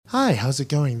Hi, how's it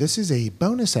going? This is a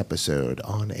bonus episode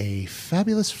on a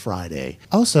fabulous Friday.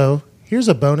 Also, here's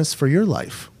a bonus for your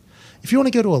life. If you want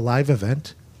to go to a live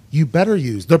event, you better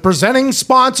use the presenting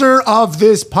sponsor of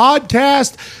this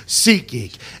podcast,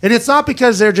 SeatGeek. And it's not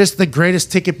because they're just the greatest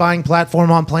ticket buying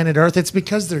platform on planet Earth. It's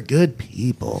because they're good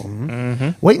people.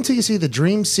 Mm-hmm. Wait until you see the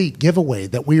Dream Seat giveaway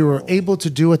that we were able to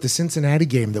do at the Cincinnati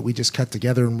game that we just cut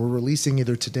together and we're releasing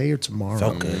either today or tomorrow.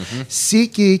 Felt good. Mm-hmm.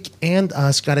 SeatGeek and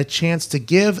us got a chance to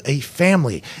give a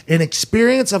family an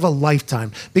experience of a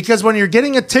lifetime. Because when you're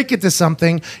getting a ticket to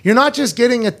something, you're not just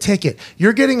getting a ticket.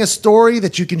 You're getting a story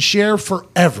that you can share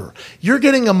forever. You're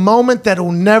getting a moment that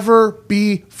will never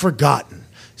be forgotten.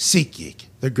 SeatGeek,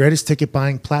 the greatest ticket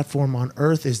buying platform on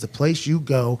earth, is the place you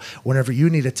go whenever you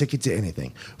need a ticket to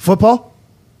anything. Football?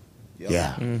 Yep.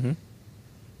 Yeah. Mm-hmm.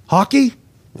 Hockey?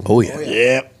 Oh, yeah.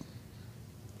 Yep.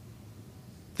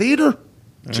 Theater?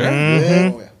 Sure.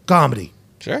 Mm-hmm. Yeah. Comedy?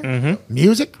 Sure. Mm-hmm.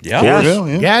 Music? Yeah.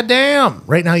 Yeah, damn.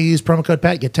 Right now you use promo code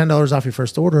PAT, get $10 off your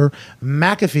first order.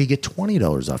 McAfee, get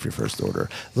 $20 off your first order.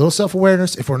 A little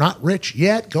self-awareness. If we're not rich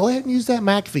yet, go ahead and use that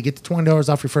McAfee, get the $20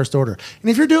 off your first order. And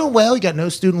if you're doing well, you got no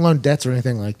student loan debts or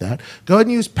anything like that, go ahead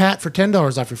and use PAT for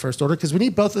 $10 off your first order because we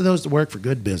need both of those to work for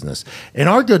good business. And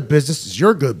our good business is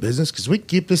your good business because we can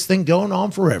keep this thing going on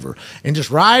forever and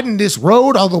just riding this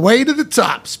road all the way to the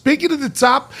top. Speaking of the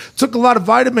top, took a lot of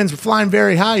vitamins. We're flying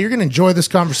very high. You're going to enjoy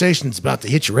this conversation. It's about to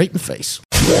hit you right in the face.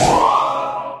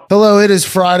 Hello, it is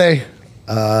Friday,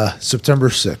 September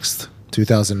 6th,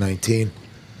 2019.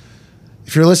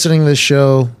 If you're listening to this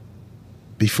show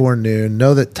before noon,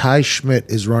 know that Ty Schmidt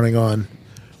is running on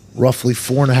roughly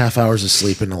 4.5 hours of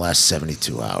sleep in the last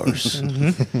 72 hours.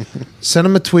 Send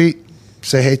him a tweet.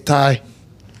 Say, hey, Ty.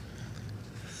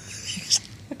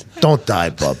 Don't die,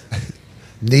 bub.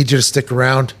 Need you to stick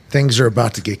around. Things are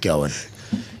about to get going.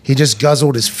 He just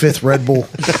guzzled his 5th Red Bull.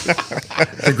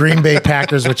 The Green Bay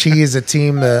Packers, which he is a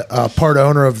team, part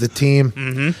owner of the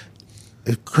team,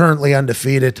 is currently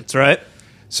undefeated. That's right.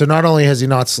 So not only has he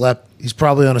not slept, he's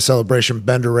probably on a celebration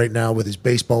bender right now with his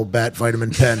baseball bat,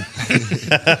 vitamin pen. He's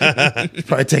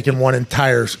probably taking one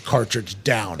entire cartridge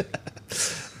down.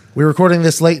 We're recording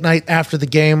this late night after the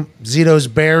game. Zito's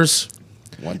Bears.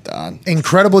 One done.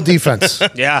 Incredible defense.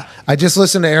 Yeah. I just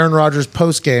listened to Aaron Rodgers'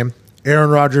 post-game.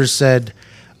 Aaron Rodgers said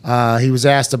he was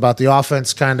asked about the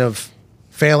offense kind of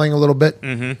failing a little bit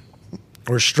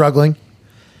or struggling.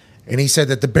 And he said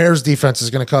that the Bears' defense is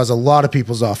going to cause a lot of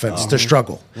people's offense to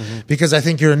struggle. Because I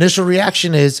think your initial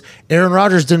reaction is Aaron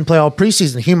Rodgers didn't play all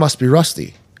preseason. He must be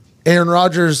rusty. Aaron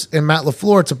Rodgers and Matt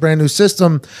LaFleur, it's a brand new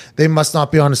system. They must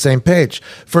not be on the same page.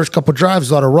 First couple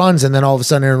drives, a lot of runs, and then all of a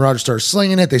sudden Aaron Rodgers started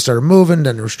slinging it. They started moving,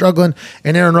 then they were struggling.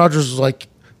 And Aaron Rodgers was like,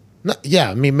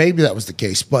 yeah, I mean, maybe that was the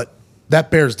case, but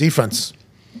that Bears defense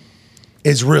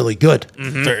is really good.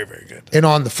 Very, very good. And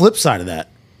on the flip side of that,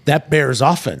 that Bears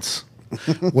offense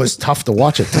was tough to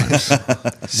watch at times.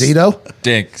 Zito?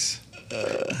 Dinks.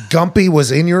 Gumpy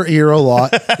was in your ear a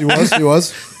lot. He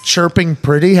was. Chirping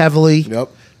pretty heavily. Yep.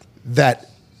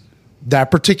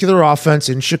 That particular offense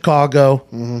in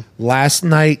Chicago last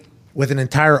night with an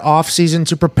entire offseason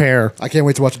to prepare. I can't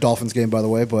wait to watch a Dolphins game, by the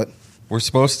way, but We're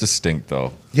supposed to stink,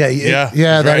 though. Yeah,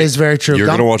 that right. is very true. You're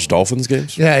going to watch Dolphins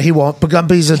games? Yeah, he won't. But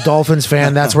Gumpy's a Dolphins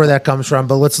fan. That's where that comes from.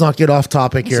 But let's not get off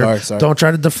topic here. Sorry. Don't try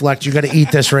to deflect. You got to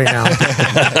eat this right now.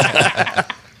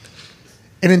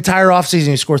 An entire offseason,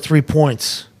 you score 3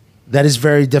 points. That is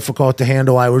very difficult to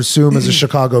handle, I would assume, as a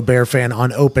Chicago Bear fan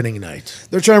on opening night.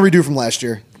 they're trying to redo from last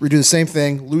year. Redo the same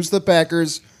thing, lose to the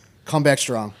Packers, come back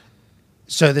strong.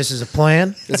 So this is a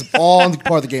plan? It's all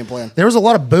part of the game plan. There was a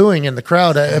lot of booing in the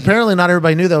crowd. Apparently not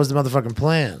everybody knew that was the motherfucking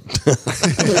plan.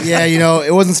 Yeah,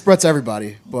 it wasn't spread to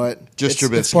everybody, but Just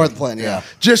it's part of the plan, yeah.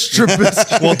 Just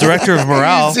Trubisky. Well, director of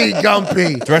morale. Easy,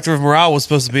 Gumpy. Director of morale was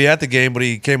supposed to be at the game, but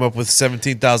he came up with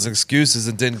 17,000 excuses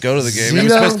and didn't go to the game. He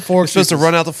was supposed to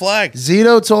run out the flag.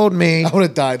 Zito told me I would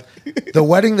have died. the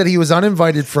wedding that he was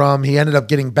uninvited from, he ended up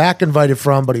getting back invited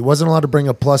from, but he wasn't allowed to bring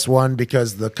a +1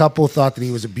 because the couple thought that he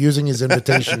was abusing his invitation.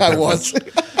 I was.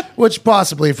 Which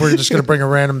possibly, if we're just going to bring a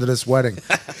random to this wedding.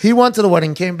 He went to the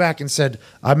wedding, came back and said,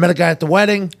 I met a guy at the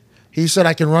wedding. He said,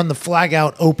 I can run the flag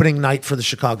out opening night for the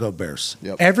Chicago Bears.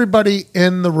 Yep. Everybody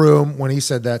in the room, when he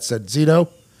said that, said, Zito,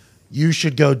 you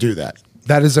should go do that.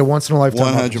 That is a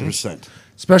once-in-a-lifetime opportunity. 100%.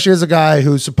 Especially as a guy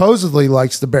who supposedly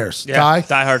likes the Bears. Yeah, Ty?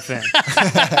 diehard fan.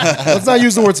 Let's not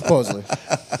use the word supposedly.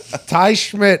 Ty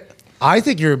Schmidt, I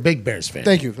think you're a big Bears fan.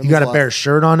 Thank you. That You got means a a lot. Bears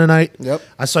shirt on tonight. Yep.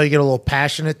 I saw you get a little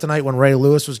passionate tonight when Ray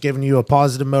Lewis was giving you a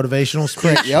positive motivational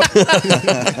speech. Yep.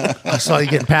 I saw you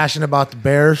getting passionate about the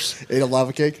Bears. Ate a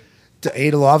lava cake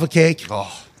Ate a lava cake.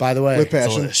 Oh, by the way, with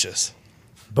passion. Delicious.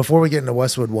 before we get into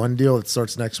Westwood One deal that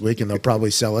starts next week, and they'll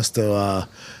probably sell us to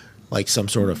like some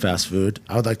sort of fast food.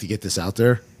 I would like to get this out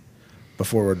there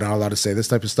before we're not allowed to say this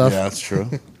type of stuff. Yeah, that's true.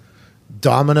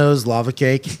 Domino's lava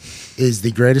cake is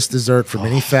the greatest dessert from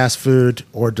any fast food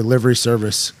or delivery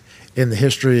service in the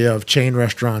history of chain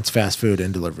restaurants, fast food,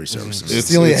 and delivery services. It's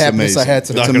the only happiness I had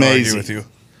today. Not It's gonna argue amazing. with you.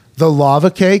 The lava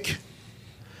cake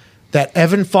that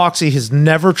Evan Foxy has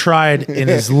never tried in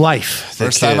his life.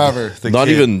 First time ever. Not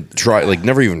even tried, like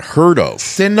never even heard of.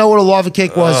 Didn't know what a lava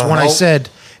cake was when I said,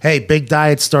 hey, big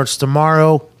diet starts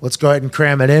tomorrow. Let's go ahead and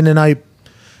cram it in tonight.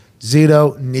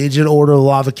 Zito, need you to order a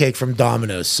lava cake from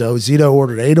Domino's. So Zito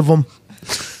ordered 8 of them.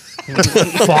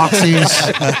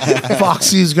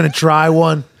 Foxy's going to try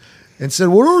one and said,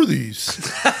 what are these?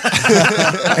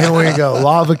 And we go,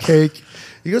 lava cake.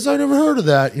 He goes, I never heard of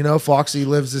that. You know, Foxy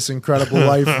lives this incredible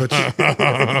life, which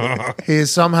he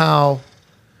has somehow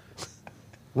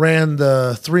ran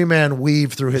the 3-man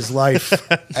weave through his life,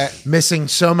 missing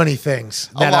so many things.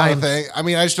 A lot of things. I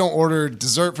mean, I just don't order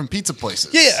dessert from pizza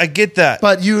places. Yeah, I get that.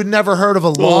 But you had never heard of a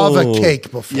lava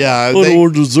cake before. Yeah,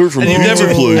 Order dessert from And pizza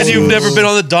places. you've never been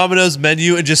on the Domino's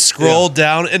menu and just scroll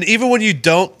down. And even when you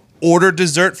don't order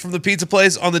dessert from the pizza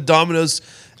place on the Domino's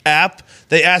app,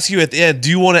 they ask you at the end, do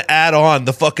you want to add on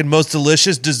the fucking most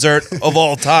delicious dessert of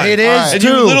all time? It is, And too.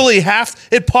 you literally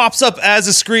it pops up as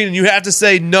a screen and you have to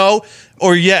say no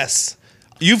or yes.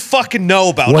 You fucking know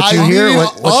about What it. you hear?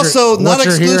 Also, not what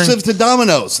you're exclusive hearing- to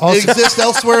Domino's. Also- It exists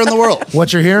elsewhere in the world.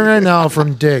 What you're hearing right now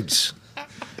from Diggs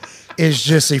is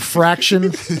just a fraction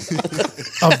of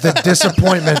the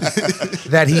disappointment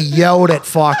that he yelled at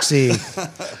Foxy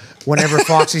whenever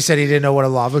Foxy said he didn't know what a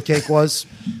lava cake was.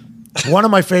 One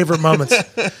of my favorite moments.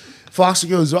 Foxy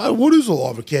goes, what is a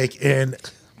lava cake? And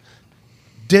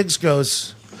Diggs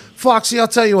goes, Foxy, I'll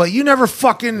tell you what, you never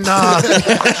fucking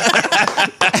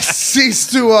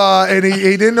ceased to, and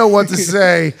he didn't know what to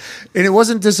say. And it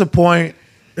wasn't disappoint.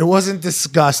 It wasn't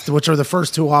disgust, which are the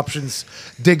first 2 options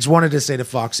Diggs wanted to say to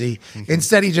Foxy.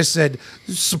 Instead, he just said,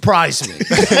 surprise me.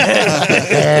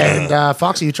 And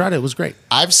Foxy, you tried it. It was great.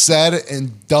 I've said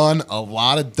and done a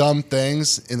lot of dumb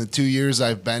things in the 2 years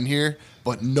I've been here,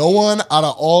 but no one out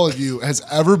of all of you has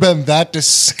ever been that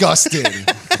disgusted.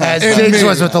 As Diggs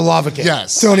was with the lava cake.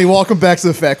 Yes. Tony, welcome back to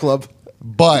the Fat Club.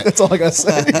 But That's all I gotta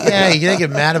say. Yeah, you can't get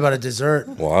mad about a dessert.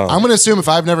 Wow. I'm going to assume if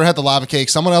I've never had the lava cake,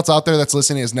 someone else out there that's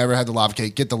listening has never had the lava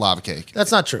cake. Get the lava cake.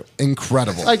 That's not true.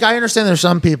 Incredible. Like, I understand there's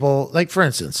some people, like, for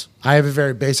instance, I have a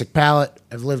very basic palate.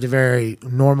 I've lived a very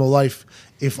normal life.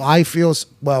 If I feel,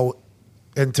 well,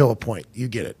 until a point, you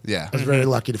get it. Yeah. I was very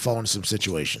lucky to fall into some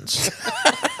situations.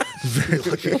 Very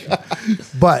lucky.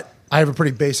 But I have a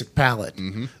pretty basic palate.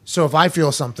 So if I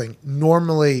feel something,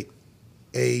 normally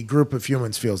a group of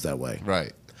humans feels that way.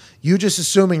 Right. You just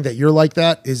assuming that you're like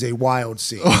that is a wild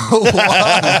scene. You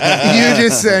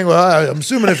just saying, well, I'm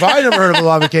assuming if I never heard of a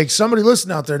lava cake, somebody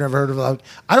listening out there never heard of a lava cake.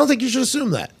 I don't think you should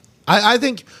assume that. I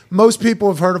think most people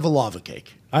have heard of a lava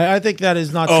cake. I think that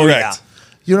is not Oh, true. yeah.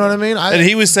 You know what I mean? And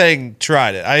he was saying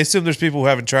tried it. I assume there's people who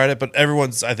haven't tried it, but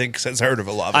everyone's, I think, has heard of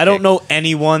a lava cake. I don't know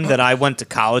anyone that I went to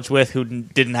college with who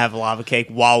didn't have a lava cake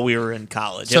while we were in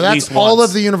college. So at that's least all once.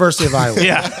 of the University of Iowa.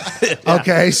 Yeah.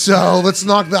 Okay, so let's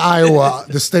knock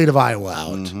the state of Iowa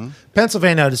out.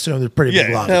 Pennsylvania, I'd assume they're pretty big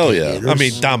Yeah, lava hell cake yeah. eaters. I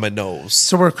mean, Domino's.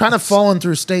 So we're kind of falling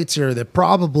through states here that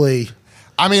probably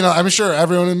I mean, I'm sure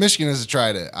everyone in Michigan has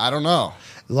tried it. I don't know.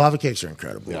 lava cakes are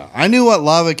incredible. Yeah, I knew what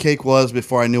lava cake was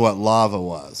before I knew what lava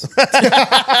was.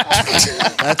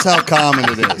 That's how common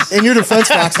it is. In your defense,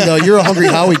 Foxy, though, you're a Hungry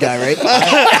Howie guy, right?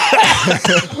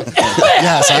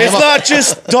 Yes, It's not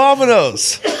just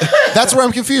Domino's. That's where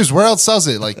I'm confused. Where else sells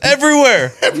it? Like,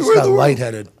 Everywhere. I just got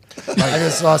lightheaded. I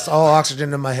just lost all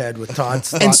oxygen in my head with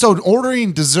Todd's. and so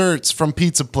ordering desserts from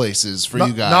pizza places for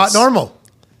you guys, Not normal.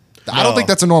 I don't think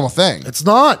that's a normal thing. It's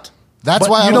not. That's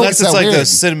But why I you don't know, think Unless it's that like weird. the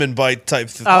cinnamon bite type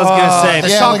thing. I was going to say. The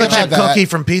Yeah, chocolate like I've chip had that. cookie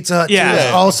from Pizza Hut Yeah. too is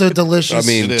also delicious. I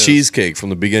mean, It is. cheesecake from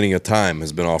the beginning of time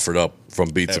has been offered up from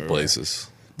pizza places.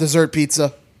 Dessert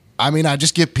pizza. I mean, I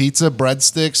just get pizza,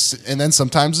 breadsticks, and then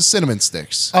sometimes the cinnamon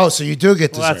sticks. oh, so you do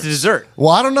get Well, that's desserts. a dessert. Well,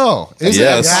 I don't know. Is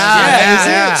Yes. it?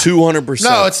 Yeah. 200%.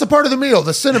 No, it's the part of the meal,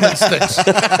 the cinnamon sticks. I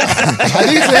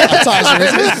think it's an appetizer.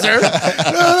 Isn't it? Dessert.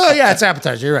 No, yeah, it's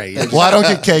appetizer. You're right. Well, I don't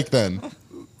get cake then.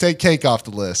 Take cake off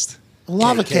the list.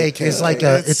 Lava cake is like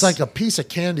it's like a piece of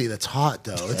candy that's hot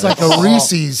though. It's like a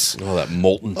Reese's. Oh, that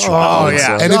molten chocolate.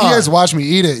 yeah. And if you guys watch me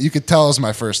eat it, you could tell it was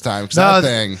my first time. Because No, that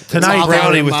thing, tonight-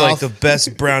 Brownie with mouth. like the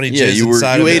best brownie Yeah, jizz you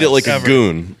inside ate of it like ever. a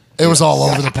goon. it was all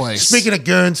over the place. Speaking of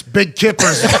goons, big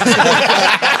kippers. This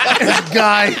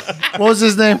guy, what was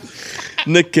his name?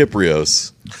 Nick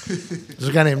Kypreos. There's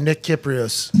a guy named Nick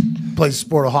Kypreos. Plays the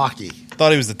sport of hockey.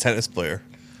 thought he was the tennis player.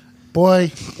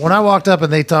 Boy, when I walked up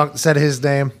and they said his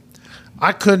name,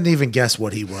 I couldn't even guess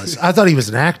what he was. I thought he was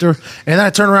an actor, and then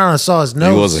I turned around and I saw his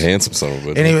nose. He was a handsome son of a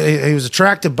bitch. And he was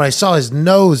attractive, but I saw his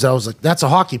nose. I was like, "That's a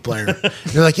hockey player."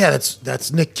 They're like, "Yeah,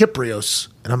 that's Nick Kypreos,"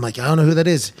 and I'm like, "I don't know who that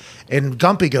is." And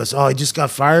Gumpy goes, "Oh, he just got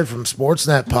fired from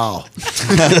Sportsnet, pal."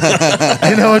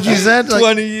 You know what you said? Like,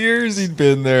 20 years he'd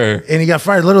been there. and he got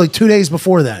fired literally 2 days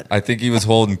before that. I think he was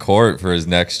holding court for his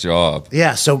next job.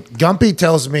 Yeah. So Gumpy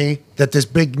tells me that this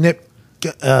big Nick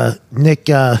The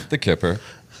Kyper.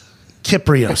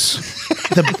 Kypreos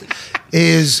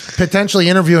is potentially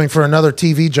interviewing for another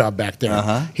TV job back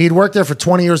there. He'd worked there for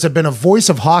 20 years, had been a voice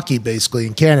of hockey basically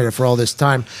in Canada for all this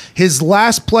time. His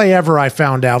last play ever, I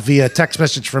found out via text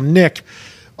message from Nick,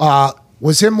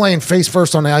 was him laying face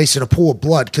first on the ice in a pool of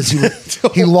blood because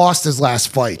he lost his last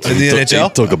fight. In the He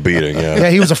NHL? took a beating, yeah. Yeah,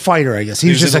 he was a fighter, I guess. He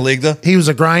was just in the league, though? He was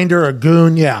a grinder, a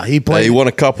goon. Yeah, he played. He won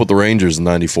a cup with the Rangers in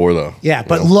 '94, though. Yeah,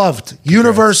 but loved,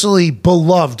 universally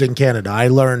beloved in Canada. I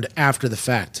learned after the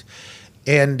fact.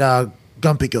 And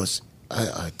Gumpy goes,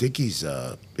 I think he's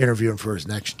interviewing for his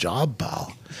next job,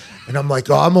 pal. And I'm like,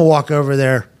 I'm going to walk over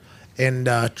there and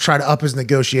try to up his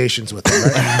negotiations with him,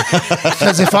 right?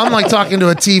 Because if I'm like talking to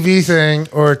a TV thing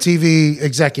or a TV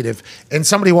executive and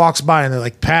somebody walks by and they're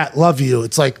like, "Pat, love you,"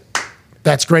 it's like,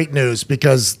 that's great news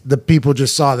because the people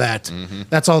just saw that.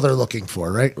 That's all they're looking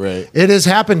for, right? Right. It has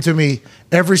happened to me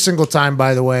every single time,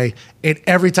 by the way. And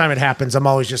every time it happens, I'm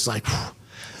always just like,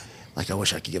 I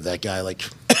wish I could give that guy like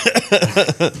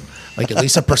at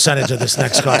least a percentage of this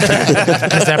next contract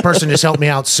because that person just helped me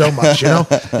out so much, you know?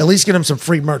 At least get him some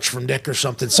free merch from Nick or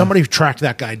something. Somebody track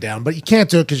that guy down, but you can't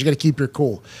do it because you got to keep your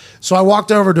cool. So I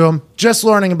walked over to him, just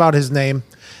learning about his name,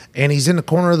 and he's in the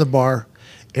corner of the bar,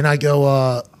 and I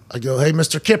go, "Hey,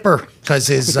 Mr. Kyper," because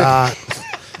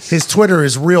his Twitter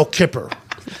is real Kyper.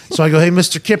 So I go, "Hey,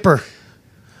 Mr. Kyper,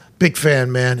 big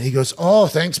fan, man." He goes, "Oh,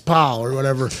 thanks, pal," or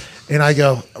whatever. And I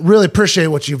go, "Really appreciate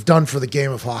what you've done for the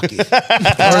game of hockey, or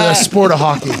the sport of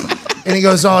hockey." And he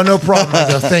goes, "Oh, no problem." I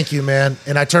go, "Thank you, man."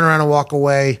 And I turn around and walk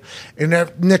away. And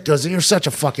Nick goes, "You're such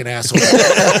a fucking asshole."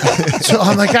 So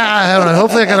I'm like, I don't know.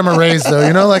 Hopefully I got him a raise, though.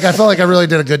 You know, like I felt like I really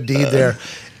did a good deed there.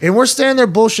 And we're standing there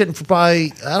bullshitting for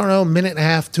probably, I don't know, a minute and a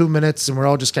half, 2 minutes. And we're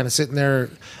all just kind of sitting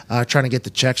there trying to get the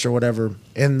checks or whatever.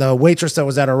 And the waitress that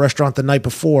was at our restaurant the night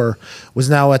before was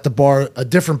now at the bar, a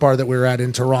different bar that we were at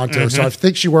in Toronto. So I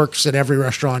think she works at every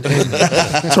restaurant in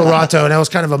Toronto. And that was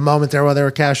kind of a moment there while they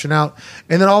were cashing out.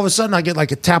 And then all of a sudden I get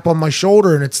like a tap on my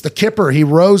shoulder and it's the Kyper. He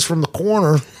rose from the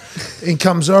corner and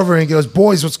comes over and he goes,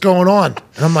 "Boys, what's going on?"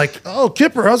 And I'm like, "Oh,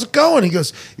 Kyper, how's it going?" He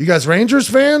goes, "You guys Rangers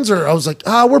fans?" Or I was like,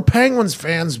 "We're Penguins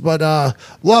fans, but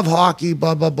love hockey,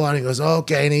 blah, blah, blah." And he goes,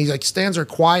 "Okay." And he like stands there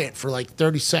quiet for like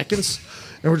 30 seconds.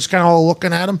 And we're just kind of all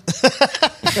looking at him.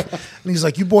 And he's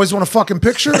like, "You boys want a fucking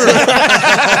picture?"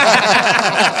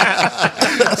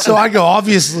 So I go,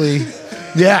 "Obviously,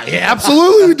 yeah,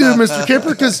 absolutely we do, Mr.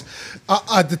 Kyper," because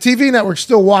the TV network's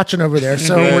still watching over there.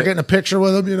 So we're getting a picture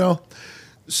with him, you know.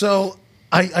 So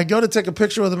I go to take a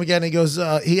picture with him again. He goes,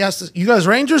 he asked us, "You guys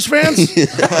Rangers fans?" And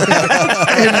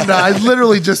I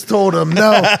literally just told him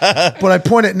no. But I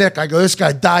point at Nick. I go, "This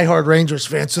guy, diehard Rangers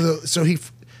fan." So he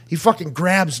fucking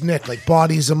grabs Nick, like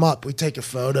bodies him up. We take a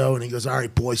photo, and he goes, "All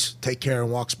right, boys, take care,"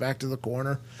 and walks back to the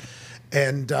corner.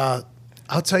 And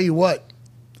I'll tell you what,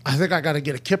 I think I got to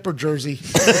get a Kyper jersey.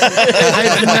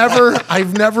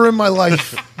 I've never in my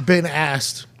life been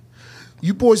asked,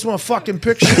 "You boys want a fucking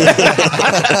picture?"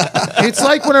 It's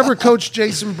like whenever Coach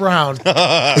Jason Brown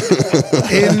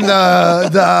in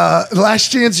the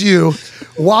Last Chance U,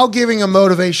 while giving a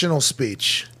motivational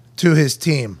speech to his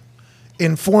team,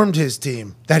 informed his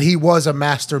team that he was a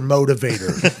master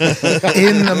motivator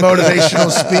in the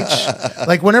motivational speech.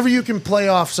 Like whenever you can play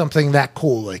off something that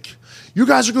cool, like, "You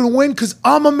guys are going to win because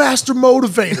I'm a master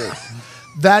motivator."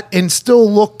 That and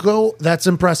still go, that's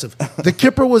impressive. The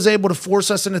Kyper was able to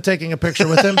force us into taking a picture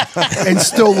with him and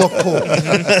still look cool.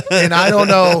 And I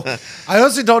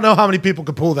honestly don't know how many people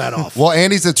could pull that off. Well,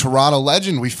 Andy's a Toronto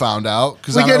legend, we found out.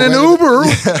 We get an Uber.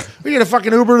 We get a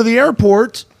fucking Uber to the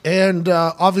airport. And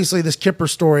obviously this Kyper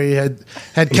story had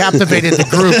captivated the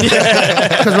group.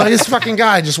 Because like, this fucking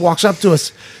guy just walks up to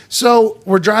us. So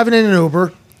we're driving in an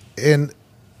Uber. And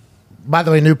by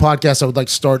the way, new podcast I would like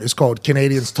to start is called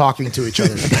Canadians Talking to Each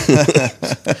Other.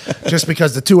 Just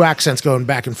because the two accents going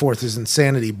back and forth is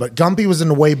insanity. But Gumpy was in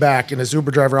the way back, and his Uber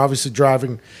driver obviously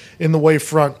driving in the way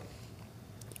front.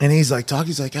 And he's like,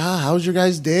 "How's your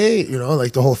guys' day?" You know,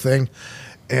 like the whole thing.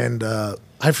 And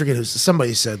I forget who,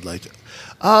 somebody said like,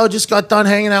 "Oh, just got done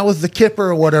hanging out with the Kyper,"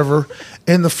 or whatever.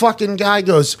 And the fucking guy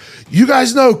goes, "You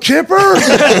guys know Kyper?"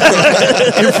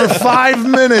 And for 5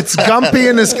 minutes, Gumpy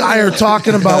and this guy are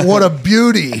talking about what a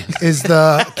beauty is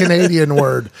the Canadian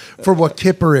word for what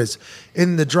Kyper is.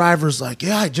 And the driver's like,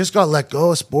 "Yeah, I just got let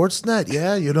go of Sportsnet.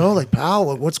 Yeah, like,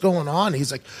 pal, what's going on?"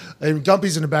 He's like, and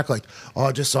Gumpy's in the back like, "Oh,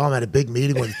 I just saw him at a big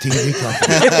meeting with a TV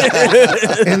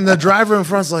company." And the driver in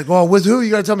front's like, "Well, with who? You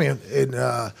got to tell me." And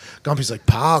Gumpy's like,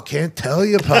 "Pal, can't tell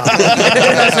you, pal." And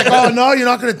I was like, "Oh, no, you're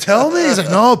not going to tell me?" He's like,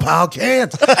 "No, pal,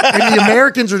 can't." And the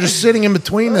Americans are just sitting in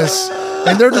between us,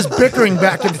 and they're just bickering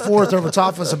back and forth over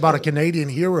top of us about a Canadian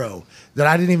hero that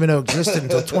I didn't even know existed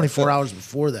until 24 hours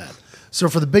before that. So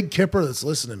for the big Kyper that's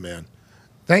listening, man,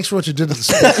 thanks for what you did to the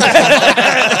sport. I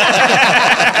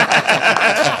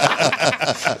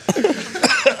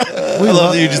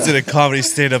love that you just did a comedy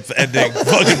stand-up ending.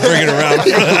 Fucking bring it around.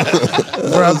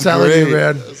 Bro, I'm telling you,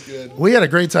 man. We had a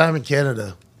great time in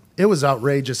Canada. It was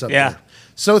outrageous up there.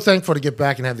 So thankful to get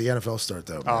back and have the NFL start,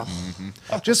 though.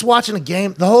 Just watching a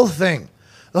game, the whole thing.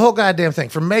 The whole goddamn thing.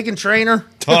 From Meghan Trainor.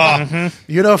 From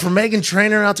Meghan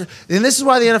Trainor out there. And this is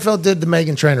why the NFL did the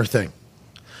Meghan Trainor thing.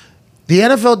 The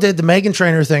NFL did the Meghan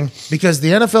Trainor thing because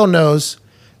the NFL knows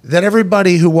that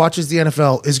everybody who watches the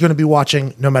NFL is going to be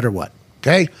watching no matter what.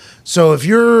 Okay? So if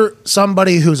you're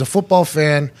somebody who's a football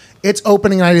fan, it's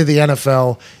opening night of the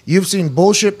NFL. You've seen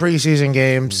bullshit preseason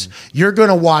games. You're going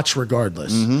to watch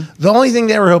regardless. The only thing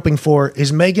they were hoping for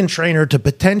is Meghan Trainor to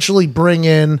potentially bring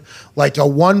in like a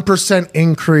 1%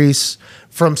 increase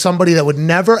from somebody that would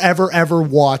never, ever, ever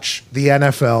watch the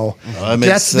NFL. That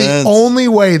makes That's sense. the only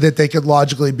way that they could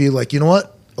logically be like, you know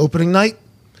what? Opening night?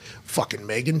 Fucking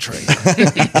Meghan Trainor.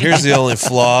 Here's the only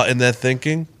flaw in that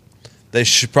thinking. They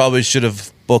probably should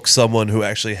have booked someone who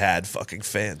actually had fucking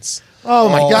fans. Oh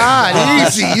my God,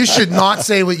 easy. You should not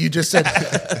say what you just said.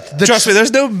 Trust me,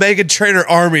 there's no Meghan Trainor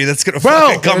army that's going to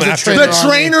fucking come after the me.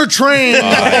 trainer train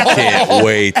I can't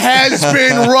wait. has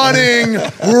been running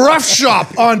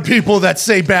roughshop on people that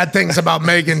say bad things about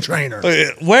Meghan Trainor.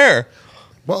 Where?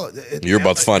 Well, You're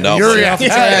about to find out. You're buddy.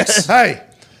 hey,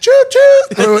 choo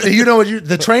choo. You know what?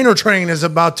 The trainer train is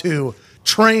about to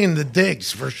train the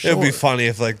digs for sure. It would be funny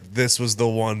if like this was the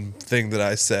one thing that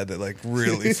I said that like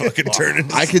really fucking turned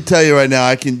into. I can tell you right now,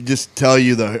 I can just tell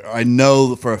you that I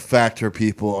know for a fact her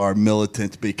people are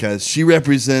militant because she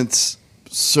represents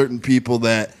certain people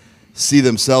that see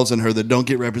themselves in her that don't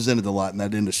get represented a lot in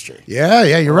that industry.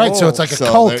 Yeah, you're right. So it's like a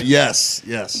cult. Yes.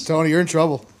 Tony, you're in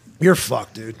trouble. You're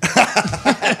fucked, dude.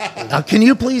 Can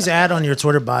you please add on your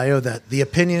Twitter bio that the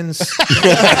opinions...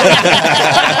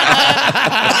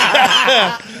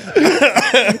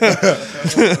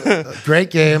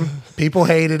 Great game. People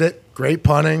hated it. Great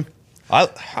punting. I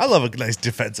love a nice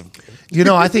defensive game. You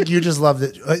know, I think you just loved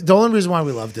it. The only reason why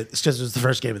we loved it is because it was the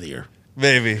first game of the year.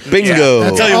 Maybe. Bingo.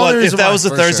 I'll tell you the what, only if reason that why, was a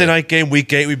for Thursday sure. night game,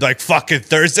 week 8, we'd be like, fucking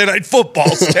Thursday night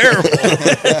football's terrible.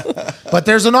 But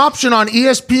there's an option on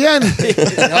ESPN.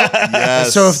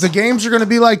 Yes. So if the games are going to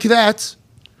be like that,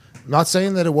 I'm not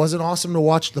saying that it wasn't awesome to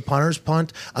watch the punters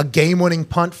punt, a game-winning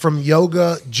punt from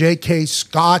Yoga J.K.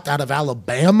 Scott out of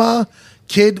Alabama.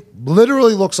 Kid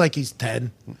literally looks like he's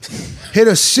 10. Hit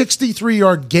a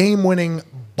 63-yard game-winning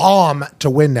bomb to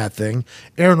win that thing.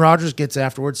 Aaron Rodgers gets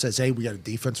afterwards, says, "Hey, we got a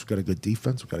defense. We got a good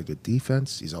defense. We got a good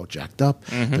defense." He's all jacked up.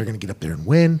 They're going to get up there and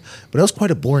win. But it was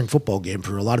quite a boring football game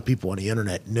for a lot of people on the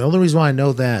internet. And the only reason why I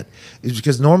know that is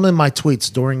because normally my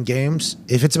tweets during games,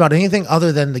 if it's about anything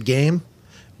other than the game,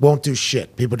 won't do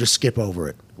shit. People just skip over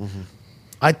it.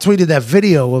 I tweeted that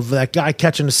video of that guy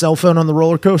catching a cell phone on the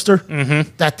roller coaster.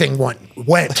 That thing went.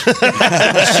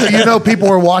 So you know people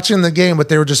were watching the game, but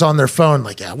they were just on their phone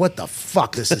like, yeah, what the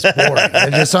fuck? This is boring.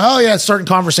 And just, oh, yeah, starting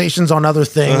conversations on other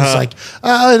things. Like,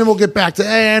 and then we'll get back to,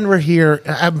 and we're here.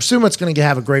 I'm assuming it's going to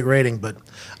have a great rating, but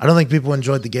I don't think people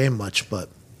enjoyed the game much. But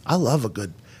I love a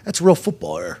good, that's real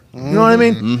football here. You know what I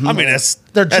mean? I mean, that's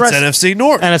They're dressed- NFC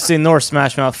North. NFC North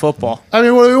Smash Mouth football. I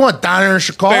mean, what do we want? Down here in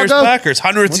Chicago? Bears Packers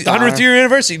 100th year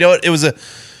anniversary. You know what? It was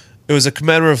a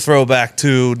commemorative throwback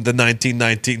to the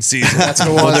 1919 season. That's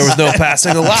when there was no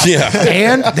passing allowed.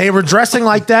 And they were dressing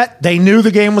like that. They knew the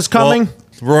game was coming. Well,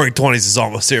 Roaring 20s is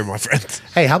almost here, my friend.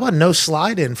 Hey, how about no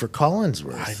slide in for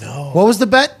Collinsworth? I know. What was the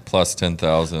bet? Plus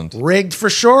 10,000. Rigged for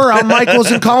sure. Al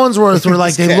Michaels and Collinsworth were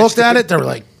like, they looked at it, they were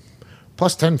like,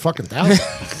 plus 10 fucking thousand.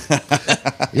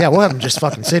 Yeah, we'll have them just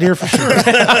fucking sit here for sure.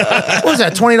 What was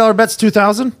that? $20 bets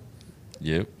 2,000?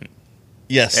 Yep.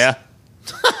 Yes. Yeah.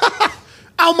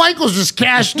 Al Michaels just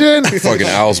cashed in. Fucking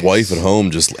Al's wife at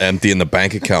home just emptying the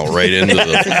bank account right into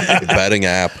the betting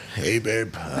app. Hey,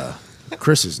 babe.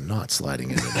 Chris is not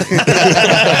sliding in today.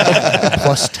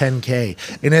 Plus 10K.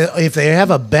 And if they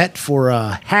have a bet for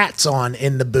hats on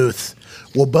in the booth,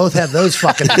 We'll both have those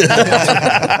fucking.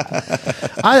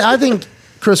 I think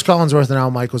Chris Collinsworth and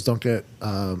Al Michaels don't get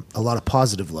a lot of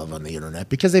positive love on the internet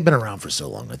because they've been around for so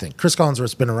long. I think Chris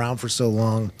Collinsworth's been around for so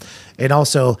long, and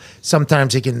also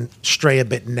sometimes he can stray a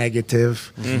bit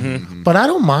negative. But I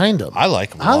don't mind him. I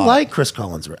like him. I like Chris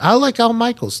Collinsworth. I like Al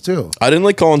Michaels too. I didn't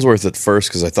like Collinsworth at first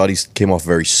because I thought he came off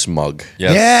very smug.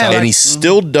 Yes. Yeah, And like- he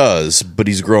still does, but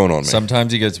he's grown on me.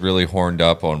 Sometimes he gets really horned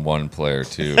up on one player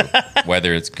too,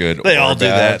 whether it's good They or all do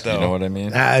bad. that, though. You know what I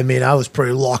mean? I mean, I was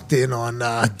pretty locked in on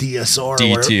DSR. or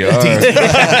whatever. DTR.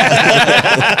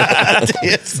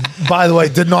 By the way,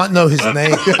 did not know his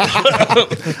name.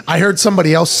 I heard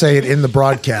somebody else say it in the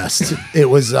broadcast. It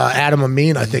was Adam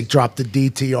Amin, I think, dropped the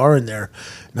DTR in there.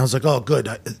 And I was like, oh, good.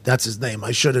 That's his name.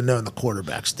 I should have known the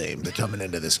quarterback's name coming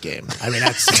into this game. I mean,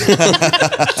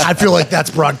 I feel like that's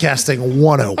broadcasting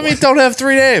 101. I mean, don't have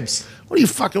 3 names. What do you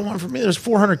fucking want from me? There's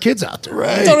 400 kids out there.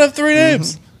 Right. Don't have 3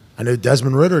 names. I knew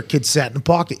Desmond Ritter, kid sat in the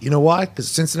pocket. You know why? Because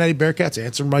Cincinnati Bearcats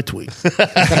answered my tweet.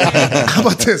 How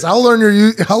about this? I'll learn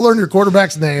your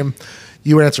quarterback's name.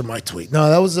 You answer my tweet. No,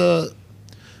 that was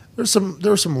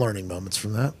there were some learning moments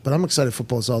from that. But I'm excited.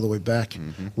 Football's all the way back.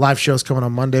 Live shows coming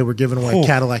on Monday. We're giving away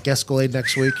Cadillac Escalade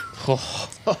next week.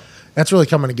 That's really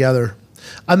coming together.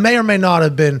 I may or may not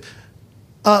have been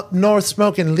up north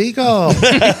smoking legal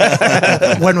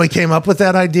when we came up with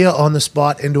that idea on the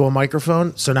spot into a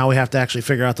microphone. So now we have to actually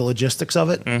figure out the logistics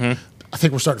of it. I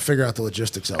think we're starting to figure out the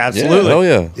logistics of it. Absolutely. Oh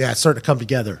yeah. Yeah, it's starting to come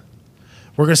together.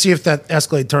 We're going to see if that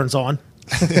Escalade turns on.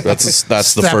 That's the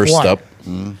Step first one. step.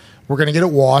 We're going to get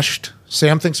it washed.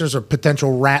 Sam thinks there's a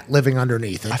potential rat living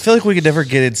underneath I it. feel like we could never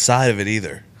get inside of it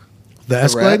either. The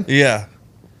Escalade? Yeah.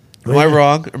 Am I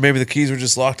wrong? Or maybe the keys were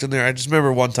just locked in there. I just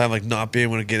remember one time like not being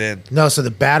able to get in. No, so the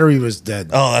battery was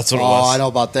dead. Oh, that's what it Oh, was. I know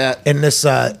about that. And this,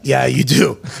 yeah, you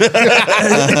do.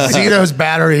 Zito's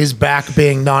battery is back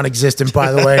being non-existent,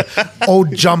 by the way.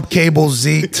 Old jump cable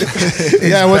Zeke.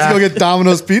 Yeah, I went to go get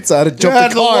Domino's pizza. I had to jump Yeah,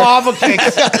 the the car. lava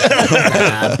cakes.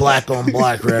 Black on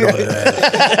black, red on red.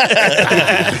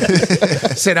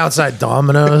 Sit outside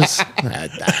Domino's.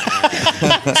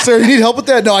 Sir, you need help with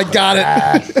that? No, I got it.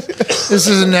 This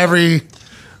is in every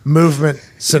movement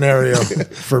scenario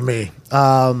for me.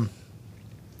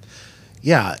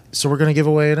 Yeah, so we're going to give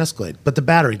away an Escalade. But the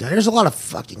battery, there's a lot of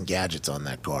fucking gadgets on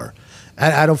that car.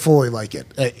 I don't fully like it.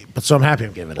 But so I'm happy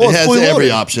I'm giving it. It has fully every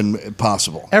loaded. option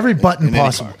possible. Every button in any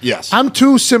possible. car. Yes. I'm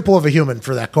too simple of a human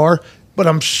for that car, but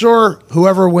I'm sure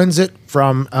whoever wins it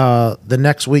from the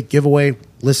next week giveaway,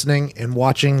 listening and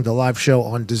watching the live show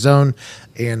on DAZN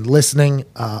and listening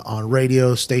on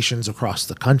radio stations across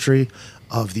the country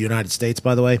of the United States,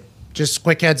 by the way. Just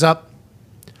quick heads up.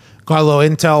 Carlo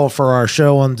Intel for our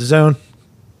show on DAZN.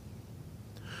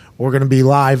 We're going to be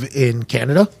live in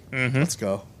Canada, Let's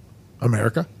go.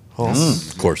 America,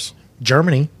 Of course.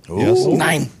 Germany. Yes.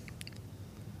 9.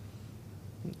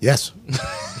 Yes.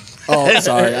 Oh,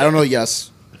 sorry. I don't know.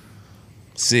 Yes.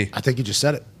 See. I think you just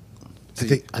said it. I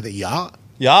think yeah.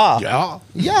 Yeah. Yeah.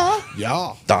 Yeah.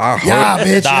 Yeah. Da, Yeah,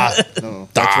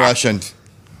 bitch. That's Russian.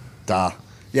 Da.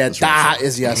 Yeah. Da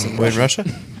is yes. We're in Russia?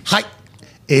 Hi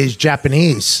is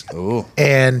Japanese. Ooh.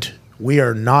 And we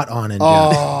are not on in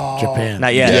Japan.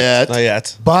 Not yet. Yeah. Not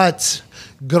yet. But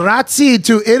grazie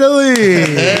to Italy.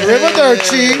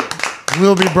 Arrivederci.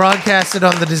 Will be broadcasted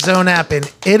on the DAZN app in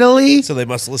Italy, So they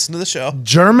must listen to the show.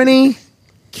 Germany,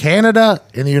 Canada,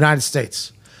 and the United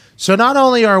States. So not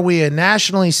only are we a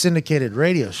nationally syndicated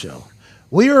radio show,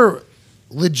 we are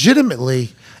legitimately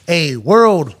a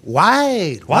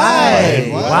worldwide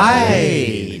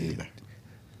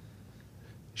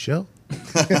show.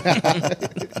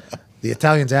 The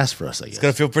Italians asked for us, I guess. It's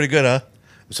going to feel pretty good, huh?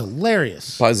 It was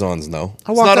hilarious. Paisans, no.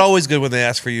 I It's walked not up- always good when they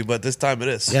ask for you, but this time it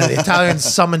is. Yeah, the Italians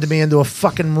summoned me into a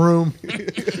fucking room.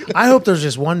 I hope there's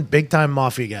just one big time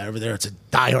mafia guy over there. It's a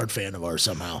diehard fan of ours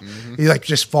somehow. He like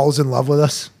just falls in love with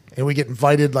us, and we get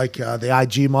invited like the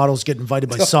IG models get invited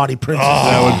by Saudi princes.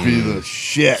 That would be the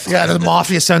shit. Yeah, the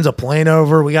mafia sends a plane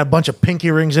over. We got a bunch of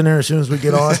pinky rings in there as soon as we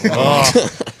get on.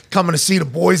 Coming to see the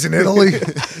boys in Italy. Do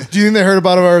you think they heard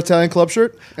about our Italian club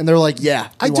shirt? And they're like, yeah.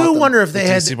 I we do want them. wonder if they Did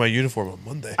you had. see my uniform on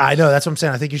Monday? I know that's what I'm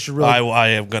saying. I think you should really. I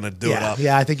am going to do it yeah, up.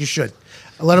 yeah, I think you should.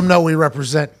 Let them know we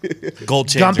represent Gold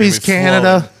chains are gonna Gumpy's be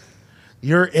Canada. flowing.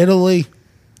 You're Italy.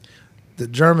 The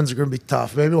Germans are going to be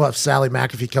tough. Maybe we'll have Sally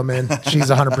McAfee come in. She's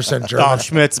 100% German. Don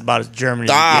Schmidt's about as German as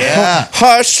you Da, get. Yeah.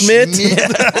 Hush, Schmidt.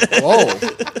 Whoa.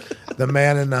 The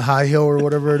man in the high heel or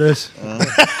whatever it is.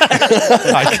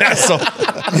 I guess so.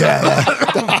 Yeah.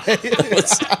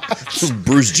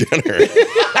 Bruce Jenner.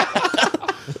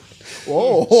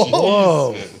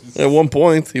 Whoa. At one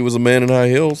point, he was a man in high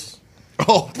heels.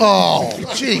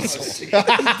 Oh, Jesus. He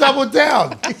doubled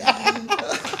down.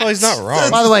 Oh, he's not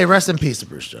wrong. By the way, rest in peace to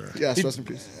Bruce Jenner. Yes, rest in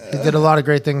peace. He did a lot of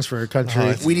great things for her country.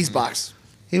 Wheaties box.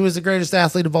 He was the greatest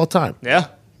athlete of all time. Yeah.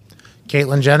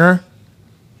 Caitlyn Jenner,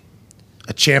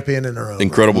 a champion in her own.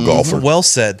 Incredible golfer. Well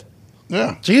said.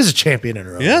 Yeah. She is a champion in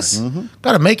her own. Yes.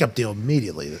 Got a makeup deal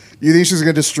immediately. You think she's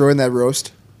going to destroy in that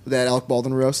roast? That Alec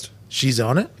Baldwin roast? She's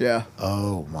on it? Yeah.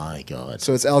 Oh, my God.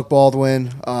 So it's Alec Baldwin.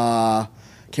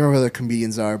 Can't remember who the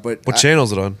comedians are, but What channel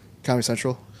is it on? Comedy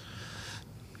Central.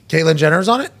 Caitlyn Jenner's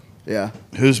on it? Yeah.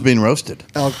 Who's being roasted?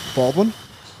 Alec Baldwin,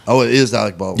 Oh, it is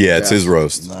Alec Baldwin. Yeah, it's his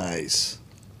roast. Nice.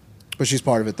 but she's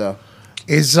part of it though.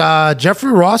 Is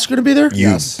Jeffrey Ross going to be there?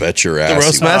 You bet your ass.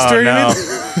 roast he- master? Oh you no.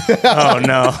 mean? Oh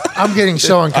no. I'm getting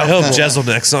so I hope uncomfortable.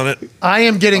 Jezelnik's on it. I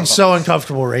am getting so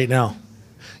uncomfortable right now.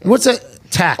 What's that?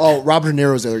 Tack. Oh, Robert De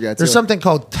Niro's the other guy too. There's something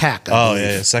called tack. I Oh, believe.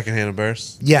 yeah. Secondhand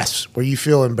embarrassed. Yes, where you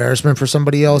feel embarrassment for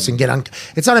somebody else and get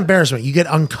it's not embarrassment. You get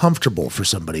uncomfortable for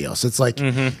somebody else. It's like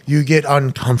you get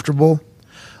uncomfortable.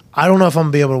 I don't know if I'm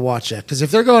gonna be able to watch that because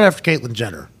if they're going after Caitlyn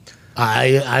Jenner,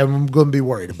 I'm gonna be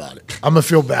worried about it. I'm gonna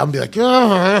feel bad. I'm gonna be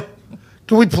like,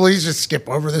 can we please just skip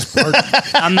over this part?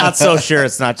 I'm not so sure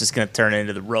it's not just going to turn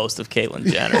into the roast of Caitlyn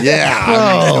Jenner. Yeah.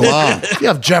 I mean, come on. You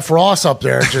have Jeff Ross up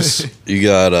there. Just You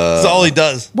got That's all he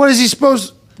does. what is he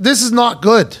supposed? This is not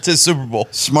good. It's his Super Bowl.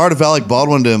 Smart of Alec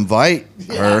Baldwin to invite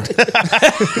her. Look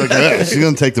at that. She's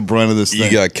going to take the brunt of this you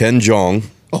thing. got Ken Jeong,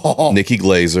 Nikki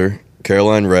Glazer,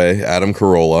 Caroline Ray, Adam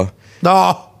Carolla,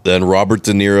 No, then Robert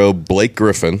De Niro, Blake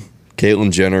Griffin,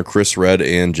 Caitlyn Jenner, Chris Redd,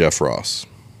 and Jeff Ross.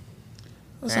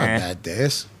 that's not bad,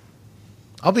 Dais.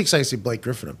 I'll be excited to see Blake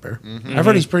Griffin up there. I've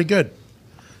heard he's pretty good.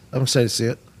 I'm excited to see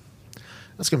it.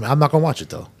 That's gonna be. I'm not gonna watch it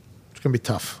though. It's gonna be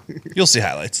tough. You'll see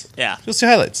highlights. Yeah. You'll see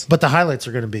highlights. But the highlights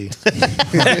are gonna be.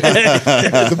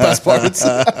 the best parts.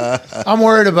 I'm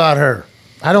worried about her.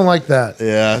 I don't like that.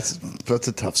 Yeah, that's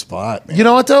a tough spot, man. You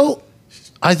know what though?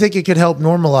 I think it could help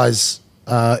normalize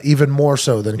even more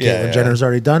so than Yeah, Caitlyn yeah. Jenner's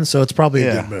already done. So it's probably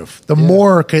a Yeah. good move. The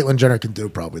more Caitlyn Jenner can do,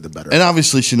 probably the better. And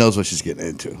obviously, she knows what she's getting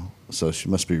into. So she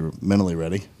must be mentally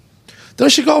ready.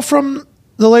 Does she go from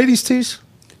the ladies' tees?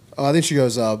 I think she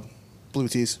goes blue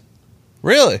tees.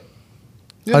 Really?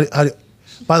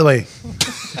 By the way,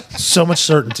 so much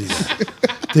certainty.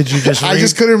 Did you just? I read?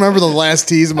 just couldn't remember the last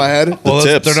tees in my head. Well,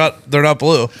 tips. they're not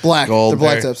blue. Black. Gold. They're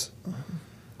black There. tips.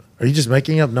 Are you just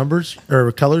making up numbers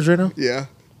or colors right now? Yeah.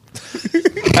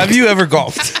 Have you ever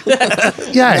golfed?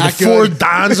 Yeah, Not the four good.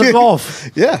 dons of golf.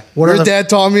 Yeah. What are your the- dad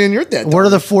taught me and your dad taught What me. are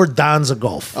the four dons of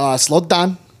golf? Slow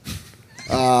down.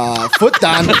 Foot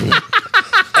down.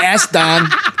 Ass down.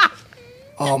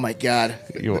 Oh my God.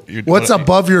 What's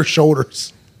above your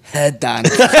shoulders? Head down.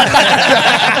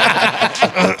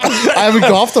 I haven't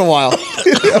golfed in a while.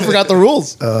 I forgot the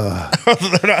rules.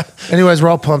 Anyways, we're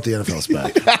all pumped the NFL's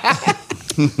back.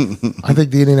 I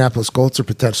think the Indianapolis Colts are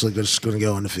potentially just going to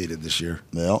go undefeated this year.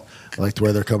 Well, I like the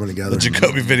way they're coming together. The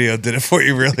Jacoby video did it for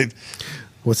you, really.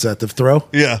 What's that? The throw?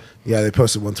 Yeah. Yeah, they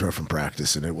posted one throw from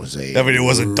practice, and it was a That video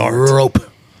was a dart. rope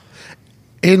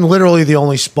in literally the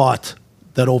only spot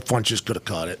that old Funches could have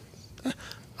caught it.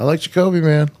 I like Jacoby,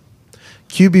 man.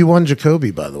 QB1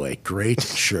 Jacoby, by the way, great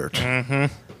shirt.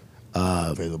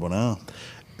 available now.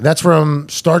 That's from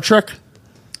Star Trek.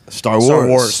 Star Wars. Star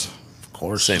Wars. Of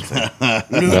course, Same thing.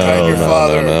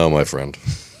 No, my friend.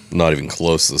 Not even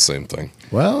close to the same thing.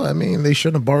 Well, I mean, they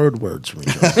shouldn't have borrowed words from each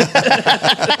other.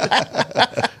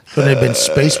 Could they have been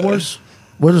Space Wars?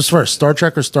 What was first, Star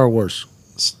Trek or Star Wars?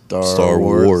 Star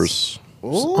Wars.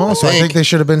 Oh, so I think they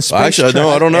should have been Space Actually, Trek. no,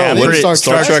 I don't know. Yeah, What- pretty-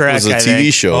 Star Trek was a I TV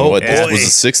think. show. Oh, What boy. was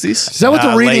it? 60s? Is that with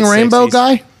the Reading late Rainbow 60s.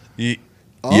 guy?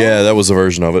 Yeah, that was a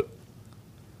version of it.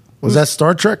 Was that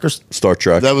Star Trek or Star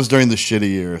Trek. That was during the shitty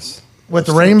years. with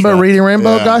the Star Rainbow Trek. Reading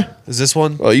Rainbow Yeah. guy? Is this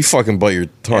one? Oh, you fucking bite your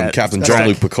tongue, Yeah, Captain Star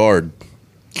Jean-Luc Trek. Picard.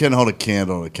 Can't hold a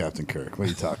candle to Captain Kirk. What are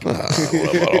you talking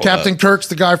about? Captain Kirk's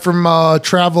the guy from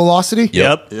Travelocity?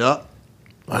 Yep. yeah.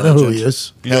 I know who he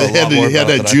is. You know a He had, lot more he had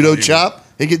about that than I judo thought you chop.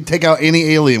 He could take out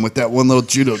any alien with that one little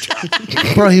judo chop.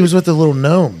 Bro, he was with the little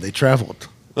gnome. They traveled.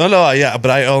 would. Oh, no, yeah,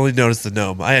 but I only noticed the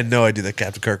gnome. I had no idea that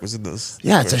Captain Kirk was in this.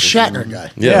 Yeah, it's a Shatner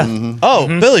guy. Yeah. Oh,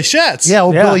 Billy Shatz. Yeah,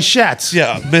 Yeah. Billy Shatz.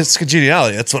 Yeah, Miss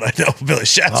Congeniality. That's what I know. Billy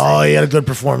Shatz. Oh, he had a good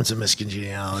performance in Miss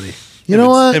Congeniality. You know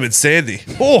what? Him and Sandy.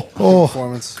 Oh, Oh,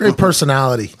 Performance. great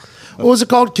personality. What was it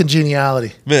called?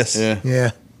 Congeniality. Miss. Yeah.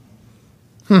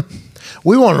 Yeah.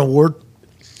 We won an award.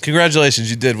 Congratulations,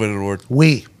 you did win an award.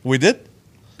 We. We did?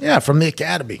 Yeah, from the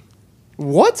Academy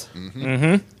What?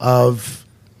 of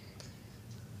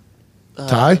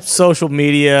Ty. Social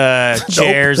media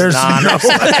chairs. there's honors.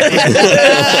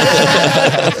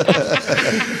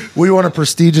 We won a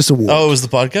prestigious award. Oh, it was the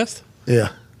podcast? Yeah.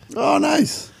 Oh,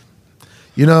 nice.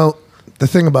 You know, the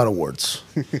thing about awards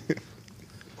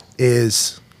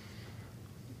is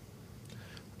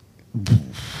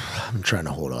I'm trying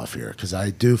to hold off here because I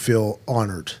do feel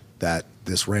honored that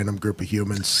this random group of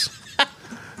humans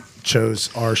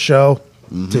chose our show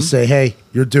to say, hey,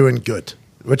 you're doing good,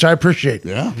 which I appreciate.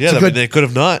 Yeah. Yeah, they could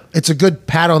have not. It's a good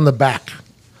pat on the back.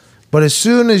 But as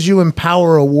soon as you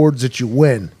empower awards that you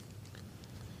win,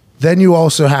 then you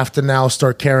also have to now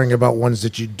start caring about ones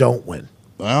that you don't win.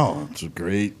 Wow, that's a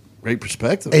great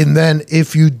perspective. And then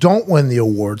if you don't win the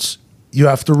awards, you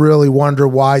have to really wonder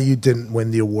why you didn't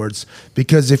win the awards.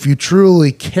 Because if you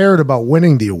truly cared about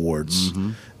winning the awards,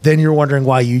 then you're wondering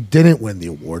why you didn't win the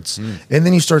awards. And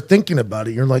then you start thinking about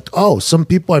it. You're like, oh, some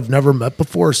people I've never met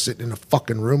before are sitting in a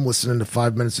fucking room listening to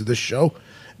 5 minutes of this show.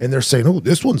 And they're saying, oh,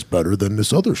 this one's better than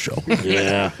this other show.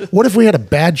 Yeah. What if we had a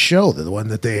bad show, the one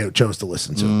that they chose to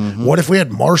listen to? What if we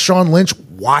had Marshawn Lynch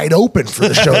wide open for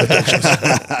the show that they chose?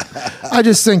 I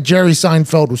just think Jerry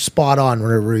Seinfeld was spot on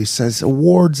whenever he says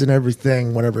awards and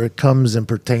everything, whenever it comes and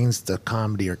pertains to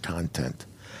comedy or content,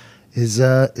 is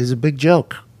a big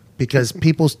joke because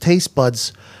people's taste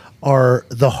buds are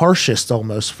the harshest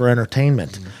almost for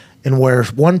entertainment. And where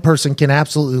one person can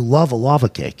absolutely love a lava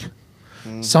cake,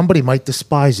 somebody might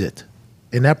despise it.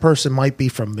 And that person might be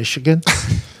from Michigan.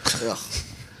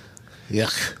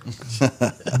 Yuck.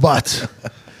 But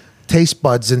taste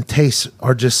buds and tastes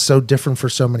are just so different for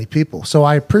so many people. So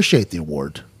I appreciate the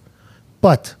award.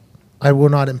 But I will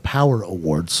not empower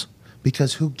awards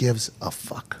because who gives a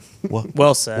fuck?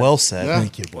 Well said. Well said.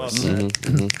 Thank you, boys.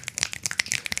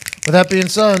 With that being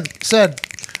said,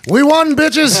 we won,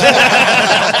 bitches.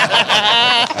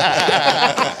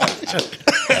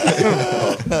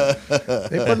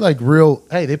 They put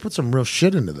they put some real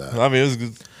shit into that. I mean, it was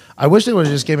good. I wish they would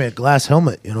have just gave me a glass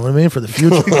helmet, you know what I mean, for the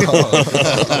future.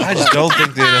 I just don't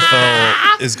think the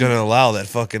NFL is going to allow that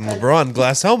fucking LeBron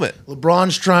glass helmet.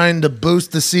 LeBron's trying to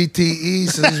boost the CTE,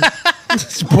 so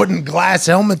he's putting glass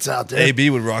helmets out there.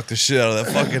 AB would rock the shit out of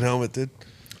that fucking helmet, dude.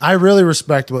 I really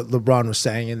respect what LeBron was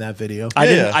saying in that video.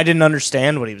 I didn't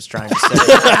understand what he was trying to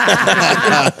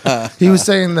say. He was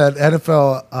saying that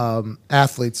NFL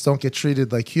athletes don't get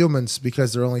treated like humans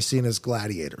because they're only seen as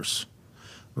gladiators,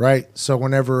 right? So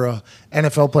whenever an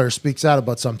NFL player speaks out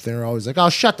about something, they're always like,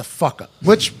 "Oh, shut the fuck up."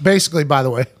 Which basically, by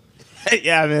the way,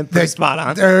 Yeah, I mean, pretty spot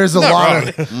on. there's a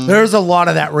lot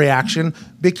of that reaction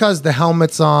because the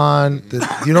helmet's on.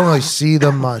 You don't really see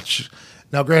them much.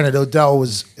 Now, granted, Odell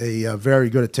was very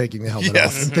good at taking the helmet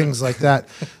off and things like that.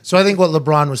 So I think what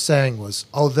LeBron was saying was,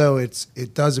 although it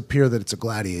does appear that it's a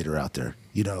gladiator out there,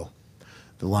 you know,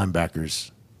 the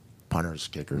linebackers, punters,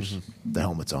 kickers, the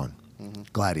helmet's on,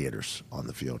 gladiators on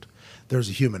the field. There's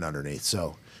a human underneath,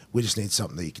 so we just need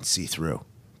something that you can see through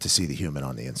to see the human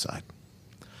on the inside.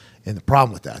 And the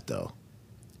problem with that, though,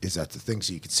 is that the things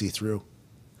that you can see through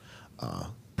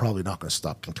probably not going to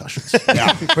stop concussions.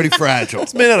 Yeah, pretty fragile.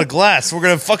 It's made out of glass. We're going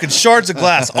to have fucking shards of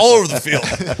glass all over the field.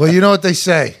 Well, you know what they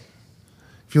say.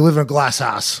 If you live in a glass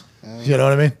house, you know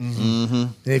what I mean? Mm-hmm.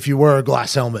 And if you wear a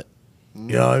glass helmet,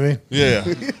 you know what I mean? Yeah.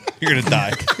 You're going to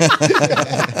die.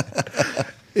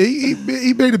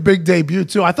 He made a big debut,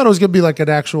 too. I thought it was going to be like an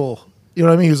actual, you know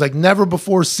what I mean? He was like, never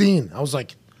before seen. I was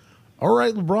like, all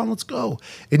right, LeBron, let's go.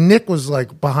 And Nick was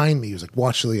like behind me. He was like,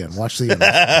 watch the end, watch the end.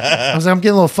 I was like, I'm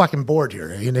getting a little fucking bored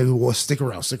here. You know, well, stick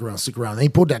around. And he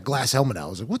pulled that glass helmet out. I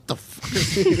was like, what the fuck?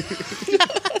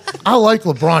 I like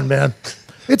LeBron, man.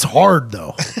 It's hard,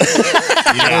 though.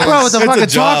 Bro, with the fucking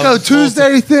Taco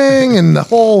Tuesday thing and the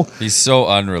whole... He's so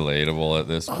unrelatable at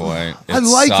this point. I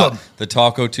like him. The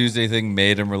Taco Tuesday thing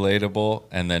made him relatable,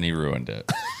 and then he ruined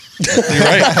it. You're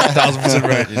right. 1,000%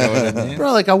 right. You know what I mean?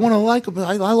 Bro, like, I want to like him.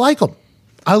 I like him.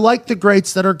 I like the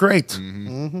greats that are great.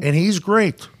 And he's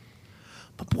great.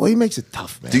 But, boy, he makes it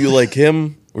tough, man. Do you like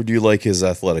him or do you like his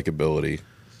athletic ability?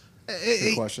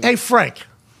 Good question. Hey, Frank.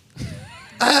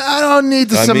 I don't need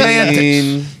the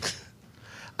semantics.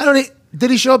 I don't need...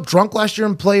 Did he show up drunk last year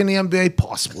and play in the NBA?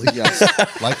 Possibly. Yes.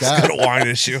 Like that. Got a wine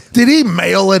issue. Did he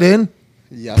mail it in?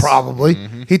 Yes. Probably.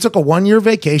 He took a 1-year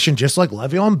vacation just like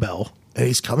Le'Veon Bell, and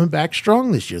he's coming back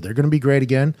strong this year. They're going to be great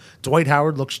again. Dwight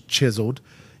Howard looks chiseled.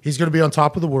 He's going to be on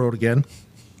top of the world again.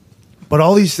 But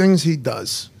all these things he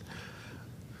does,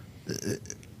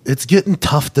 it's getting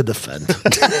tough to defend.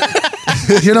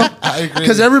 You know? I agree.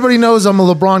 Because everybody knows I'm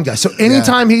a LeBron guy. So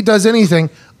anytime he does anything,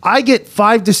 I get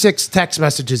 5 to 6 text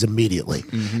messages immediately.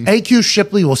 AQ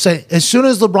Shipley will say, as soon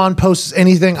as LeBron posts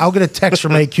anything, I'll get a text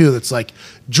from AQ that's like,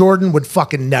 Jordan would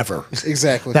fucking never.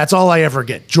 Exactly. That's all I ever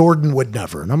get. Jordan would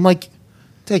never. And I'm like,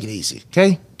 take it easy,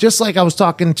 okay? Just like I was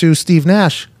talking to Steve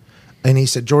Nash And he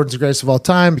said Jordan's the greatest of all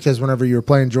time because whenever you were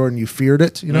playing Jordan, you feared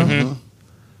it, you know?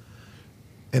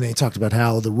 And then he talked about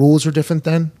how the rules are different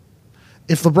then.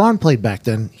 If LeBron played back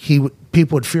then,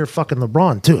 people would fear fucking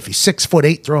LeBron too. If he's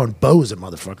 6'8" throwing bows at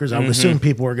motherfuckers, I would assume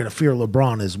people are going to fear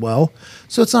LeBron as well.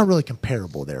 So it's not really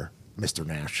comparable there, Mr.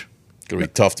 Nash. Gonna be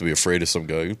tough to be afraid of some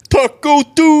guy. Taco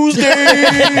Tuesday.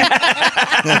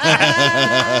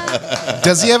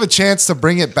 Does he have a chance to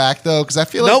bring it back though? Because I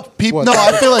feel like Nope. people. What? No,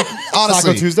 I feel like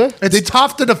honestly, Taco Tuesday? It's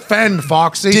tough to defend,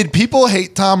 Foxy. did people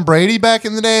hate Tom Brady back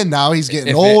in the day? And now he's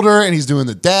getting older and he's doing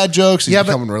the dad jokes. He's Yeah, but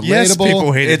becoming relatable. Yes,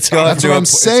 people hate It's it. gotten That's to what a I'm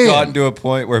saying. It's gotten to a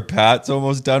point where Pat's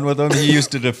almost done with him. He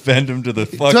used to defend him to the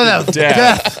fucking To the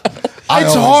death. death.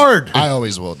 It's hard. I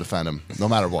always will defend him, no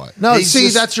matter what. No, He's see,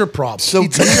 just that's your problem. So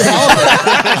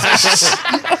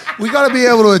We got to be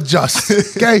able to adjust.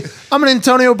 Okay, I'm an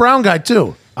Antonio Brown guy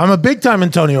too. I'm a big time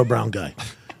Antonio Brown guy.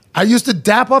 I used to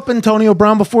dap up Antonio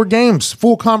Brown before games,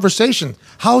 full conversation.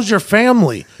 How's your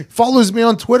family? Follows me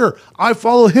on Twitter. I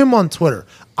follow him on Twitter.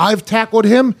 I've tackled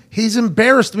him. He's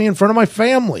embarrassed me in front of my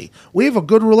family. We have a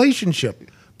good relationship.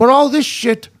 But all this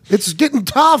shit, it's getting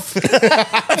tough.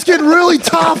 It's getting really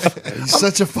tough. He's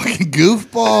such a fucking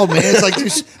goofball, man. It's like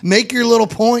just make your little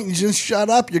point and just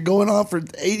shut up. You're going on for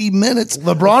 80 minutes.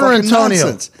 LeBron or Fucking Antonio?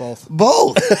 nonsense.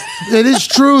 Both. It is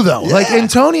true though. Like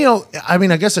Antonio, I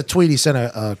mean, I guess a tweet he sent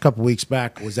a couple weeks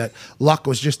back was that Luck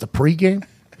was just a pregame.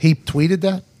 He tweeted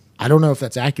that. I don't know if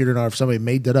that's accurate or not. If somebody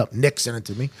made that up, Nick sent it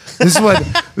to me. This is what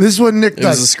Nick It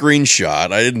was does. a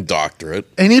screenshot. I didn't doctor it.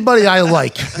 Anybody I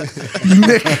like,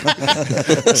 Nick. Come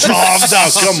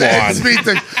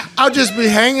on. I'll just be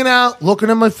hanging out,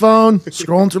 looking at my phone,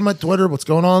 scrolling through my Twitter, what's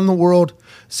going on in the world.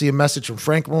 See a message from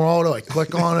Frank Moraldo. I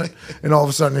click on it, and all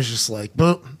of a sudden it's just like,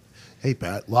 boop. Hey,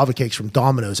 Pat, lava cakes from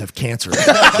Domino's have cancer.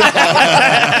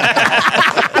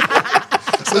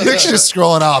 So Nick's just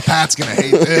scrolling out. Pat's gonna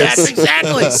hate this. Yes,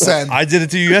 exactly. Send. I did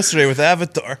it to you yesterday with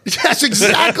Avatar. Yes,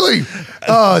 exactly.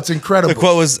 Oh, it's incredible. The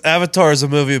quote was, Avatar is a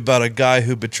movie about a guy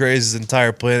who betrays his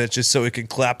entire planet just so he can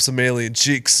clap some alien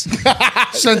cheeks.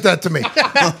 Sent that to me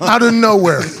out of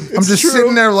nowhere. I'm just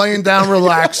sitting there laying down,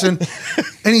 relaxing,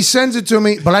 and he sends it to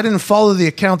me. But I didn't follow the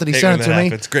account that he Hate sent it when to that me.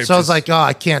 happens. Great So I was just- like, "Oh,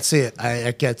 I can't see it.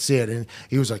 I can't see it." And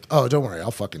he was like, "Oh, don't worry,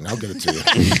 I'll get it to you."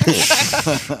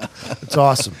 It's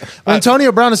awesome. But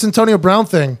Antonio Brown, this Antonio Brown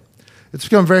thing, it's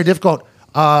become very difficult.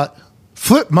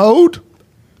 Flip mode,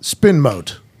 spin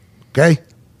mode. Okay,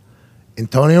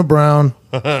 Antonio Brown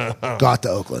got to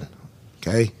Oakland.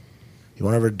 Okay, he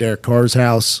went over to Derek Carr's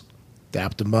house.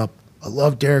 Dapped him up. I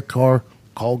love Derek Carr.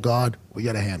 Call God. We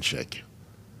got a handshake.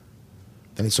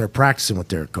 Then he started practicing with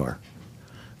Derek Carr.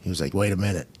 He was like, wait a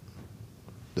minute.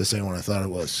 This ain't what I thought it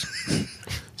was.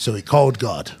 So he called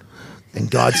God.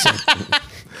 And God said,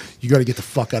 you got to get the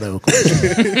fuck out of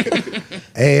Oakland.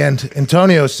 And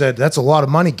Antonio said, that's a lot of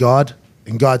money, God.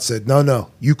 And God said,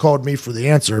 no. You called me for the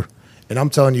answer. And I'm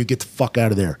telling you, get the fuck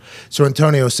out of there. So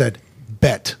Antonio said,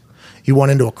 bet. He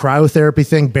went into a cryotherapy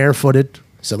thing, barefooted.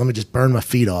 Said, let me just burn my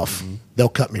feet off. They'll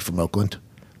cut me from Oakland.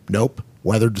 Nope.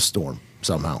 Weathered the storm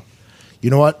somehow.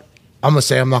 You know what? I'm going to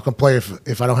say I'm not going to play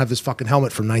if I don't have this fucking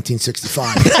helmet from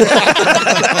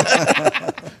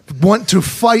 1965. Went to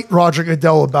fight Roger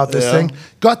Goodell about this thing.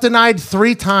 Got denied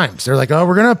 3 times. They're like, oh,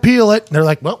 we're going to appeal it. And they're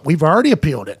like, well, we've already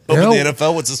appealed it. You Hoping know, the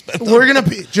NFL would suspend them. we're going to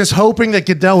be just hoping that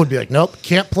Goodell would be like, nope,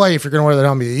 can't play if you're going to wear that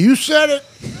helmet. You said it.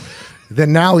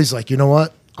 Then now he's like, you know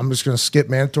what? I'm just going to skip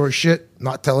mandatory shit,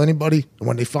 not tell anybody. And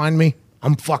when they find me,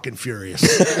 I'm fucking furious.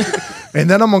 And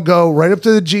then I'm going to go right up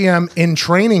to the GM in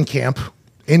training camp.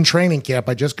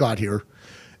 I just got here.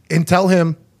 And tell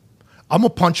him, I'm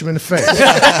going to punch him in the face.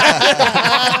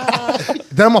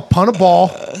 Then I'm going to punt a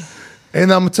ball.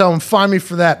 And I'm going to tell him, find me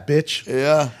for that, bitch.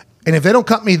 Yeah. And if they don't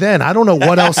cut me then, I don't know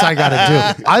what else I got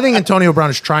to do. I think Antonio Brown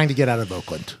is trying to get out of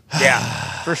Oakland. Yeah,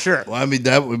 for sure. Well, I mean,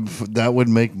 that would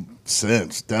make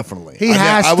sense, definitely. He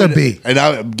has to be. And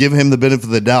I would give him the benefit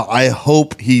of the doubt. I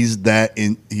hope he's that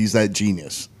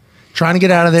genius. Trying to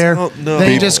get out of there. Oh, no. Then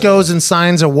he just goes and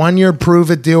signs a 1-year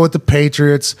prove-it deal with the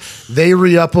Patriots. They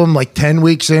re-up him like 10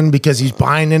 weeks in because he's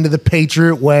buying into the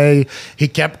Patriot way. He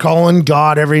kept calling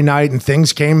God every night, and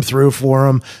things came through for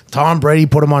him. Tom Brady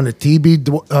put him on the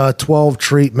TB12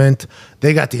 treatment.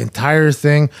 They got the entire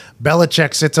thing.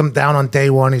 Belichick sits him down on day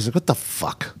 1. He's like, what the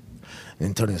fuck? And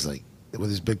Antonio's like, with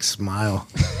his big smile,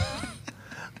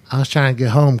 I was trying to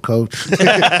get home, coach.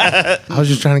 I was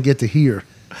just trying to get to here.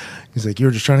 He's like, you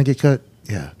were just trying to get cut?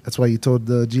 Yeah. That's why you told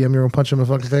the GM you were going to punch him in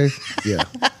the fucking face? Yeah.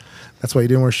 That's why you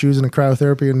didn't wear shoes in a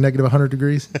cryotherapy in negative 100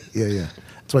 degrees? Yeah.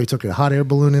 That's why you took a hot air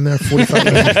balloon in there 45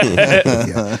 minutes?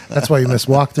 Yeah. That's why you missed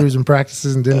walkthroughs and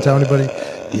practices and didn't tell anybody?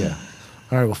 Yeah.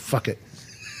 All right, well, fuck it.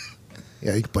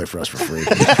 Yeah, you can play for us for free.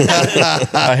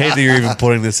 I hate that you're even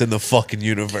putting this in the fucking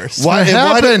universe. What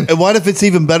happened? And what if it's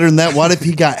even better than that? What if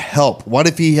he got help? What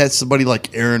if he had somebody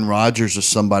like Aaron Rodgers or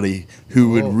somebody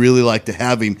who would really like to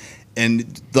have him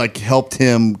and like helped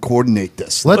him coordinate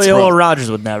this? Let's Well, Rodgers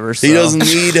would never. So. He doesn't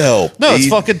need help. No, it's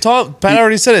fucking Tom. Pat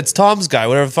already said it's Tom's guy,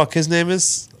 whatever the fuck his name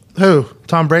is. Who?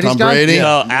 Tom Brady's Tom guy? Brady?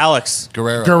 No, Alex.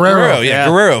 Guerrero. Guerrero. Yeah, Yeah.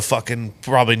 Guerrero fucking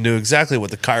probably knew exactly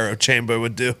what the Cairo chamber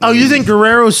would do. Oh, you think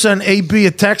Guerrero sent AB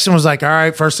a text and was like, all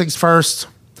right, first things first.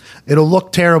 It'll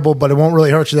look terrible, but it won't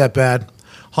really hurt you that bad.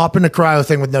 Hop in the cryo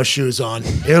thing with no shoes on.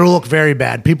 It'll look very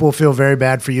bad. People will feel very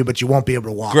bad for you, but you won't be able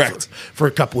to walk Correct. for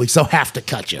a couple weeks. They'll have to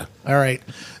cut you. All right.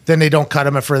 Then they don't cut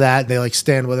him for that. They like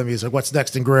stand with him. He's like, what's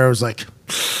next? And Guerrero's like,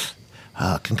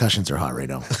 concussions are hot right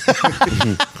now.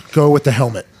 Go with the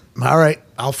helmet. All right.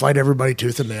 I'll fight everybody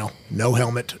tooth and nail. No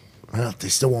helmet. Well, they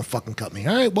still won't fucking cut me.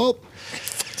 All right. Well,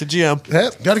 To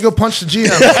GM. got to go punch the GM.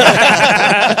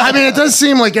 I mean, it does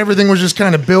seem like everything was just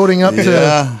kind of building up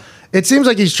to. It seems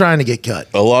like he's trying to get cut.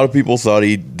 A lot of people thought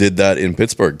he did that in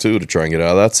Pittsburgh too to try and get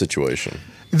out of that situation.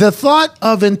 The thought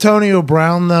of Antonio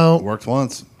Brown, though, Worked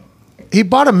once. he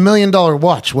bought $1 million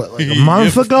watch, what, like a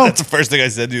month ago? That's the first thing I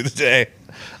said to you today.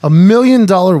 $1 million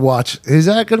watch. Is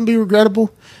that going to be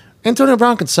regrettable? Antonio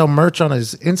Brown can sell merch on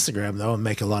his Instagram, though, and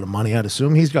make a lot of money, I'd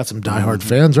assume. He's got some diehard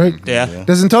fans, right? Yeah.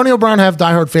 Does Antonio Brown have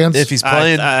diehard fans? If he's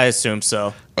playing, I assume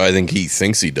so. I think he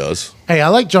thinks he does. Hey, I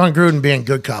like John Gruden being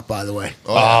good cop, by the way.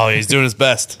 oh, he's doing his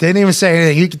best. Didn't even say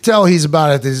anything. You could tell he's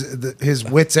about at his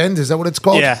wit's end. Is that what it's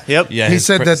called? Yeah. Yep. Yeah, He his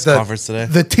said that press conference today.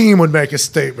 the team would make a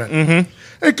statement. Mm-hmm.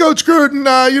 Hey, Coach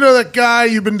Gruden, you know that guy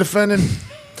you've been defending?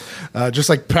 Just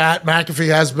like Pat McAfee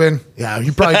has been. Yeah,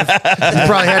 you probably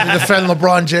had to defend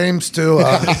LeBron James, too.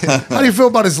 How do you feel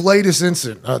about his latest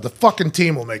incident? The fucking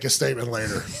team will make a statement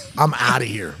later. I'm out of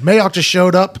here. Mayock just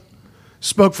showed up,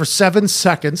 spoke for 7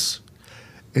 seconds.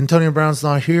 Antonio Brown's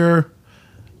not here.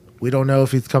 We don't know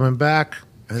if he's coming back.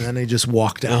 And then he just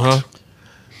walked out.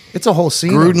 It's a whole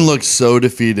scene. Gruden looked so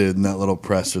defeated in that little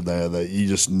presser there that you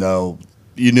just know.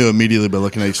 You knew immediately by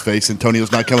looking at his face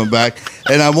Antonio's not coming back.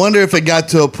 And I wonder if it got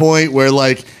to a point where,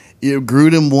 like,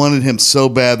 Gruden wanted him so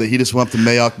bad that he just went up to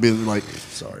Mayock and be like,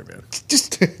 sorry, man.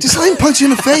 Just let him punch you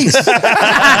in the face.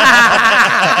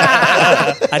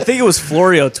 I think it was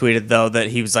Florio tweeted, though, that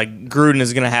he was like, Gruden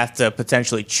is going to have to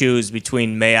potentially choose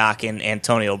between Mayock and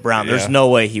Antonio Brown. There's no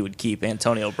way he would keep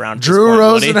Antonio Brown. at this Drew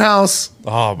point, would he? Rosenhaus.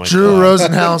 Oh, my Drew God.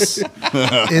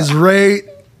 Rosenhaus is right.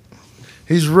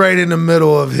 He's right in the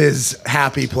middle of his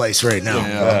happy place right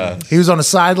now. He was on the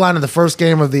sideline of the first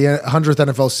game of the 100th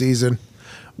NFL season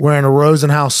wearing a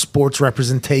Rosenhaus sports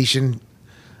representation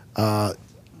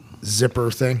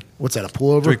zipper thing. What's that, a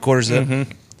pullover? 3/4 zip.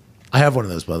 Mm-hmm. I have one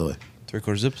of those, by the way.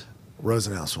 3/4 zips.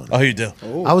 Rosenhaus one. Oh, you do.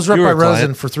 I was rep You were by a client.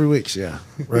 Rosen for 3 weeks, yeah.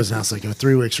 Rosenhaus, like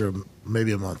 3 weeks or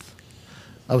maybe a month.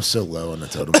 I was so low on the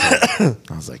totem pole.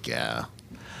 I was like, yeah.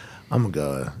 I'm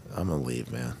gonna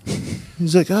leave, man.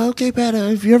 He's like, oh, okay, Pat.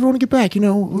 If you ever want to get back,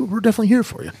 we're definitely here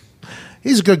for you.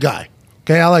 He's a good guy.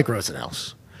 Okay, I like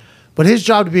Rosenhaus, but his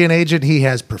job to be an agent, he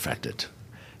has perfected.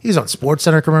 He's on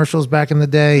SportsCenter commercials back in the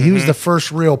day. He was the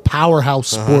first real powerhouse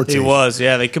sports. He agent. was,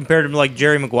 yeah. They compared him to like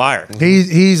Jerry Maguire.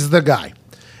 He's the guy.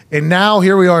 And now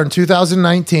here we are in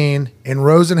 2019, and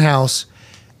Rosenhaus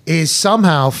is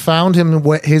somehow found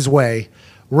his way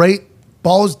right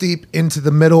balls deep into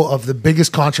the middle of the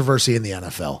biggest controversy in the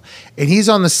NFL. And he's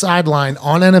on the sideline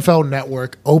on NFL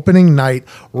Network opening night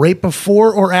right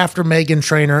before or after Meghan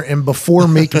Trainor and before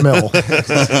Meek Mill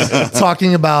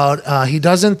talking about he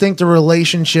doesn't think the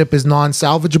relationship is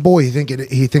non-salvageable.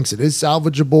 He thinks it is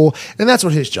salvageable. And that's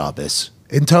what his job is.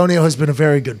 Antonio has been a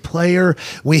very good player.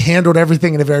 We handled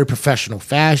everything in a very professional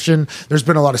fashion. There's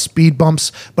been a lot of speed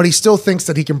bumps, but he still thinks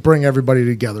that he can bring everybody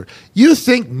together. You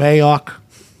think Mayock,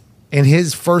 in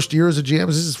his first year as a GM,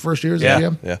 is this his first year as a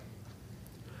GM? Yeah.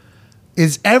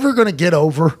 Is ever going to get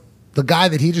over the guy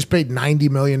that he just paid $90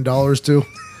 million to,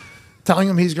 telling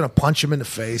him he's going to punch him in the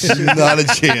face? Not a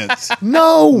chance.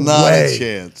 No Not way. a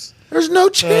chance. There's no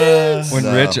chance. When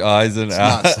Rich Eisen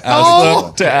asked Oh.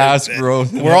 them to ask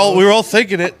Rose. We were all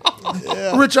thinking it.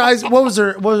 Rich Eyes, who was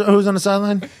on the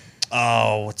sideline?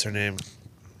 Oh, what's her name?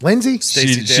 Lindsay?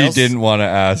 Stacey She Dales? didn't want to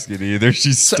ask it either.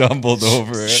 She stumbled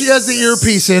over it. She has the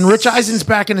earpiece in. Rich Eisen's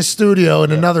back in the studio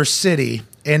in another city,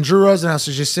 and Drew Rosenhaus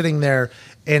is just sitting there,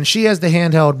 and she has the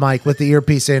handheld mic with the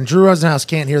earpiece in. Drew Rosenhaus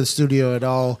can't hear the studio at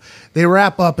all. They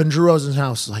wrap up, and Drew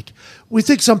Rosenhaus is like, we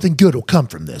think something good will come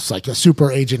from this, like a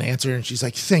super agent answer, and she's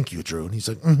like, thank you, Drew. And he's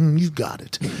like, you got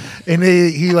it. And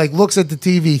he like looks at the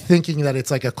TV thinking that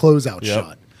it's like a closeout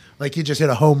shot, like he just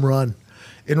hit a home run.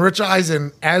 And Rich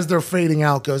Eisen, as they're fading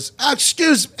out, goes,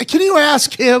 excuse me, can you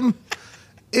ask him?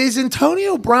 is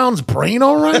Antonio Brown's brain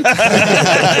all right?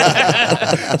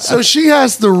 So she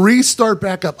has to restart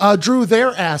back up. Drew,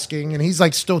 they're asking, and he's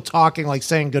like still talking, like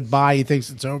saying goodbye. He thinks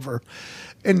it's over.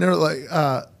 And they're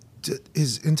like,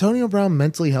 is Antonio Brown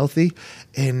mentally healthy?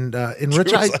 And in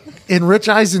Rich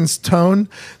Eisen's tone,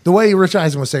 the way Rich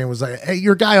Eisen was saying was like, hey,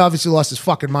 your guy obviously lost his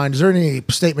fucking mind. Is there any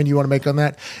statement you want to make on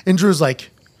that? And Drew's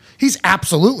like, he's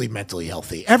absolutely mentally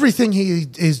healthy. Everything he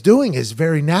is doing is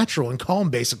very natural and calm,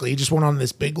 basically. He just went on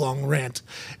this big, long rant.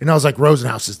 And I was like,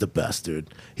 Rosenhaus is the best,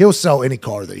 dude. He'll sell any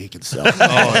car that he can sell. Oh,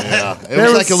 yeah. It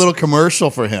was like a little commercial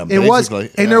for him. It was.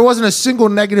 And there wasn't a single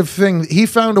negative thing. He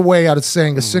found a way out of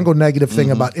saying a single negative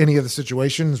thing about any of the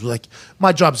situations. Like,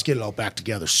 my job is to get it all back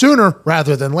together sooner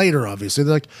rather than later, obviously.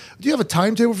 They're like, do you have a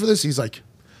timetable for this? He's like,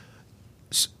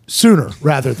 sooner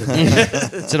rather than later.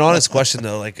 It's an honest question,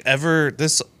 though. Like,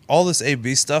 all this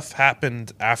AB stuff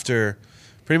happened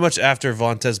pretty much after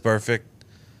Vontaze Burfict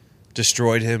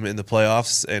destroyed him in the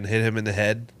playoffs and hit him in the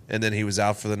head, and then he was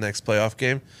out for the next playoff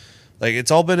game. Like, it's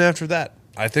all been after that.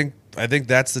 I think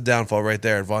that's the downfall right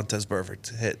there. Vontaze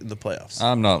Burfict hit in the playoffs.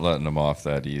 I'm not letting him off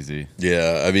that easy.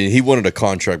 Yeah, I mean, he wanted a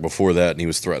contract before that, and he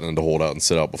was threatening to hold out and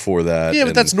sit out before that. Yeah,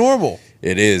 but that's normal.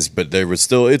 It is, but there was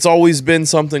still. It's always been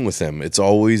something with him. It's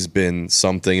always been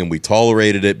something, and we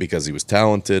tolerated it because he was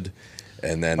talented.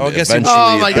 And then eventually,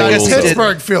 oh my God,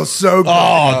 Pittsburgh feels so good.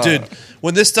 Oh, dude,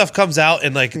 when this stuff comes out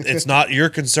and like it's not your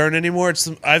concern anymore, this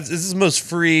is the most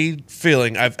free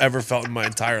feeling I've ever felt in my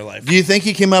entire life. Do you think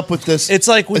he came up with this? It's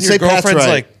like when your girlfriend's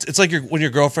when your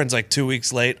girlfriend's like 2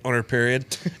 weeks late on her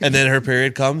period, and then her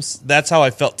period comes. That's how I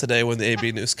felt today when the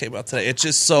AB news came out today. It's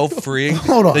just so freeing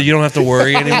that you don't have to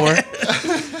worry anymore.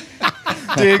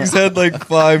 Diggs had like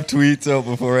 5 tweets out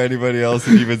before anybody else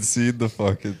had even seen the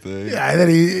fucking thing. Yeah, and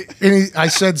then I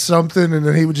said something, and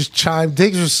then he would just chime.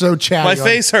 Diggs was so chatty. My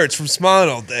face hurts from smiling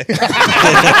all day.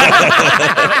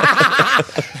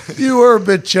 You were a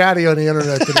bit chatty on the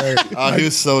internet today. Oh, he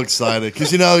was so excited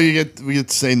because we get the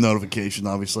same notification.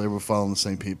 Obviously, we're following the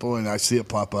same people, and I see it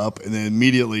pop up, and then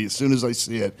immediately, as soon as I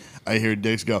see it, I hear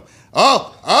Diggs go,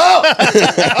 "Oh!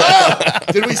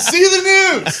 Did we see the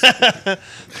news?"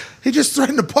 He just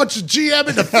threatened to punch the GM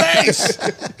in the face.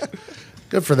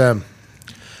 Good for them.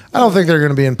 I don't think they're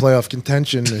going to be in playoff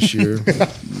contention this year.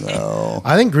 No.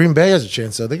 I think Green Bay has a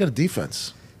chance, though. They got a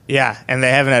defense. Yeah, and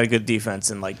they haven't had a good defense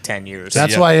in like 10 years.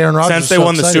 That's why Aaron Rodgers since they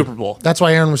won the Super Bowl. That's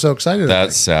why Aaron was so excited.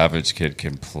 That Savage kid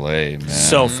can play, man.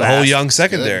 So fast. The whole young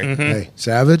secondary. Mm-hmm. Hey,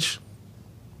 Savage.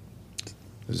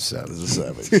 This is a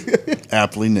Savage.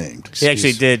 Aptly named. He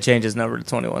actually did change his number to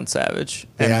 21 Savage.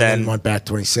 And then went back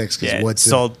 26 because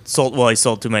Woodson. He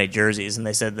sold too many jerseys, and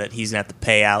they said that he's going to have to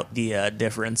pay out the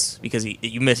difference because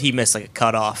he missed like a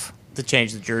cutoff to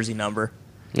change the jersey number.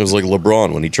 It was like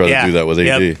LeBron when he tried to do that with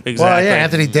AD. Exactly. Well, yeah,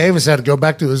 Anthony Davis had to go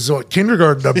back to his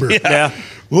kindergarten number. Yeah.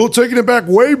 Well, taking it back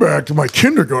way back to my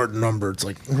kindergarten number. It's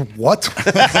like, what?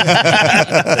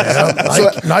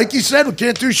 Nike said we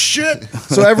can't do shit.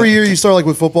 So every year you start like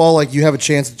with football, like you have a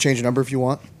chance to change a number if you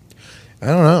want? I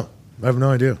don't know. I have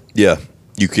no idea. Yeah,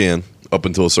 you can up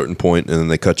until a certain point, and then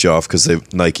they cut you off because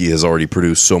Nike has already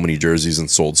produced so many jerseys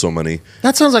and sold so many.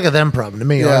 That sounds like a them problem to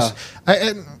me. Yeah.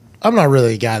 I'm not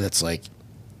really a guy that's like,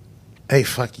 hey,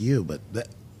 fuck you, but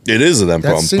It is a them that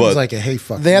problem, seems but like a hey,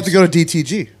 fuck They you. have to go to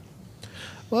DTG.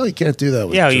 Well, you can't do that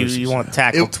with jerseys. you want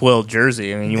tackle twill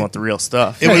jersey. I mean, you want the real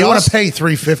stuff. Yeah, you want to pay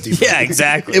 $350 for Yeah,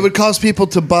 exactly. It would cause people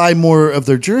to buy more of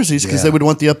their jerseys because they would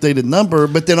want the updated number.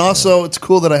 But then also, it's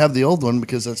cool that I have the old one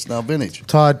because that's now vintage.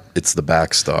 Todd, it's the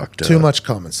backstock. too much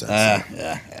common sense.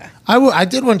 Yeah. I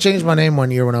did want to change my name one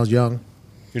year when I was young.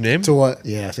 Your name? To what?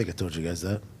 Yeah, I think I told you guys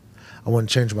that. I want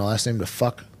to change my last name to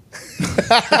Fuck.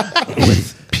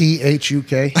 With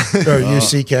PHUK or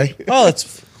UCK. Oh,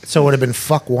 it's So it would have been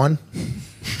Fuck One.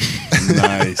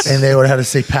 Nice. And they would have had to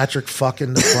say Patrick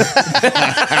fucking the fuck.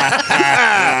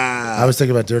 I was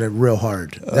thinking about doing it real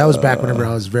hard. That was back whenever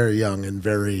I was very young and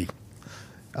very.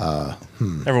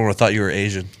 everyone would have thought you were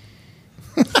Asian.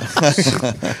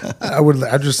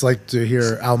 I'd just like to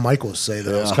hear Al Michaels say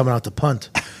that I was coming out to punt.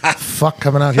 Fuck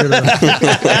coming out here to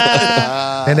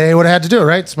and they would have had to do it,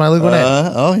 right? It's my legal name.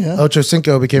 Oh, yeah. Ocho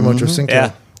Cinco became Ocho Cinco.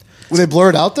 Yeah. Would they blur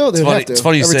it out though? They'd have to. It's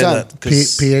funny you every say time. that.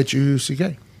 'Cause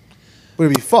PHUCK.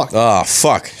 Would it be fucked? Ah,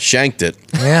 fuck. Shanked it.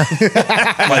 Yeah.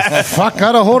 Fuck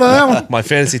got a hold of that one. my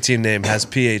fantasy team name has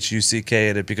PHUCK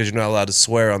in it because you're not allowed to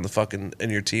swear on the fucking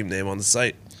in your team name on the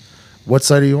site. What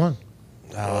site are you on?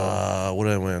 What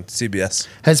did I win? CBS.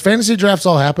 Has fantasy drafts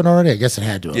all happened already? I guess it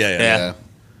had to have. Yeah.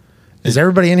 Is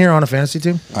everybody in here on a fantasy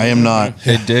team? I am not.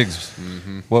 Hey, Diggs,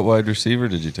 what wide receiver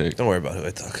did you take? Don't worry about who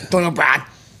I took. Antonio Brown.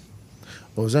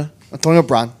 What was that? Antonio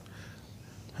Brown.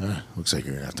 Looks like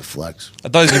you're gonna have to flex. I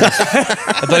thought he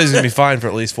was gonna be fine for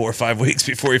at least 4 or 5 weeks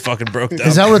before he fucking broke down.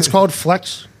 Is that what it's called?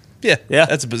 Flex? Yeah, Yeah.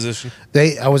 that's a position.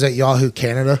 I was at Yahoo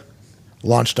Canada,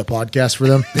 launched a podcast for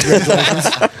them.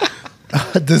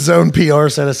 DAZN PR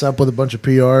set us up with a bunch of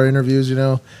PR interviews, and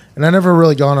I never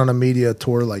really gone on a media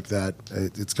tour like that.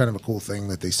 It's kind of a cool thing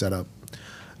that they set up.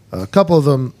 A couple of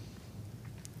them.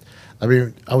 I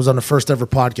mean, I was on the first ever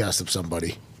podcast of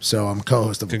somebody, so I'm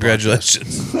co-host of.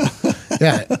 Congratulations.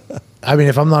 Yeah, I mean,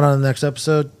 if I'm not on the next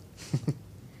episode,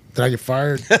 did I get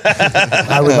fired?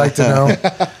 I would like to know.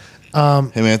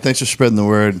 Hey man, thanks for spreading the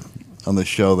word on this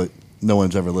show that no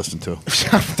one's ever listened to.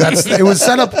 It was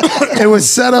set up. It was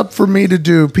set up for me to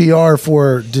do PR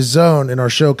for DAZN and our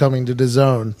show coming to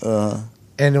DAZN.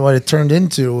 And what it turned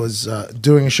into was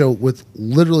doing a show with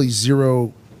literally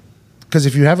zero. Because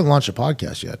if you haven't launched a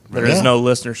podcast yet, There is no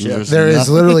listenership. there is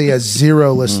literally a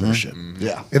zero listenership.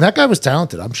 Yeah. And that guy was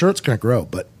talented. I'm sure it's going to grow.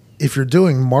 But if you're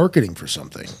doing marketing for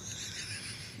something,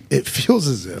 it feels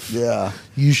as if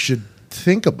you should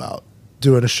think about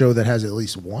doing a show that has at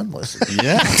least one listener.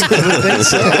 Yeah. I think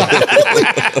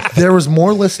so. There was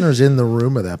more listeners in the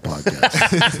room of that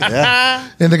podcast. Yeah.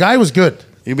 And the guy was good.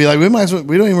 You'd be like, we don't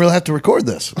even really have to record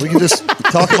this. We can just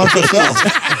talk amongst ourselves.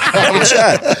 Have a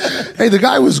chat. Hey, the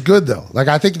guy was good, though. Like,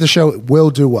 I think the show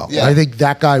will do well. Yeah. I think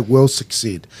that guy will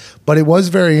succeed. But it was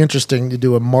very interesting to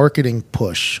do a marketing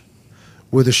push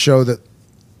with a show that,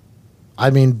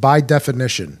 I mean, by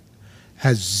definition,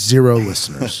 has zero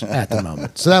listeners at the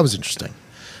moment. So that was interesting.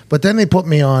 But then they put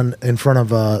me on in front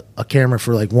of a camera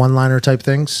for like one-liner type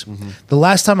things. The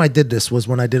last time I did this was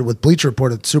when I did it with Bleacher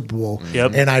Report at the Super Bowl.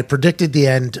 Yep. And I predicted the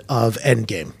end of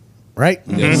Endgame, right?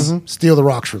 Yes. Steal the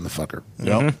rocks from the fucker.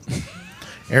 Yep.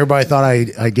 Everybody thought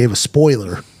I gave a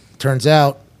spoiler. Turns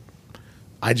out,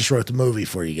 I just wrote the movie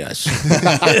for you guys.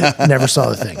 Never saw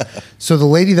the thing. So the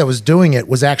lady that was doing it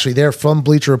was actually there from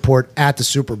Bleacher Report at the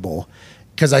Super Bowl.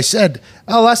 Because I said,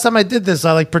 last time I did this,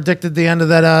 I predicted the end of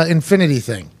that Infinity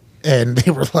thing. And they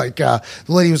were like, the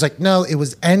lady was like, no, it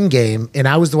was Endgame. And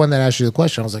I was the one that asked you the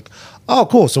question. I was like, oh,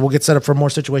 cool. So we'll get set up for more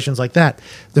situations like that.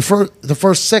 The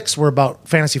first 6 were about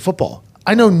fantasy football.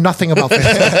 I know nothing about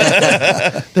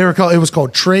fantasy. It was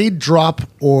called Trade, Drop,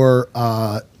 or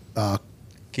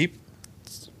Keep.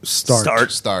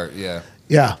 Start, yeah.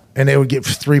 Yeah. And they would get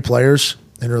 3 players.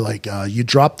 And they're like, you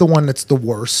drop the one that's the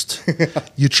worst.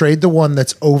 You trade the one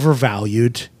that's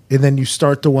overvalued. And then you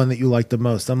start the one that you like the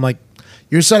most. I'm like,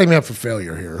 you're setting me up for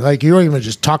failure here. Like, you don't even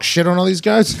just talk shit on all these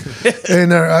guys.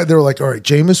 And they were like, all right,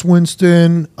 Jameis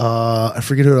Winston. I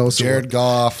forget who else. Jared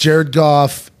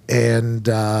Goff, and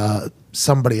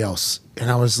somebody else.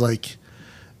 And I was like,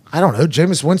 I don't know.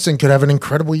 Jameis Winston could have an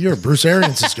incredible year. Bruce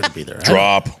Arians is going to be there.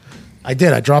 Drop. I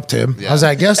did. I dropped him. Yeah. I was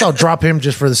like, I guess I'll drop him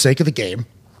just for the sake of the game.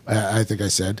 I think I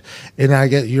said. And I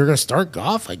guess you're going to start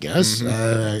Goff, I guess.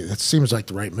 That seems like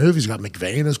the right move. He's got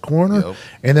McVay in his corner. Yep.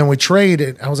 And then we trade.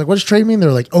 And I was like, what does trade mean?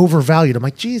 They're like overvalued. I'm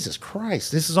like, Jesus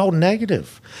Christ, this is all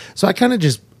negative. So I kind of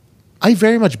I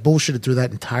very much bullshitted through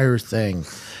that entire thing.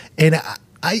 And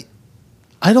I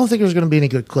don't think there's going to be any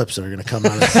good clips that are going to come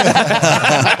out of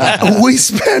it. We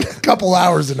spent a couple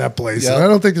hours in that place. Yep. And I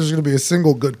don't think there's going to be a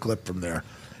single good clip from there.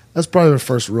 That's probably the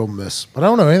first real miss. But I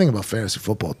don't know anything about fantasy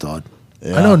football, Todd.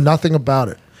 Yeah. I know nothing about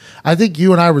it. I think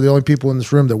you and I were the only people in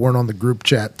this room that weren't on the group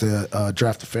chat to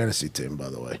draft a fantasy team, by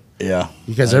the way. Yeah.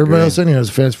 Because I everybody agree. else in here has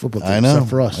a fantasy football team, I know.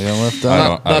 except for us. I got left I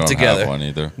out. don't together. have one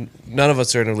either. None of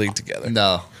us are in a league together.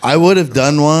 No. I would have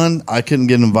done one. I couldn't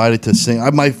get invited to sing.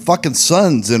 My fucking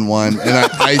son's in one. And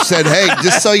I said, hey,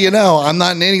 just so you know, I'm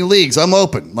not in any leagues. I'm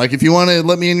open. Like, if you want to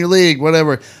let me in your league,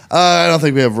 whatever. I don't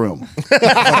think we have room.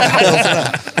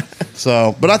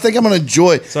 So, but I think I'm going to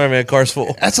enjoy. Sorry, man. Car's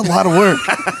full. That's a lot of work.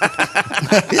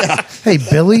 Yeah. Hey,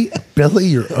 Billy,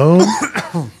 your own.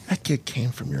 That kid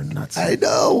came from your nuts. I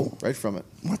know. Right from it.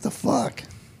 What the fuck?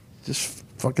 Just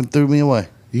fucking threw me away.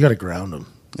 You got to ground him.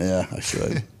 Yeah, I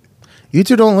should. You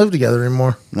two don't live together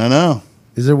anymore. I know.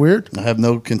 Is it weird? I have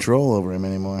no control over him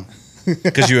anymore.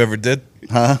 Because you ever did?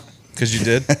 Huh? Because you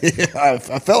did? Yeah, I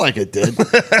felt like it did.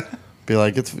 Be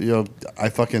like, I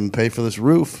fucking pay for this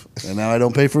roof, and now I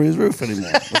don't pay for his roof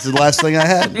anymore. That's the last thing I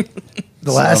had.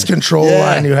 The last control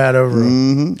line you had over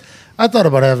him. I thought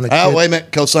about having a kid. Oh, wait a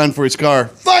minute. Co-sign for his car.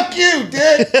 Fuck you,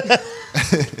 Dick.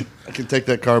 I can take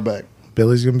that car back.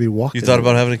 Billy's going to be walking. You thought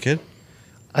about having a kid?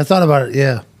 I thought about it,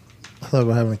 yeah. I thought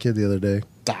about having a kid the other day.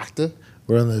 Doctor.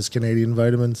 We're on those Canadian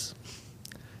vitamins.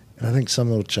 And I think some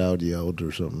little child yelled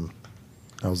or something.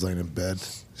 I was laying in bed.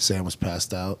 Sam was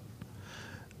passed out.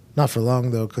 Not for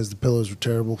long, though, because the pillows were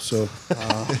terrible. So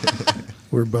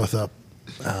we were both up,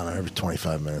 I don't know, every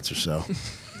 25 minutes or so.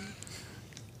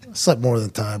 Slept more than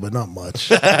Ty, but not much.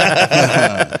 But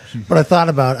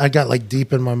I got like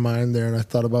deep in my mind there, and I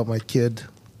thought about my kid.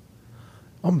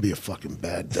 I'm gonna be a fucking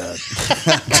bad dad.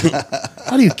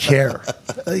 How do you care?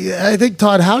 I think,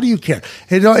 Todd, how do you care?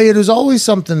 It is always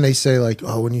something they say, like,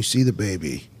 oh, when you see the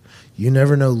baby, you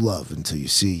never know love until you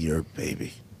see your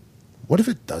baby. What if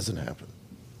it doesn't happen?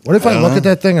 What if I look at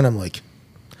that thing and I'm like,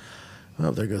 oh,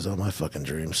 there goes all my fucking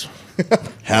dreams.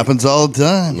 Happens all the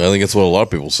time. I think it's what a lot of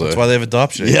people say. That's why they have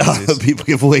adoption Yeah, agencies. people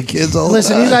give away kids all the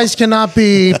Listen, time. you guys cannot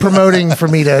be promoting for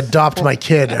me to adopt my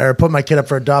kid or put my kid up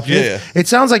for adoption. Yeah. It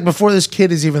sounds like before this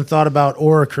kid is even thought about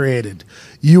or created,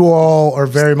 you all are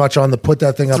very much on the put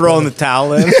that thing up. Throwing the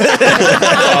towel in.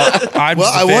 I'm Well,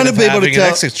 just a I fan want to of be able to having tell. an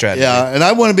exit strategy. Yeah, and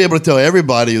I want to be able to tell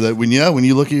everybody that when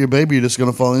you look at your baby, you're just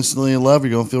going to fall instantly in love.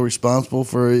 You're going to feel responsible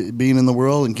for it being in the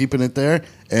world and keeping it there,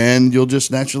 and you'll just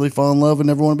naturally fall in love and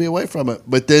never want to be away from it.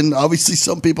 But then, obviously,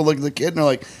 some people look at the kid and they're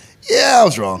like, "Yeah, I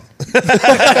was wrong.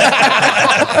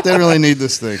 Didn't really need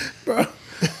this thing."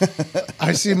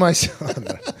 I see my son.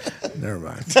 Never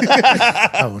mind.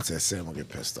 I won't say Sam will get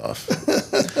pissed off.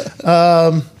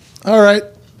 All right.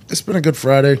 It's been a good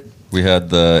Friday. We had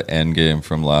the end game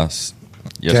from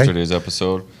yesterday's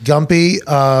episode. Gumpy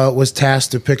was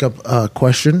tasked to pick up a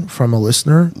question from a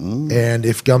listener. And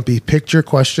if Gumpy picked your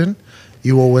question,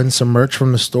 you will win some merch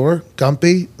from the store.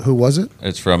 Gumpy, who was it?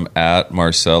 It's from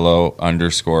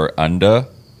 @Marcelo_Unda.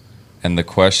 And the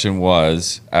question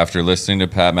was, after listening to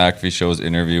Pat McAfee Show's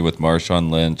interview with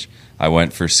Marshawn Lynch, I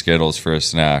went for Skittles for a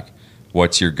snack.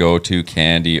 What's your go-to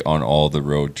candy on all the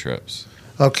road trips?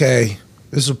 Okay,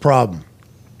 this is a problem.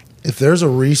 If there's a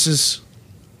Reese's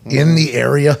in the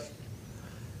area,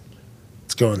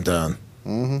 it's going down.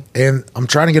 And I'm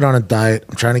trying to get on a diet.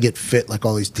 I'm trying to get fit like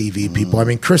all these TV people. I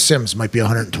mean, Chris Sims might be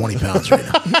 120 pounds right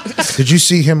now. Did you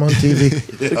see him on TV?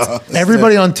 Yeah.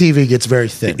 Everybody on TV gets very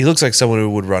thin. He looks like someone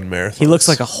who would run marathons. He looks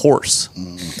like a horse.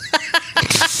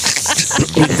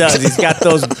 He does. He's got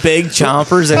those big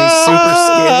chompers and he's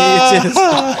super skinny.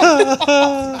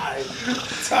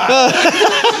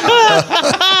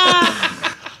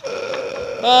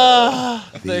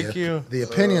 Thank you. The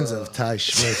opinions of Ty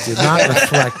Schmidt did not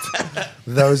reflect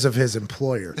those of his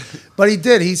employer. But he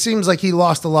did. He seems like he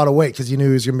lost a lot of weight because he knew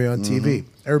he was going to be on TV.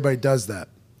 Everybody does that.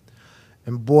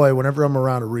 And boy, whenever I'm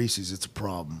around a Reese's, it's a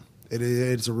problem.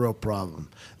 It's a real problem.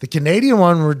 The Canadian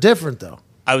one were different, though.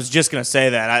 I was just going to say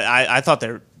that. I thought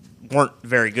they weren't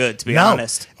very good, to be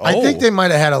honest. I think they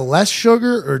might have had a less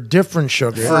sugar or different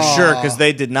sugar. For sure, because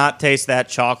they did not taste that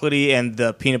chocolatey, and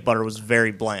the peanut butter was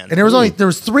very bland. And there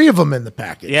was 3 of them in the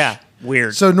package. Yeah,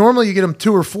 weird. So normally you get them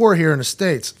 2 or 4 here in the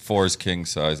States. 4 is king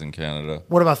size in Canada.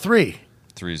 What about 3?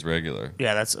 3 is regular.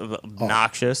 Yeah, that's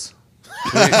obnoxious.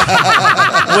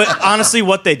 Honestly,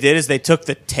 what they did is they took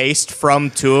the taste from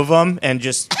 2 of them and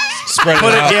just spread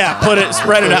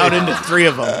it out into 3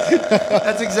 of them.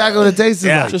 That's exactly what it tastes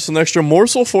like. Just an extra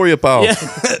morsel for you, pal. Yeah.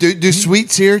 Do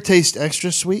sweets here taste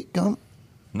extra sweet, Gump?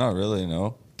 Not really,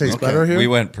 no. Tastes better here? We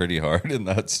went pretty hard in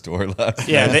that store last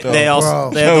Yeah, night. they also.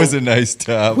 Bro. They That had was the- a nice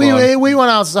tab. We on- went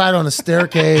outside on the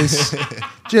staircase,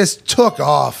 just took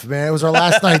off, man. It was our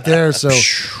last night there, so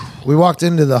we walked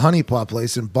into the honey pot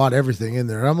place and bought everything in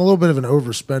there. I'm a little bit of an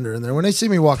overspender in there. When they see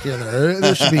me walk in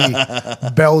there should be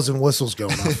bells and whistles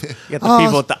going off. You got the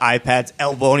people with the iPads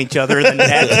elbowing each other in the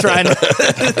neck trying to.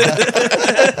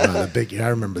 I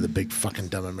remember the big fucking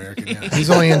dumb American. Yeah. He's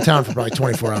only in town for probably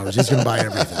 24 hours. He's going to buy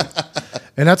everything.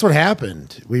 And that's what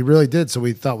happened. We really did. So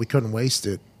we thought we couldn't waste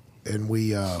it. And we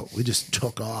just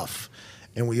took off.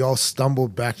 And we all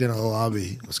stumbled back into the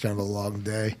lobby. It was kind of a long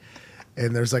day.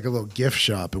 And there's like a little gift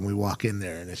shop. And we walk in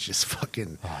there. And it's just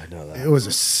fucking. Oh, I know that. It was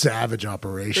a savage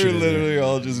operation. They're in there. literally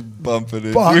all just bumping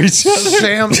into But each other.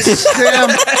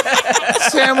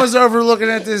 Sam was over looking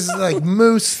at this like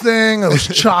mousse thing. It was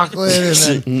chocolate. And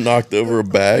then Knocked over a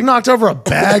bag. knocked over a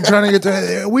bag trying to get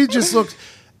to. We just looked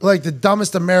like the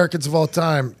dumbest Americans of all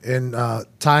time. And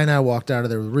Ty and I walked out of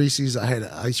there with Reese's. I had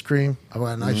ice cream. I got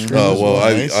an ice cream. Oh, well,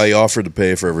 Nice. I offered to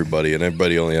pay for everybody, and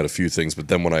everybody only had a few things. But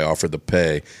then when I offered to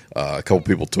pay, a couple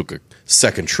people took a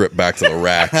second trip back to the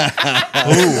rack.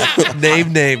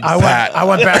 Name, Pat. I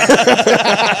went back.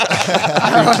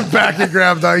 I went back and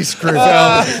grabbed ice cream.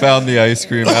 Found the ice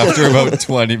cream after about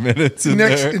 20 minutes in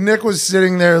there. Nick was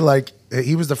sitting there like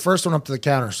he was the first one up to the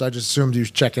counter, so I just assumed he was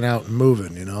checking out and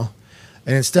moving, you know.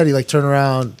 And instead, he like turned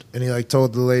around and he like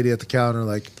told the lady at the counter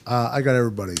like, "I got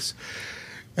everybody's,"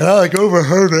 and I like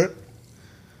overheard it.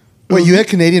 Wait, you had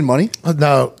Canadian money?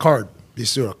 No card. You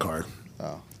still a card.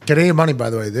 Canadian money,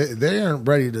 by the way, they aren't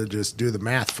ready to just do the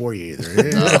math for you either.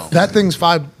 If that thing's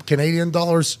 $5 Canadian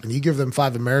and you give them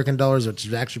 $5 American, which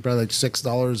is actually probably like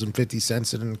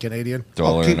 $6.50 in Canadian.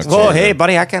 Dollar and a Oh, quarter. hey,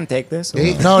 buddy, I can't take this.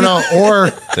 No, or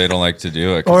They don't like to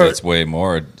do it because it's way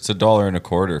more. It's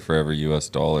 $1.25 for every U.S.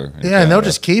 dollar. in and they'll Canada.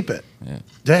 just keep it.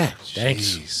 Yeah.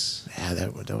 Thanks. Yeah,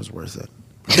 that was worth it.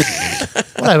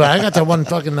 Whatever. I got that one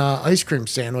fucking ice cream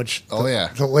sandwich. Oh, yeah.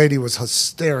 The lady was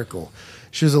hysterical.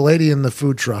 She was a lady in the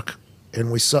food truck,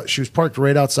 and she was parked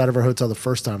right outside of our hotel the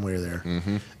first time we were there.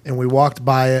 Mm-hmm. And we walked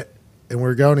by it, and we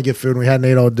were going to get food, and we hadn't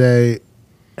ate all day.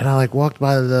 And I walked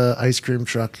by the ice cream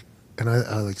truck, and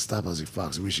I stopped. I was like,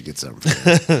 "Fox, we should get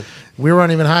something." We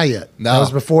weren't even high yet. No. That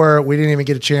was before we didn't even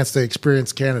get a chance to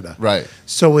experience Canada. Right.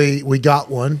 So we got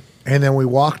one, and then we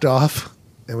walked off,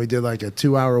 and we did a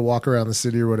 2-hour walk around the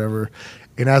city or whatever.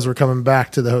 And as we're coming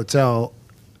back to the hotel,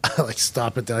 I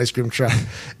stop at the ice cream truck,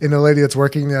 and the lady that's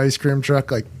working the ice cream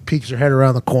truck peeks her head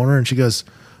around the corner, and she goes,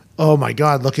 "Oh my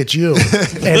God, look at you!"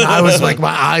 And I was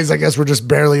my eyes, I guess, were just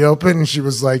barely open. And she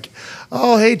was like,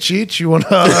 "Oh, hey, Cheech, you want to?"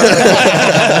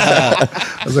 I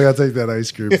was like, "I'll take that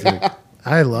ice cream thing."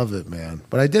 I love it, man.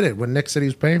 But I did it when Nick said he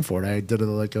was paying for it. I did it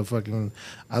like a fucking.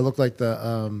 I looked like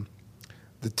the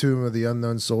Tomb of the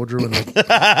Unknown Soldier when they do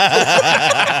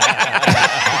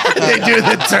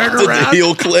the turnaround. The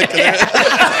heel click.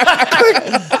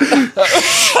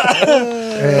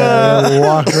 And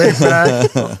walk right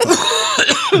back,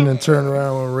 and then turn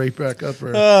around and went right back up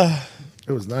there.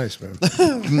 It was nice, man.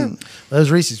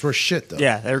 Those Reese's were shit, though.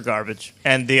 Yeah, they're garbage.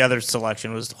 And the other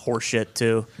selection was horseshit,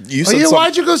 too.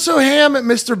 Why'd you go so ham at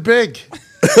Mr. Big?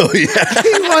 Oh, yeah.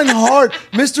 He went hard.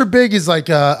 Mr. Big is I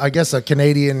guess, a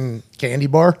Canadian candy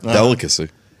bar. Delicacy.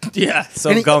 Yeah,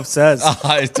 so Gump says.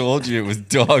 I told you it was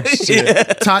dog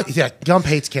shit. Gump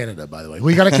hates Canada, by the way.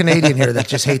 We got a Canadian here that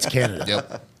just hates Canada.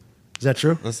 Yep. Is that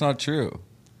true? That's not true.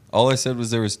 All I said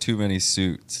was there was too many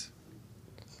suits.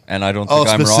 And I don't think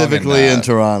I'm wrong specifically in in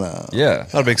Toronto. Yeah.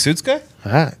 Not a big suits guy?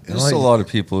 There's a lot of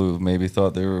people who maybe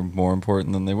thought they were more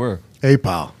important than they were. Hey,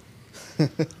 pal.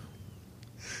 It's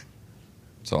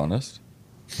honest.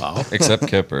 Except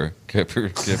Kyper.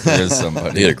 Kyper is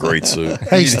somebody. He had a great suit.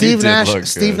 Hey, He Steve did Nash. look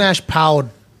Steve good. Nash powed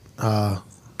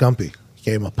Gumpy.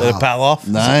 Gave him a Let pal. it pal off?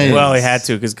 Nice. Well, he had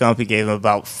to because Gumpy gave him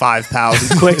about 5 pounds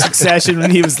in quick succession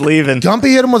when he was leaving.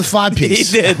 Gumpy hit him with a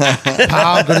 5-piece. He did.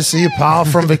 Pal, good to see you, pal.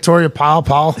 From Victoria, pal.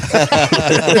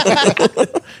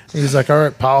 He's like, all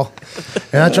right, pal.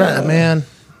 And I tried, man,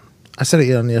 I said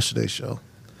it on yesterday's show.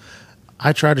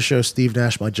 I tried to show Steve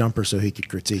Nash my jumper so he could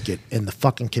critique it, and the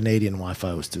fucking Canadian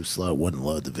Wi-Fi was too slow. It wouldn't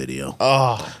load the video.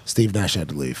 Oh. Steve Nash had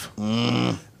to leave.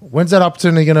 When's that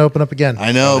opportunity going to open up again?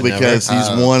 I know, because he's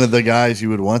one of the guys you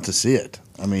would want to see it.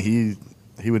 I mean,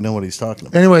 he would know what he's talking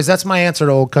about. Anyways, that's my answer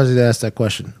to old Cuzzy that asked that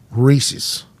question.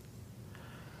 Reese's.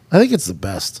 I think it's the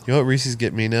best. You know what Reese's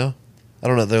get me now? I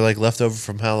don't know. They're like leftover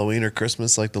from Halloween or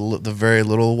Christmas, like the very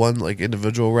little one, like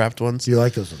individual wrapped ones. Do you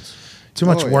like those ones? Too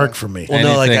much work for me. Well,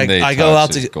 no, like Anything they I go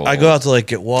out touch is gold. to like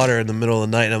get water in the middle of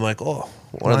the night, and I'm like, oh,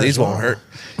 one of these won't hurt.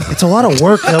 It's a lot of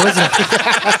work, though, isn't it?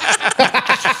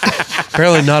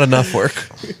 Apparently, not enough work.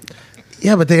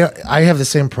 Yeah, but I have the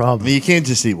same I problem. mean, you can't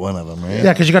just eat one of them, right?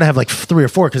 Yeah, because you got to have like 3 or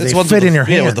 4 because they ones fit with in your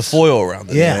hands. Yeah, with the foil around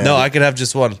it. Yeah. No, I could have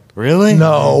just one. Really?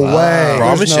 No way.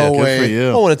 Promise no you. way. Good for you.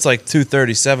 Oh, when it's like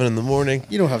 2:37 in the morning.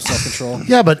 You don't have self control.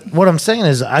 Yeah, but what I'm saying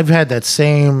is I've had that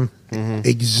same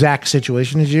exact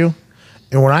situation as you.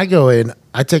 And when I go in,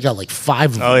 I take out like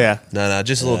 5 of them. Oh, yeah. No,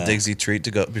 just a little Digsy treat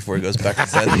to go before he goes back to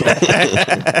bed.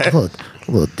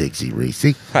 A little Digsy Reese.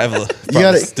 I have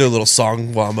gotta- do a little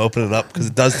song while I'm opening it up because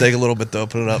it does take a little bit to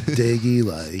open it up. Diggy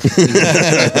like.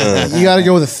 You got to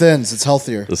go with the thins. It's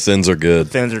healthier. The thins are good.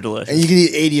 Thins are delicious. And you can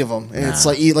eat 80 of them. And it's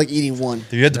like eating one.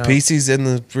 Have you had the Pieces in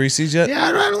the Reese's yet?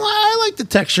 Yeah, I like the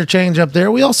texture change up there.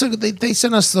 We also they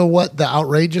sent us the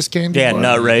outrageous candy. Yeah, bar?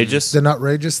 nutrageous. The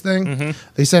nutrageous thing.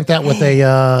 They sent that with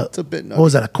a It's a bit what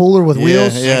was that? A cooler with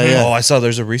wheels. Yeah. Oh, I saw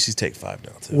there's a Reese's Take 5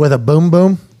 now too. With a boom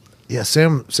boom. Yeah,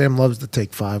 Sam loves the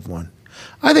Take 5 one.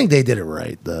 I think they did it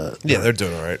right. Yeah, they're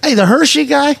doing all right. Hey, the Hershey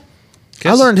guy.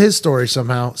 I learned his story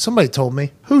somehow. Somebody told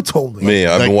me. Who told me? Me,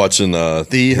 I've been Like watching the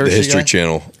Hershey History guy?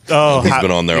 Channel. Oh, He's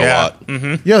been on there a lot.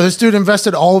 Yeah, this dude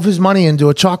invested all of his money into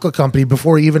a chocolate company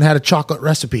before he even had a chocolate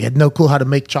recipe. Had no clue how to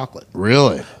make chocolate.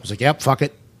 Really? I was like, yep, fuck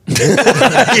it.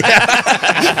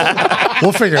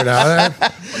 We'll figure it out.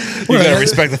 You gotta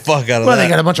respect the fuck out of Well, that. they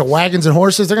got a bunch of wagons and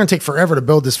horses. They're gonna take forever to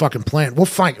build this fucking plant.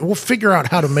 We'll figure out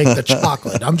how to make the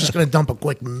chocolate. I'm just gonna dump a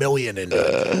quick $1 million into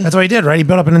it. That's what he did, right? He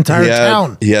built up an entire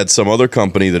town. He had some other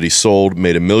company that he sold,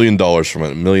 made $1 million from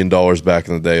it. $1 million back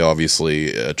in the day,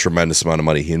 obviously a tremendous amount of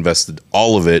money. He invested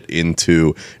all of it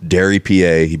into Dairy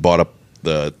PA. He bought up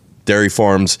the dairy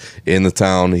farms in the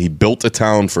town. He built a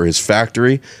town for his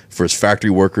factory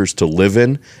workers to live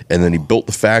in, and then he built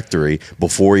the factory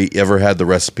before he ever had the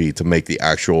recipe to make the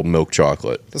actual milk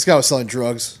chocolate. This guy was selling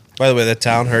drugs. By the way, that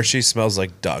town Hershey smells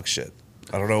like dog shit.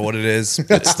 I don't know what it is.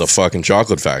 It's the fucking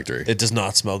chocolate factory. It does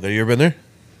not smell good. You ever been there?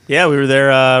 Yeah, we were there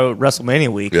WrestleMania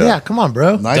week. Yeah, come on,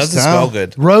 bro. Nice Doesn't town. smell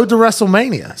good. Road to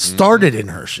WrestleMania started in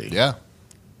Hershey. Yeah.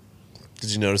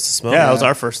 Did you notice the smell? Yeah, that was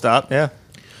our first stop. Yeah.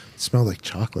 It smelled like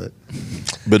chocolate.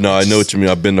 But no, I know what you mean.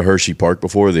 I've been to Hershey Park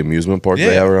before, the amusement park they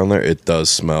Yeah. have around there. It does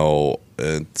smell.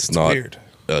 It's not weird.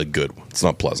 a good one. It's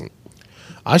not pleasant.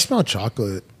 I smell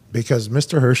chocolate because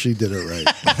Mr. Hershey did it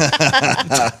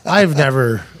right. I've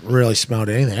never really smelled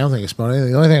anything. I don't think I smelled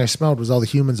anything. The only thing I smelled was all the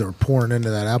humans that were pouring into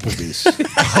that Applebee's.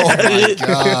 Oh my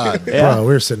god. Bro, we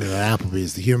were sitting in that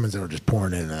Applebee's. The humans that were just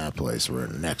pouring into that place were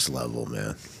next level,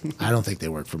 man. I don't think they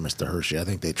worked for Mr. Hershey. I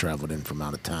think they traveled in from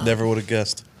out of town. Never would have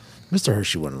guessed. Mr.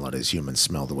 Hershey wouldn't let his humans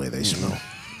smell the way they smell.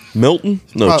 Milton?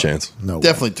 No chance. No way.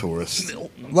 Definitely tourists. A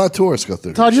lot of tourists go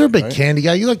through. Todd, you're a big right? candy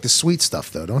guy. You like the sweet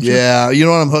stuff, though, don't you? Yeah, you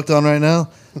know what I'm hooked on right now?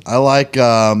 I like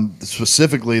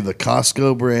specifically the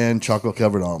Costco brand chocolate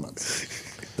covered almonds.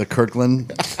 The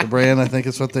Kirkland brand, I think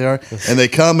is what they are. And they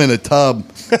come in a tub,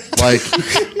 like,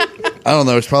 I don't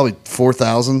know, it's probably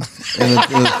 4,000 in a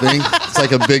thing. It's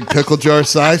like a big pickle jar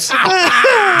size. Don't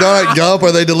I Gump,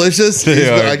 are they delicious?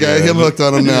 I got him hooked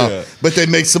on them now. Yeah. But they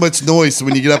make so much noise, so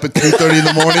when you get up at 2:30 in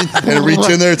the morning and reach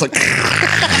in there, it's like,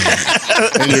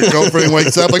 and your girlfriend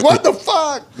wakes up like, what the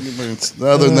fuck?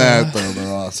 Other than that, though,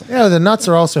 they're awesome. Yeah, the nuts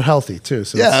are also healthy, too.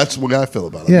 So Yeah, that's what I feel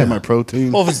about it. Yeah. I get my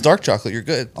protein. Well, if it's dark chocolate, you're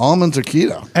good. Almonds are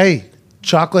keto. Hey,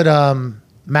 chocolate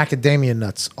macadamia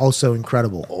nuts, also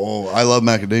incredible. Oh, I love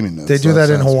macadamia nuts. They do that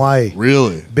in sounds Hawaii. good.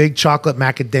 Really? Big chocolate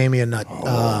macadamia nut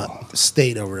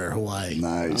state over there, Hawaii.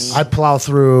 Nice. I plow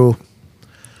through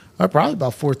probably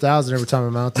about 4,000 every time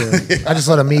I'm out there. I just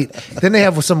let them eat. Then they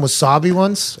have some wasabi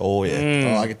ones. Oh,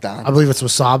 yeah. Oh, I get down. I believe it's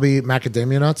wasabi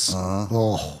macadamia nuts.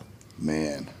 Oh,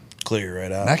 Man. Clear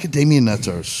right out. Macadamia nuts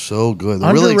are so good.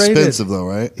 They're really Underrated. expensive, though,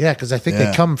 right? yeah, because I think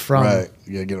they come from, Right.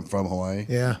 You got to get them from Hawaii.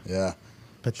 yeah, Yeah.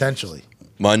 potentially.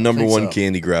 My number Think one so.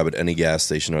 candy grab at any gas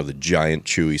station are the giant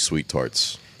chewy sweet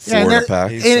tarts. Yeah, Four in a and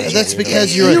pack. And That's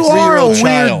because you're you a are a 3-year-old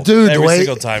weird child. dude. the Every way-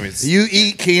 single time it's You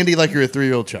eat candy like you're a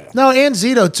 3-year-old child. No, and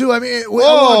Zito too. I mean, I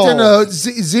walked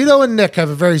into Zito and Nick have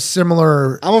a very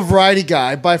similar. I'm a variety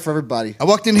guy. I buy for everybody. I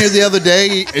walked in here the other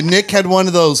day, and Nick had one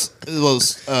of those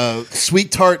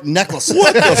sweet tart necklaces.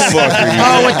 What the fuck are you?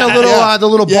 Oh, with the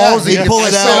little balls. he that you pull can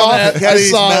it spit out, off. had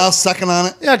his mouth sucking on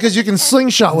it. Yeah, because you can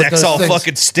slingshot with neck's those all things.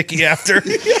 fucking sticky after.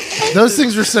 Those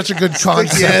things are such a good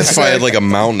concept. If I had like a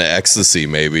mountain of ecstasy,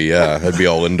 maybe, yeah, I'd be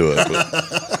all into it.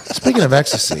 But Speaking of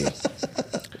ecstasy,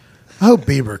 I hope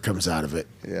Bieber comes out of it.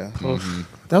 Yeah.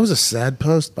 That was a sad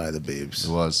post by the Biebs.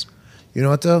 It was. You know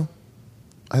what, though?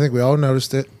 I think we all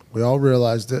noticed it. We all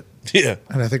realized it. Yeah.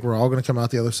 And I think we're all going to come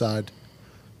out the other side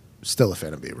still a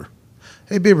fan of Bieber.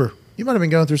 Hey, Bieber, you might have been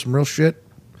going through some real shit,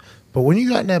 but when you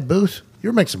got in that booth, you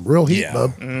were making some real heat, Yeah.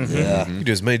 bub. Yeah. You can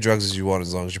do as many drugs as you want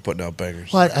as long as you're putting out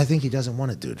bangers. But I think he doesn't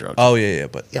want to do drugs. Oh, yeah,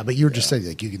 but Yeah, but you were just saying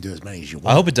like you can do as many as you want.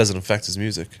 I hope it doesn't affect his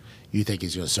music. You think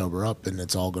he's going to sober up and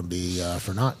it's all going to be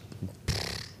for naught.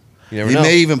 You never He know.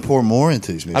 may even pour more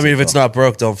into his music. I mean, if it's not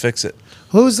broke, don't fix it.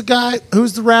 Who's the guy?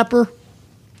 Who's the rapper?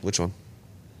 Which one?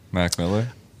 Mac Miller.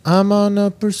 I'm on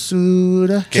a pursuit.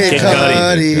 Kid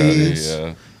Cudi.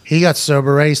 Yeah. He got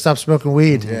sober, right? He stopped smoking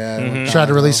weed. Yeah. Tried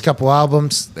to release a couple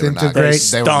albums. They were Didn't do not great.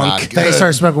 They were not Stunk. Then he good.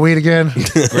 started smoking weed again.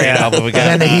 Great album And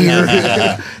then again. the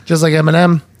heater. Just like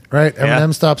Eminem, right? Yeah.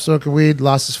 Eminem stopped smoking weed,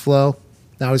 lost his flow.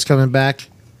 Now he's coming back.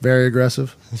 Very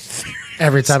aggressive.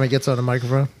 Every time he gets on the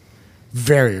microphone.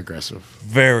 Very aggressive.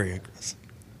 Very aggressive.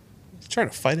 He's trying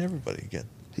to fight everybody again.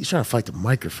 He's trying to fight the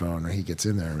microphone when he gets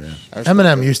in there, man.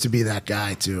 Eminem used to be that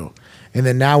guy, too. And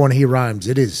then now when he rhymes,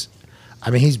 it is... I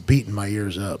mean, he's beating my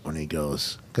ears up when he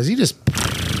goes. Because he just...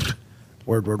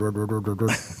 Word.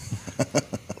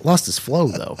 Lost his flow,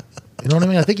 though. You know what I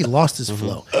mean? I think he lost his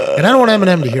flow. And I don't want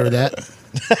Eminem to hear that.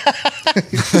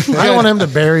 I don't want him to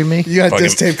bury me. You got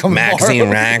this tape coming Maxine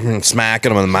tomorrow. rack and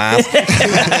smacking him in the mouth.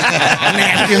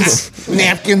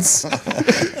 Napkins.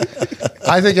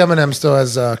 I think Eminem still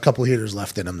has a couple heaters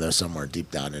left in him, though, somewhere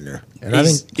deep down in there. And I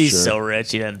think He's so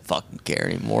rich, he doesn't fucking care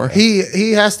anymore.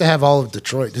 he has to have all of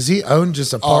Detroit. Does he own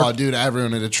just a Oh, part? dude,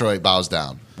 everyone in Detroit bows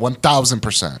down.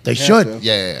 1,000%. They should.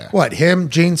 Yeah. What, him,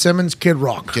 Gene Simmons, Kid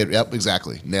Rock? Kid, yep,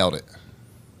 exactly. Nailed it.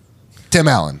 Tim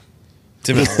Allen,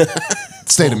 Tim,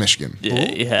 state of Michigan.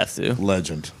 Yeah, you have to.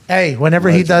 Legend. Hey, whenever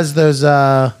he does those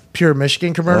Pure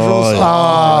Michigan commercials,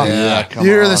 Yeah, you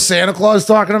hear the Santa Claus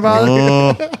talking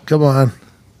about it? Come on.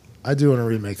 I do want to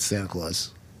remake Santa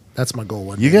Claus. That's my goal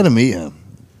one day. You got to meet him.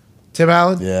 Tim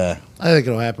Allen? Yeah. I think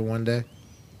it'll happen one day.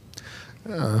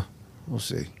 We'll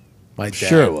see. My dad,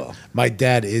 Sure it will. My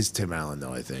dad is Tim Allen,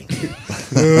 though, I think.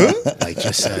 Like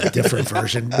just a different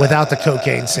version without the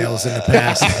cocaine sales in the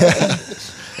past.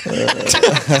 You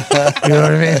know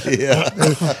what I mean?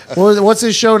 Yeah. What's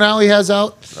his show now he has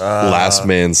out? Last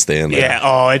Man Standing. Yeah.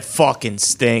 Oh, it fucking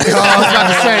stinks. Oh, I was about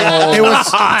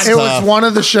to say, it was one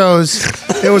of the shows.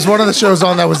 It was one of the shows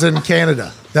on that was in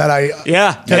Canada that I.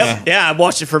 Yeah. I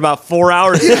watched it for about 4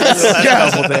 hours. The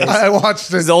last couple days. I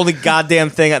watched It's it. the only goddamn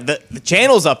thing. The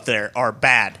channels up there are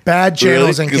bad. Bad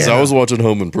channels in Because Canada. I was watching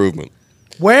Home Improvement.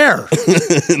 Where?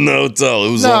 In the hotel.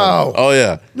 It was No. on. Oh,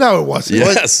 yeah. No, it wasn't.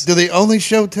 Yes. Do they only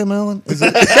show Tim Allen? Is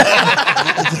it,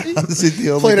 is it the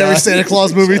only Played guy? every Santa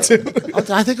Claus movie too.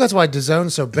 I think that's why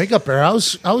DAZN's so big up there. I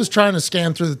was trying to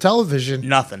scan through the television.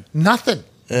 Nothing. Nothing.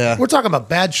 Yeah. We're talking about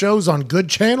bad shows on good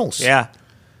channels. Yeah.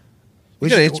 We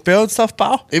You should- got HBO and stuff,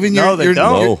 pal? Even No, they don't.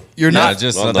 No. You're Yeah, not.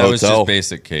 just on that the was hotel. just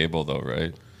basic cable, though,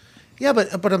 right? yeah,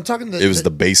 but I'm talking. It was the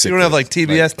basic. You don't have like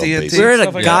TBS, called TNT? basic. We're at a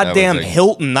Stuff like that. goddamn Everything.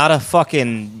 Hilton, not a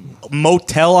fucking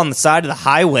motel on the side of the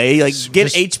highway. Like, get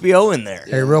HBO in there.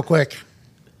 Hey, real quick,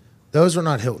 those are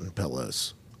not Hilton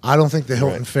pillows. I don't think the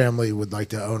Hilton family would like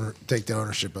to take the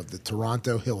ownership of the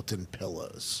Toronto Hilton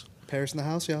pillows. Paris in the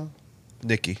house, y'all.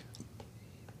 Nikki.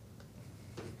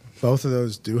 Both of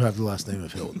those do have the last name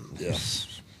of Hilton.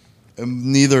 Yes. And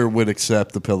neither would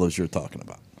accept the pillows you're talking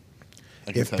about.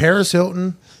 I can If tell you. Paris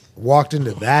Hilton walked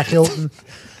into that Hilton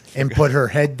and put her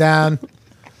head down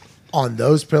on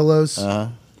those pillows,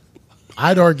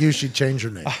 I'd argue she'd change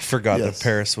her name. I forgot Yes. that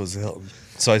Paris was a Hilton.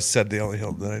 So I said the only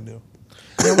Hilton that I knew.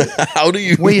 How do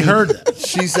you? We heard that.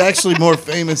 She's actually more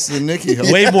famous than Nikki.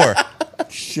 Way more.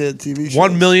 Shit, TV show.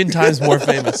 1 million times more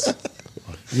famous.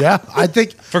 Yeah, I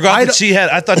think. Forgot that she had.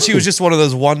 I thought she was just one of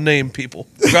those one name people.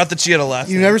 Forgot that she had a last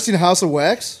You name. never seen House of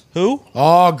Wax? Who?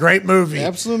 Oh, great movie.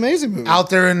 Absolute amazing movie. Out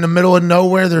there in the middle of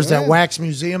nowhere, there's that Yeah. wax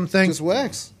museum thing. Just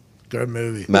wax. Good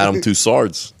movie. Madame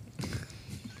Tussauds.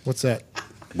 What's that?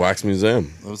 Wax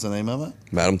Museum. What was the name of it?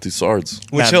 Madame Tussauds.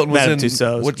 Which Hilton was Madame in?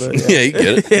 Tussauds, Which, but- Yeah, you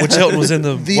get it. which Hilton was in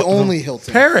the? The what- only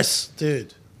Hilton. Paris,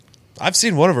 dude. I've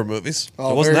seen one of her movies.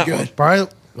 Oh, it wasn't very that good. one.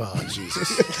 Probably. Oh,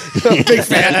 Jesus. Big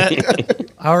fan.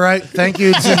 All right. Thank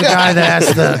you to the guy that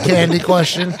asked the candy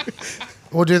question.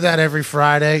 We'll do that every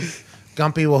Friday.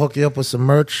 Gumpy will hook you up with some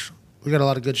merch. We got a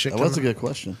lot of good shit That coming. was a good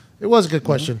question. It was a good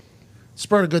question.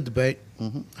 Spurred a good debate.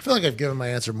 I feel like I've given my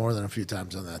answer more than a few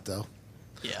times on that, though.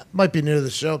 Yeah. Might be new to the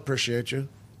show. Appreciate you.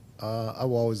 I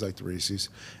will always like the Reese's.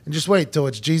 And just wait till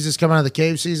it's Jesus coming out of the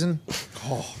cave season.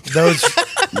 Those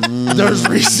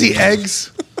Reese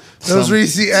eggs. Those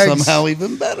Reese eggs Somehow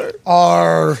even better.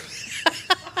 are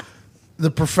the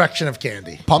perfection of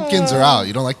candy. Pumpkins are out.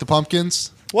 You don't like the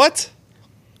pumpkins? What?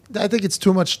 I think it's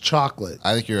too much chocolate.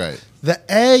 I think you're right. The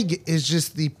egg is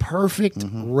just the perfect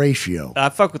ratio. I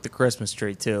fuck with the Christmas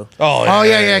tree, too. Oh,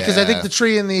 yeah, because I think the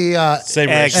tree and the Same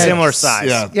Egg, ratio. similar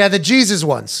size. Yeah. the Jesus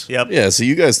ones. Yep. Yeah, so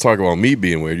you guys talk about me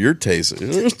being weird. Your taste,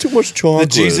 there's too much chocolate.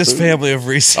 The Jesus family of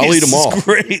Reese's. I'll eat 'em all. is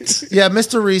great. Yeah,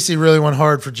 Mr. Reese really went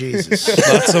hard for Jesus.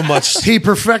 Not so much. He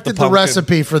perfected the pumpkin.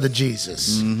 recipe for the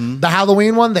Jesus. The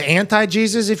Halloween one, the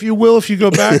anti-Jesus, if you will, if you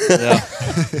go back.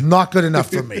 Not good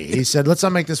enough for me. He said, let's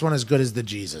not make this one as good as the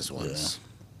Jesus ones.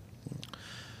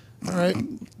 All right.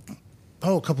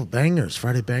 Oh, a couple bangers.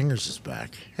 Friday Bangers is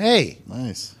back. Hey,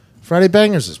 Nice. Friday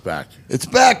Bangers is back. It's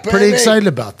back, baby. Pretty excited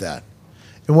about that.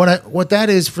 And what that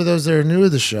is for those that are new to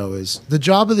the show is the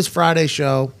job of this Friday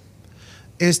show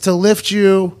is to lift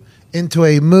you into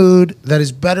a mood that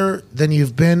is better than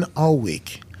you've been all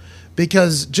week.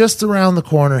 Because just around the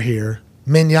corner here,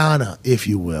 mañana, if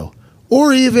you will,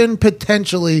 or even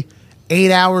potentially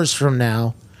 8 hours from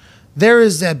now, there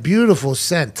is that beautiful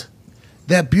scent,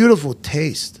 that beautiful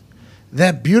taste,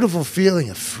 that beautiful feeling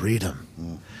of freedom.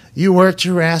 You worked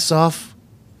your ass off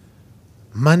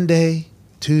Monday,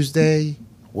 Tuesday,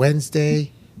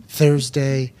 Wednesday,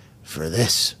 Thursday for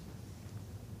this.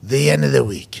 The end of the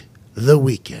week, the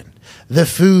weekend. The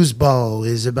foosball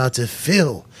is about to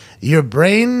fill your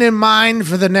brain and mind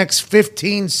for the next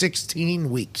 15, 16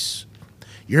 weeks.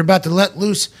 You're about to let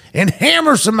loose and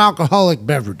hammer some alcoholic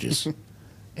beverages.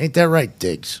 Ain't that right,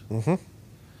 Diggs? Mm-hmm.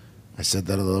 I said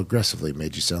that a little aggressively.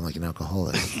 Made you sound like an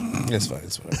alcoholic. It's fine.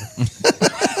 It's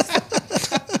whatever.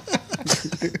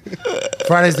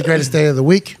 Friday's the greatest day of the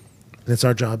week, and it's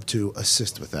our job to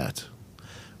assist with that.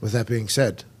 With that being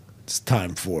said, it's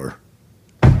time for...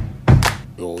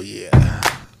 Oh, yeah.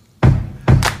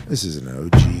 This is an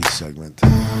OG segment.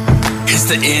 It's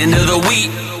the end of the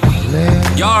week.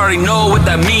 Y'all already know what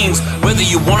that means. Whether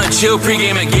you want to chill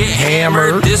pregame and get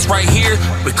hammered, this right here,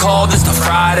 we call this the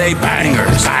Friday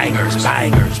Bangers. Bangers,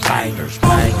 bangers, bangers,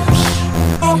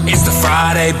 bangers. It's the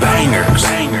Friday Bangers.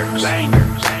 Bangers,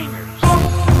 bangers, bangers.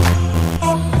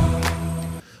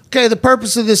 Okay, the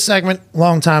purpose of this segment, a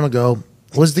long time ago,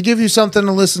 was to give you something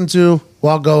to listen to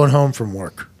while going home from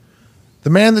work. The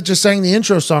man that just sang the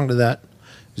intro song to that,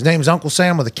 his name is Uncle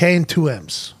Sam with a K and two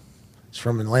M's. He's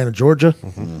from Atlanta, Georgia.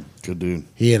 Mm-hmm. Good dude.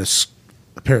 He had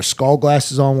a pair of skull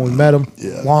glasses on when we met him,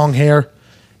 long hair. And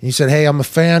he said, hey, I'm a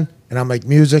fan and I make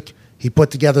music. He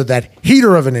put together that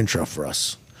heater of an intro for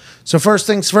us. So first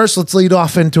things first, let's lead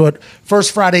off into it.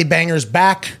 First Friday Bangers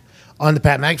back on the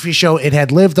Pat McAfee Show. It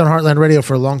had lived on Heartland Radio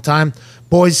for a long time.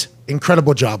 Boys,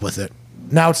 incredible job with it.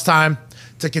 Now it's time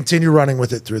to continue running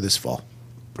with it through this fall.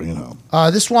 Bring it home.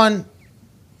 This one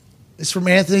is from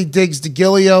Anthony Diggs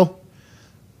DeGilio.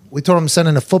 We told him to send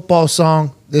in a football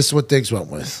song. This is what Diggs went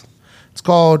with. It's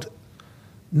called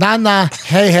Nah Nah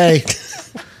Hey Hey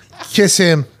Kiss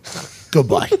Him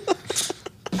Goodbye.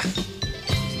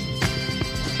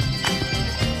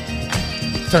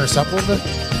 Turn us up a little bit.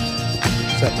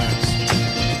 What's that, Max?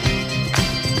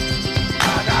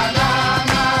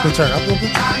 Can we turn it up a little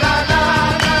bit?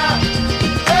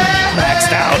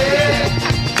 Maxed out.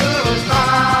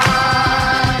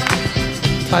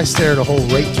 I stared a whole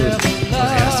right through.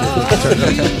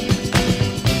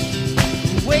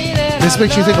 This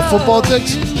makes you think of football,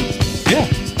 Diggs? Yeah.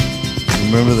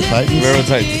 Remember the Titans? Remember the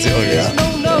Titans? Oh, yeah.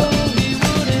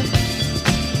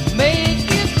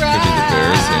 Could be the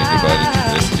Bears saying goodbye to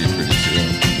Trubisky pretty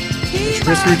soon.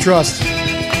 Trubisky we trust.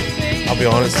 I'll be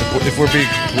honest, if we're being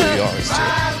completely honest here,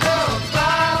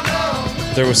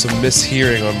 there was some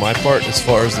mishearing on my part as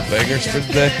far as the Bangers for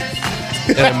today.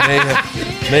 And I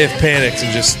may have panicked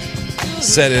and just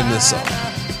said in this song.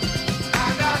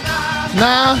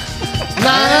 Nah,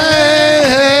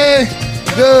 hey,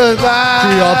 goodbye.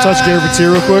 Can we all touch Gary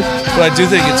Battier real quick? But I do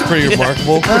think it's pretty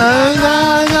remarkable.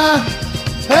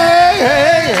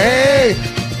 Hey,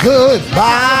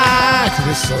 goodbye to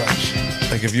this selection.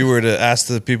 Like if you were to ask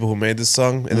the people who made this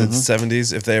song in the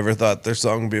 70s if they ever thought their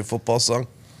song would be a football song.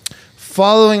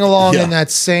 Following along in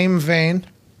that same vein,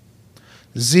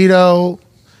 Zito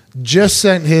just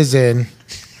sent his in.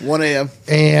 1 a.m.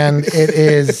 And it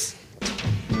is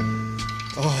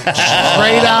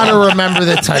straight out of Remember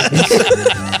the Titans.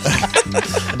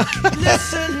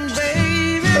 Listen,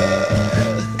 baby.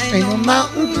 Ain't no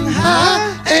mountain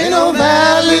high, ain't no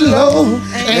valley low,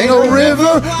 ain't no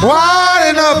river wide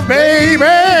enough, baby.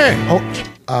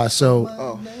 So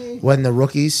when the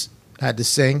rookies had to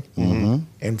sing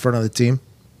in front of the team,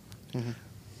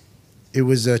 it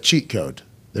was a cheat code.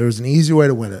 There was an easy way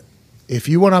to win it. If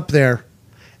you went up there,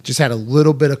 just had a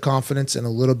little bit of confidence and a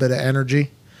little bit of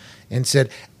energy, and said,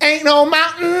 ain't no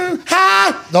mountain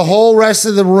high, the whole rest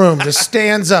of the room just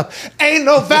stands up. Ain't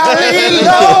no valley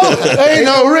low, ain't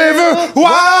no river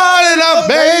wide enough,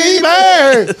 baby.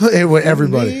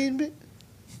 Everybody. You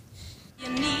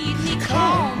need me,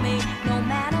 call me, no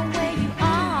matter where you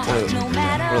are, no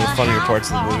matter One of the funnier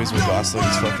parts of the movies when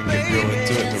Gosling's fucking get real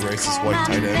into it and the racist white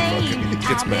tight end fucking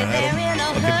gets mad at him.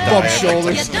 Fucking Bump die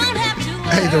shoulders.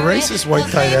 Hey, the racist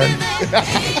white tight end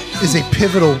is a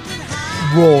pivotal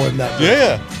role in that movie.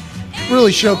 Yeah.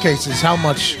 Really showcases how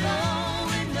much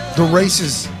the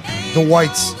races, the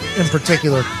whites in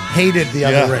particular, hated the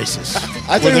other races.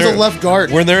 I think it was a left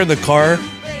guard. When they're in the car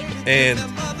and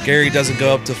Gary doesn't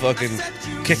go up to fucking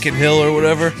Kickin' Hill or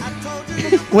whatever.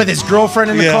 With his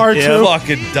girlfriend in the car, too.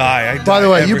 Fucking die. By the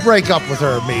way, you break up with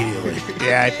her immediately.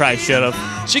 Yeah, I probably should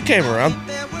have. She came around.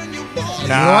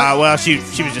 Nah, well, she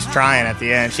was just trying at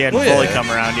the end. She hadn't fully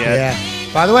come around yet.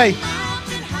 Yeah. By the way,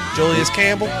 Julius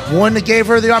Campbell. one that gave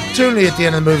her the opportunity at the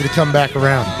end of the movie to come back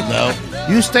around. No.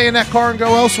 You stay in that car and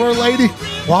go elsewhere, lady,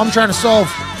 while I'm trying to solve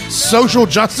social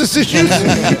justice issues.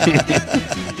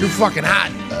 You're fucking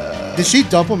hot. Did she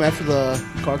dump him after the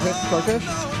car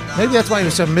crash? Maybe that's why he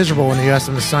was so miserable when you asked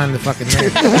him to sign the fucking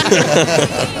name.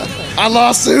 I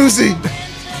lost Susie.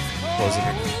 Wasn't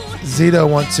her. Zito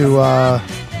went to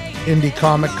Indy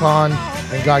Comic Con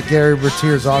and got Gary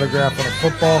Bertier's autograph on a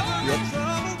football. Yep.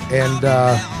 And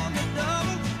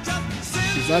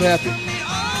He's not happy.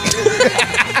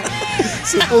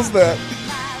 Simple as that.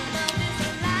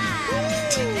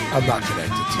 I'm not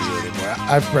connected to you anymore.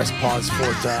 I've pressed pause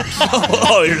 4 times.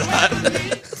 Oh, you're not.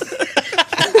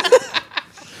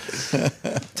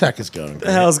 Tech is going. What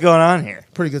the hell's going on here?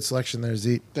 Pretty good selection there,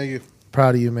 Zeke. Thank you.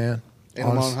 Proud of you, man. Ain't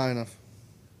no mountain high enough.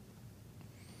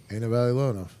 Ain't no valley low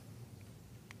enough.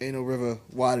 Ain't no river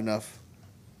wide enough.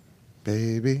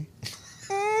 Baby.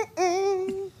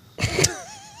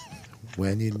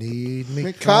 When you need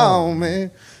me, Call me.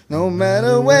 No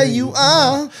matter where you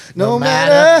are, no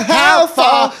matter how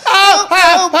far.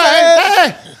 Oh,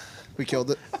 baby. We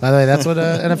killed it. By the way, that's what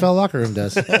NFL locker room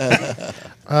does.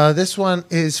 This one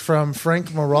is from Frank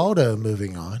Moraldo.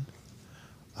 Moving on.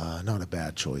 Not a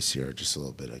bad choice here. Just a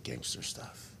little bit of gangster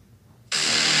stuff.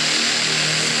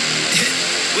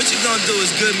 What you gonna do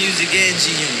is good music and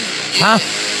G-Unit. Huh?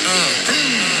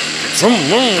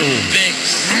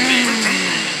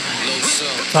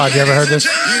 Todd, you ever heard this?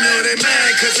 You know they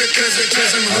mad cause I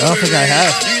don't think I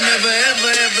have. You never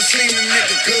ever seen a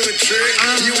nigga good trick.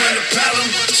 You want a problem?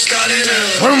 Start it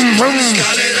up.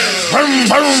 Start it up. Start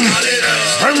it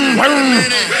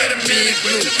up. Red and big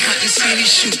blue. Cotton candy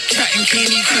shoot. Cotton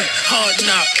candy hoop. Hard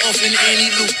knock. Off in any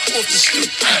loop. Off the stoop.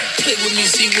 Play with me,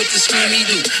 see what the screamy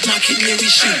do. My canary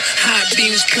shoot. Hot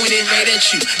beams pointed right at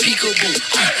you. Peekaboo.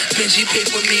 Benji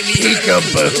paper made me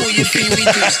peekaboo. Pull your family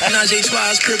deuce. Najee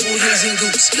Twice, purple haze and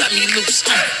goose. Got me loose.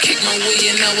 Kick my way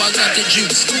and now I got the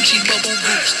juice. Gucci bubble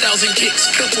boots. 1,000 kicks.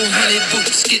 Couple hundred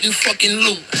boots. Getting fucking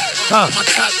loot. My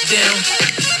top down.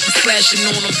 I'm flashing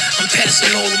on them. I'm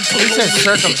passing all them. Pull over.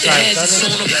 Hit the hazards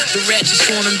on them. The ratchets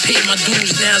on them. Paid my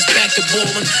dues. Now it's back to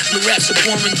ballin'. The raps are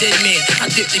boring. Dead man. I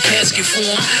dip the casket for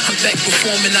them. I'm back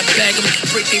performing. I bag them.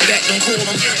 Break their back. Don't call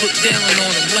them. Look down on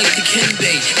them. Like the Ken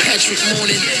Bay. Patrick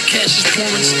Morning. Cash is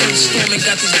pouring. Storming.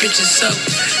 Got these bitches up.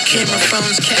 Camera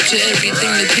phones capture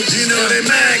everything the pictures. You know they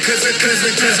mad cause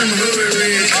I'm hood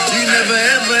rich. You never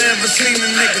ever seen a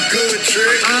nigga good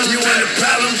trick. You want a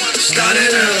problem? Start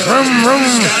it up.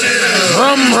 Start it up.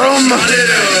 Start it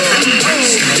up.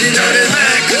 You know they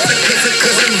mad cause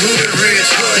I'm hood rich.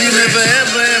 You never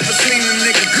ever seen a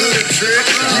nigga good trick.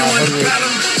 You want a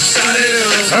problem? Start it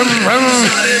up. Start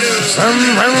it up. Start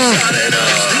it up.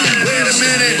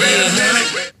 Wait a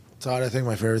minute. Todd, I think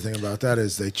my favorite thing about that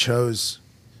is they chose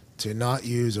to not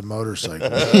use a motorcycle,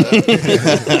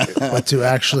 but to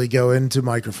actually go into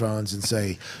microphones and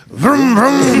say, vroom,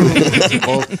 vroom.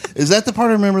 Well, is that the part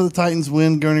I remember the Titans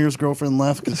win? Gurnier's girlfriend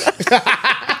left because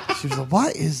she was like,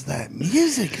 "What is that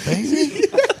music, baby?"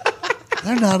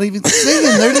 They're not even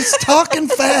singing; they're just talking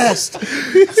fast.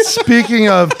 Speaking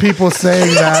of people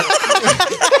saying that,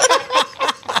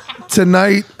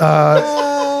 tonight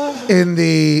in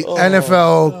the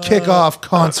NFL kickoff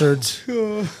concert,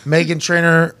 Meghan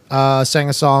Trainor sang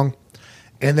a song,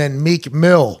 and then Meek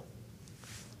Mill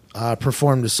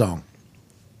performed a song.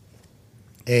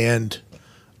 And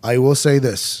I will say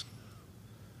this.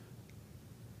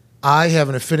 I have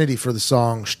an affinity for the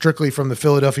song strictly from the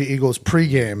Philadelphia Eagles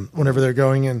pregame whenever they're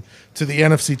going in to the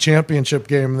NFC Championship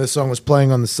game. This song was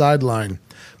playing on the sideline.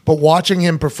 But watching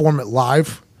him perform it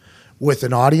live with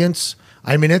an audience,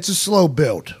 I mean, it's a slow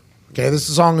build. Okay, this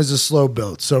song is a slow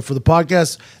build. So for the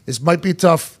podcast, this might be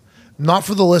tough, not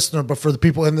for the listener, but for the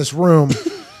people in this room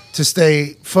to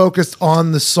stay focused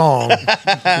on the song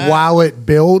while it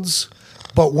builds.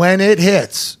 But when it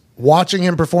hits, watching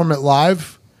him perform it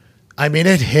live, I mean,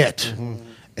 it hit. Mm-hmm.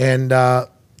 And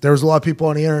there was a lot of people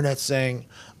on the internet saying,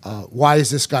 why is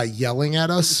this guy yelling at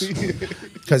us?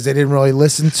 Because they didn't really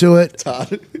listen to it.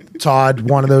 Todd,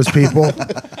 one of those people.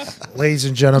 Ladies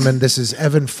and gentlemen, this is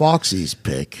Evan Foxy's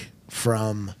pick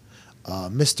from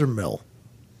Mr. Mill,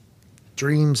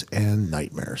 Dreams and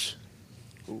Nightmares.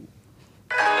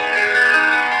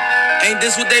 Ain't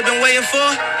this what they've been waiting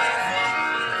for?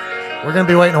 We're going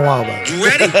to be waiting a while, bud. You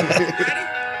ready?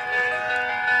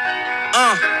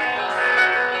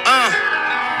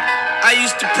 I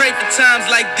used to pray for times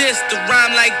like this, to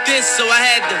rhyme like this, so I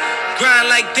had to grind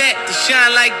like that, to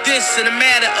shine like this. In a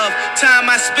matter of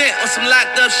time I spent on some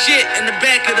locked up shit in the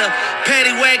back of the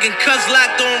paddy wagon, cuffs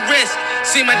locked on wrist.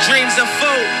 See my dreams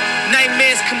unfold,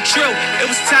 nightmares come true.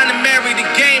 It was time to marry the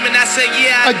game, and I said,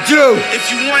 yeah, I do. If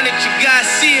you want it, you gotta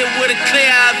see it with a clear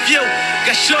eye view.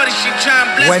 Got shorty, she trying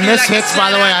to bless when me this like hits,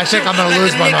 by the way, I think I'm gonna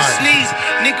lose my mind. Sneeze.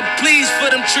 Nigga, please, for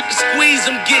them trick and squeeze,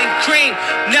 I'm getting cream.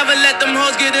 Never let them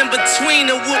hoes get in between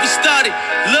of what we started.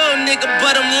 Little nigga,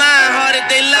 but I'm lying hearted.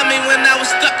 They love me when I was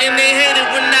stuck and they hated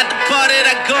when I departed.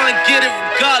 I go and get it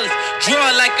regardless. Draw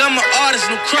it like I'm an artist,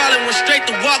 no crawling. Went straight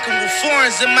to walking with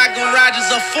foreigns in my garages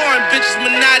are foreign bitches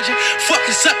menaging.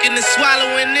 Fucking sucking and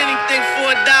swallowing anything for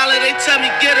 $1. They tell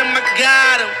me get him, I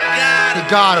got him. You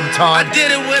got him, Todd. I did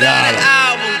it without an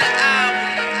album.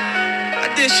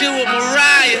 I did shit with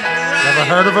Mariah. Never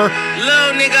heard of her?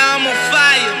 Little nigga, I'm on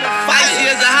fire. Icy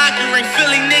as a hockey ring,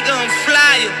 Philly nigga, I'm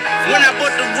flyer. When I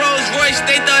bought the Rolls Royce,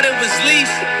 they thought it was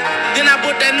lease. Then I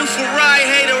bought that new Ferrari,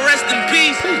 hater, rest in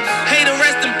peace. Hater,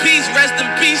 rest in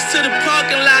peace to the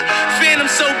parking lot. Phantom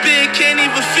so big, can't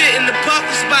even fit in the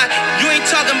parking spot. You ain't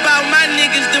talking about my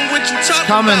niggas, then what you talking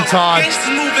coming, Todd. Gangsters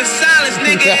move in silence,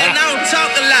 nigga, and I don't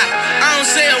talk a lot. I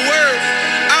don't say a word.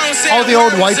 I don't say All a the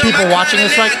old word. white So people my watching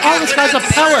kinda this like, nigga oh, this guy's a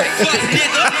fuck poet. nigga.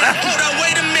 Hold up,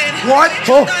 wait a minute. What?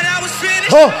 You Oh. thought I was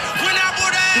finished? Oh. When I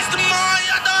bought the ass tomorrow,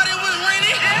 y'all thought it was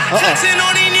raining. Flexing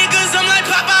on these niggas, I'm like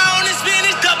Papa on his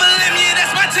finish. Double M, yeah,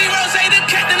 that's my team. Rose, the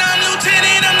captain, I'm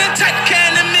lieutenant. I'm the type of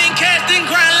can the men cast and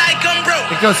grind like I'm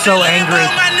broke. It goes so angry.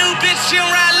 My new bitch, she'll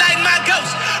ride like my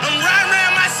ghost. I'm riding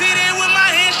around my city with my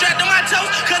hands strapped on my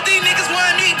toes. Cause these niggas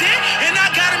want me dead, and I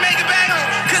gotta make it back home.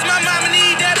 Cause my mama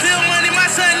need that bill money, my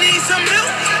son needs some milk.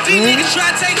 These niggas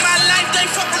try to take my life, they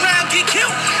fuck around, get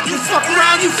killed. You fuck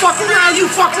around, you fuck around, you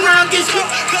fuck around, get killed.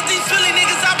 Cause these Philly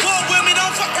niggas I pull with me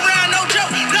don't fuck around, no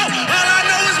joke. No, all I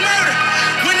know is murder.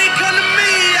 When it come to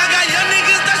me, I got young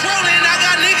niggas that's rolling, I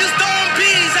got niggas throwing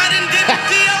bees. I done did the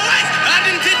DOS, I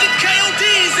done did the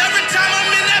KODs. Every time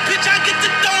I'm in that bitch, I get to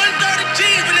throwing 30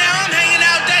 G's. But now I'm hanging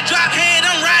out that drop head,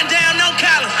 I'm riding down no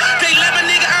collar. They let my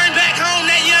nigga earn back home,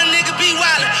 that young nigga be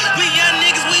wildin'. We young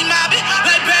niggas, we mobbing,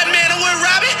 like Batman or with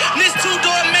Robin. This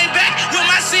two-door Maybach with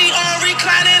my seat on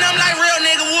reclining. I'm like, real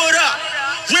nigga, what up?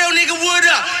 Real nigga, what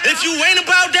up? If you ain't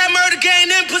about that murder game,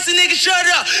 then pussy nigga, shut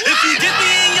up. If you dip me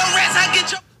in your rats, I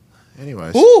get your...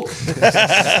 Anyways.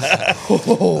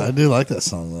 I do like that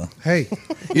song though. Hey.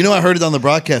 You know, I heard it on the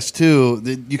broadcast too.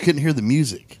 That you couldn't hear the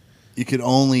music. You could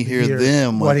only hear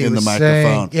them what he in the was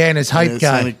microphone. saying. Yeah, and his hype it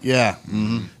guy. sounded- yeah.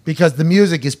 Mm-hmm. Because the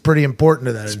music is pretty important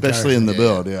to that. Especially entire in the thing.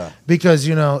 build, yeah. Because,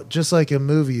 you know, just like a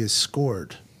movie is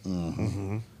scored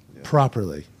Mm-hmm.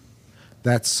 properly,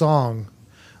 that song,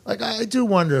 like, I do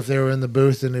wonder if they were in the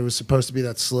booth and it was supposed to be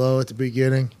that slow at the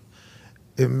beginning.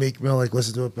 And Meek Mill, like,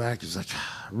 listened to it back. He's like,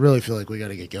 I really feel like we got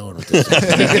to get going with this.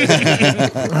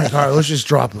 Like, all right, let's just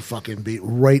drop a fucking beat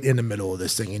right in the middle of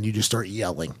this thing and you just start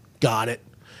yelling. Got it.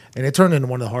 And it turned into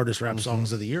one of the hardest rap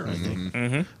songs of the year, I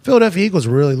think. Philadelphia Eagles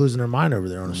were really losing their mind over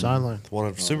there on the sideline. Won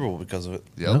a Super Bowl because of it.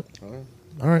 Yep.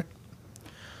 All right.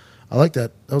 I like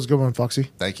that. That was a good one, Foxy.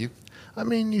 Thank you. I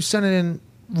mean, you sent it in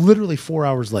literally 4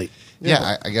 hours late.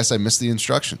 Yeah, I guess I missed the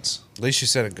instructions. At least you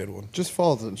said a good one. Just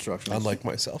follow the instructions. Unlike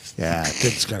myself. Yeah,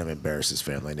 Diggs kind of embarrassed his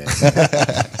family name.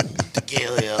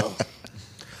 Gilio.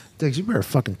 Diggs, you better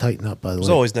fucking tighten up, by the way. It's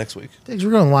always next week. Diggs,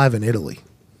 we're going live in Italy.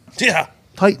 Yeah.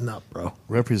 Tighten up, bro.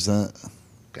 Represent.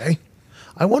 Okay?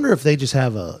 I wonder if they just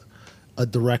have a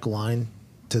direct line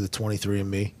to the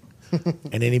 23andMe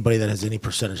and anybody that has any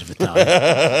percentage of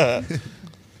Italian.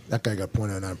 That guy got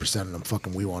 0.09% and I'm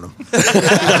fucking we want him.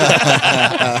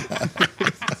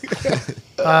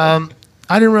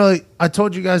 I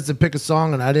told you guys to pick a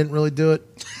song and I didn't really do it.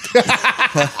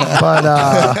 But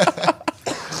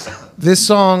this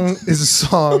song is a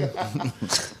song.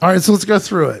 All right, so let's go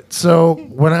through it. So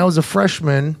when I was a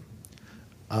freshman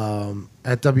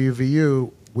at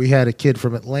WVU, we had a kid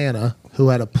from Atlanta who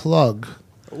had a plug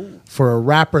for a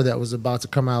rapper that was about to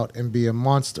come out and be a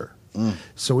monster.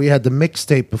 So we had the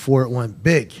mixtape before it went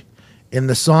big. And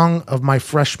the song of my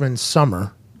freshman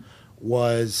summer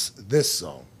was this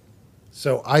song.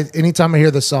 So anytime I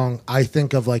hear this song, I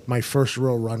think of like my first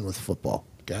real run with football.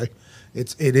 Okay,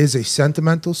 it is a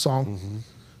sentimental song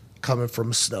coming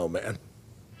from a snowman.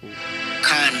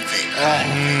 Convict.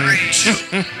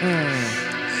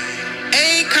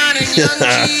 Akon and Young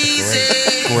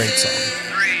Jeezy. Great song.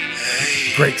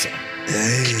 Great song.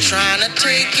 Trying to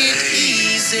take it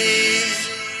easy.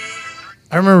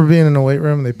 I remember being in the weight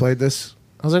room and they played this.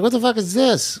 I was like, what the fuck is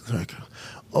this? They're like,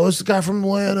 oh, it's the guy from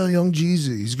Atlanta, Young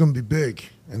Jeezy. He's going to be big.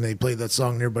 And they played that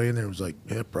song and everybody in there was like,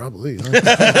 yeah, probably. Huh?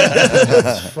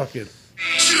 Fuck it.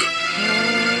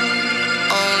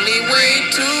 Only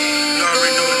way to go.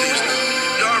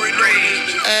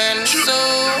 And so.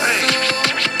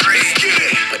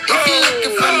 But if you're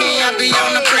looking for me, I'll be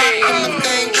on the block. I'm a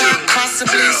thing,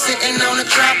 possibly sitting on the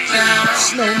drop now.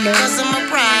 Cause I'm a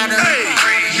rider.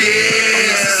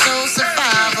 Soul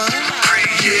survivor.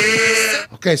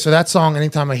 Okay, so that song,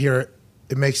 anytime I hear it,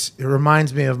 it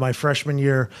reminds me of my freshman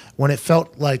year when it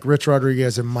felt like Rich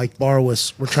Rodriguez and Mike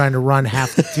Barwis were trying to run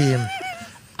half the team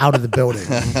out of the building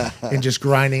and just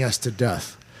grinding us to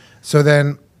death. So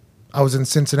then I was in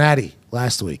Cincinnati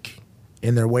last week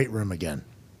in their weight room again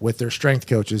with their strength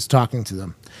coaches talking to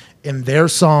them. And their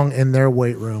song in their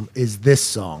weight room is this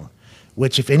song,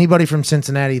 which if anybody from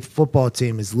Cincinnati football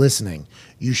team is listening,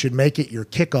 you should make it your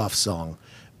kickoff song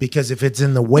because if it's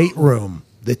in the weight room,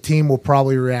 the team will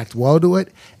probably react well to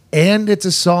it. And it's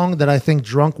a song that I think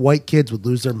drunk white kids would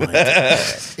lose their mind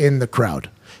in the crowd,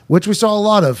 which we saw a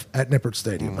lot of at Nippert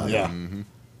Stadium. Yeah. A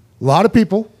lot of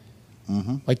people,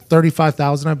 like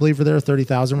 35,000, I believe, were there,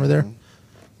 30,000 were there.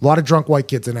 A lot of drunk white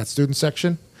kids in that student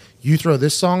section. You throw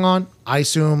this song on, I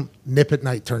assume Nip at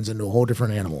Night turns into a whole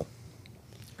different animal.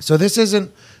 So this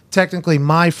isn't technically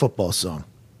my football song,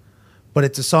 but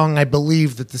it's a song I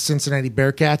believe that the Cincinnati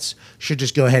Bearcats should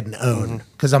just go ahead and own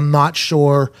because I'm not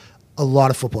sure a lot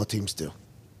of football teams do.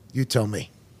 You tell me.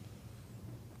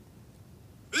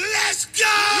 Let's go!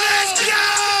 Let's go!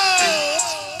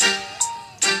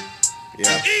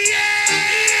 Yeah.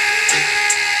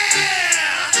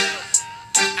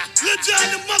 Look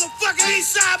down the motherfucking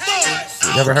East Side Boys.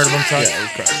 You ever heard of them talk?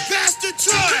 Pastor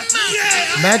Troy.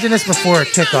 Yeah. Imagine this before a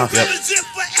kickoff. Represent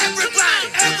for everybody.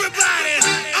 Everybody.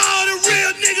 All the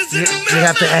real niggas in America. You'd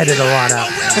have to edit a lot out.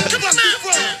 Come on, you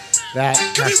from? That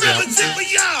We messed me up. represent for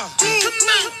y'all.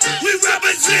 We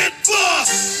represent for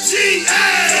GA.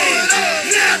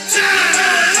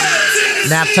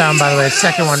 Naptown. Naptown, by the way,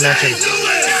 second one mentioned.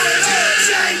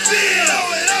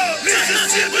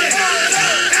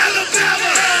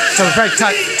 So we probably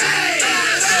cut.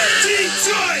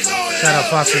 Shut up,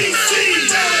 Foxy.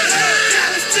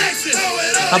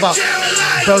 How about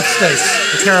both states,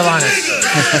 the Carolinas?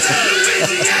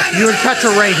 You would cut to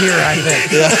right here, I think.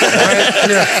 Right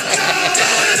here.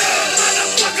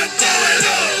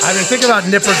 I mean, think about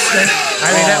Nippert State.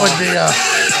 I mean, that would be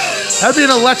an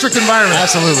electric environment.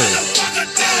 Absolutely.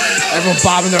 Everyone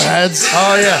bobbing their heads.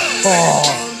 Oh yeah. Oh.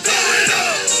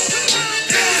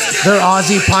 Their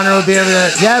Aussie punter would be able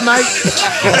to. Yeah, mate.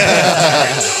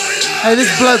 Hey, this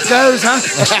bloke goes, huh?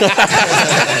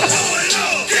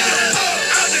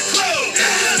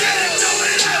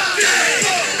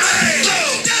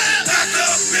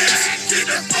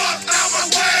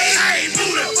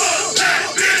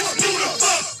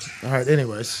 All right.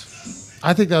 Anyways,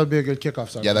 I think that would be a good kickoff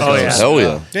song. Yeah, that Oh, goes. yeah. Hell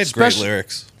yeah. They had great Especially-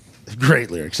 lyrics.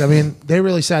 Great lyrics. I mean, they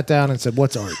really sat down and said,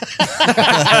 "What's art?"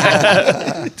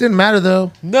 Didn't matter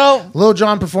though. No. Lil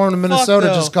Jon performed in Minnesota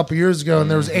no. just a couple years ago, and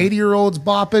there was 80-year-olds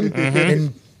bopping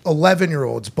and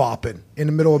 11-year-olds bopping in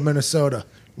the middle of Minnesota.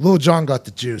 Lil Jon got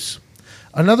the juice.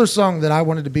 Another song that I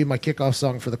wanted to be my kickoff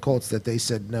song for the Colts that they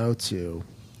said no to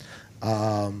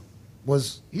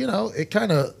was, it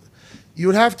kind of, you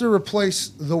would have to replace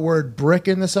the word brick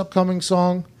in this upcoming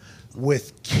song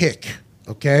with kick,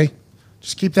 okay?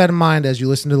 Just keep that in mind as you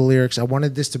listen to the lyrics. I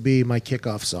wanted this to be my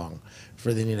kickoff song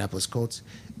for the Indianapolis Colts.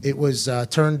 It was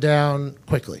turned down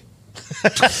quickly. Now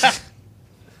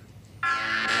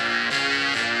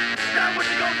what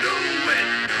you gonna do with it?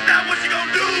 Now what you gonna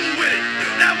do with it?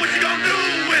 Now what you gonna do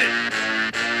with it?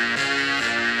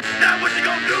 Now what you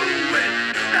gonna do with it?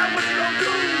 Now what you gonna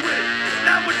do with it?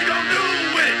 Now what you gonna do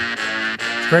with it?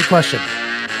 Great question.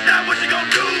 Now what you gonna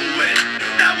do with it?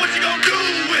 Now what you gonna do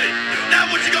with it? Now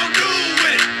what you gonna do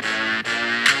with it?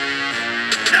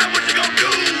 Now what you gonna do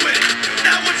with it?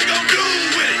 Now what you gonna do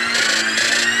with it?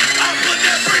 I'll put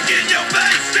that brick in your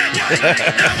face.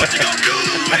 Now what you gonna do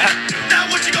with it?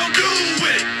 Now what you gonna do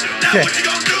with it? Now what you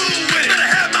gonna do with it? Better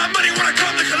have my money when I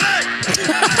come to collect.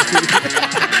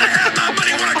 Better have my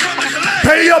money when I come to collect.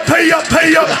 Pay up, pay up,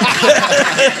 pay up.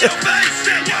 Your face.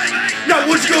 Now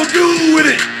what you gonna do with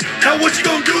it? Now what you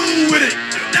gonna do with it?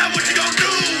 Now what you gonna do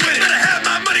with it? Better have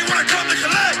my money when I come to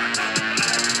collect.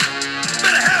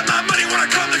 Better have my money when I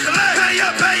come to collect. Pay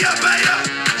up, pay up, pay up.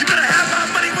 You better have my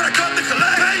money when I come to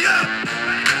collect. Pay up.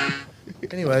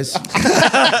 Anyways,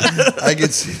 I can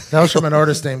see. that was from an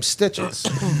artist named Stitches.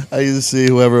 I can see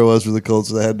whoever it was for the Colts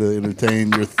that had to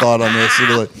entertain your thought on this.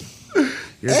 They're like,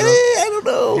 I don't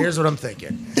know. Here's what I'm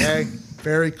thinking. Okay,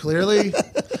 very clearly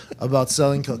about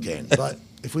selling cocaine. But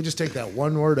if we just take that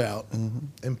one word out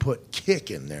and put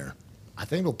kick in there, I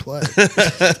think it'll play.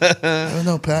 I don't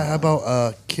know, Pat. How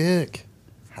about kick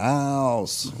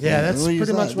house? Yeah, that's We'll use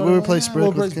pretty that. much what We'll replace brick we'll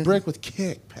with replace kick. brick with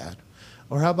kick, Pat.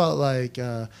 Or how about like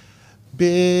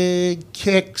big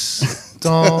kicks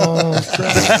don't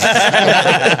try.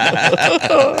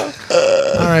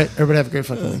 All right, everybody have a great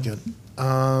fucking weekend.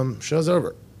 Show's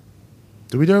over.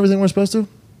 Did we do everything we're supposed to?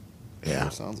 Yeah.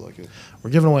 Sounds like it. We're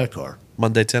giving away a car.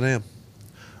 Monday, 10 a.m.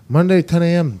 Monday, 10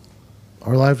 a.m.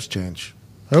 Our lives change.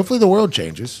 Hopefully the world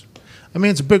changes. I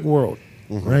mean, it's a big world,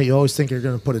 right? You always think you're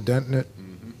going to put a dent in it,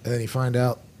 and then you find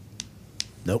out,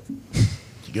 nope.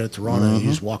 You go to Toronto, you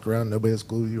just walk around, nobody has a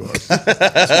clue who you are.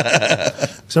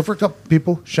 Except for a couple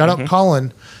people. Shout out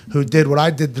Colin, who did what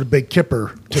I did to the Big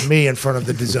Kipper to me in front of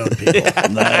the DAZN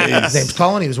people. His name's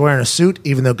Colin. He was wearing a suit.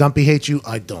 Even though Gumpy hates you,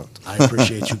 I don't. I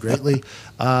appreciate you greatly.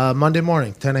 Monday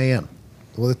morning, 10 a.m.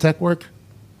 Will the tech work?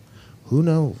 Who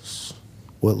knows?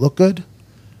 Will it look good?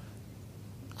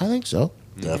 I think so.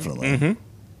 Definitely.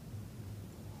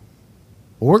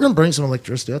 Well, we're going to bring some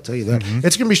electricity, I'll tell you that.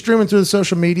 It's going to be streaming through the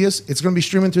social medias. It's going to be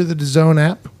streaming through the DAZN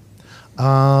app.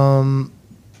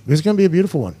 It's going to be a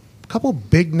beautiful one. A couple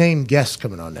big name guests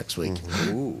coming on next week.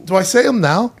 Do I say them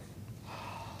now?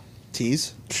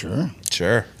 Tease. Sure.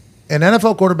 Sure. An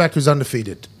NFL quarterback who's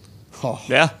undefeated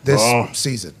Yeah. this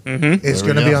season is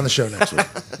going to be on the show next week.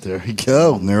 There you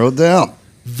go. Narrow it down.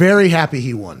 Very happy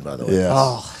he won, by the way. Yeah.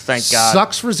 Oh, thank God.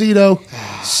 Sucks for Zito.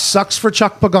 Sucks for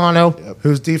Chuck Pagano,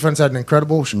 whose defense had an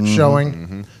incredible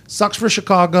showing. Sucks for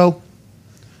Chicago.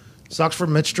 Sucks for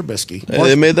Mitch Trubisky. Hey,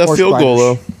 they made that Horse field goal,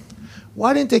 riders. though.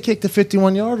 Why didn't they kick the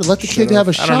 51-yarder? Let the kid have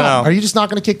a shot. don't know. Are you just not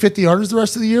going to kick 50-yarders the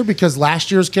rest of the year because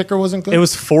last year's kicker wasn't good? It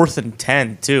was 4th and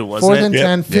 10, too, wasn't 4th it?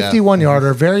 and 10,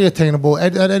 51-yarder, very attainable.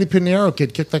 That Eddie Pinheiro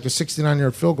kid kicked like a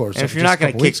 69-yard field goal or And something. if you're not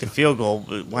going to kick the the field goal,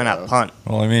 why not punt?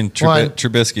 Well, I mean, Why?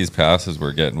 Trubisky's passes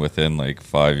were getting within like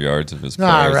 5 yards of his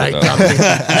All players. right. at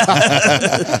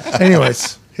that-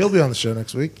 Anyways, he'll be on the show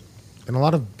next week. And a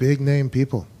lot of big-name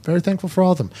people. Very thankful for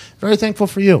all of them. Very thankful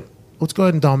for you. Let's go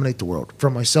ahead and dominate the world.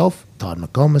 From myself, Todd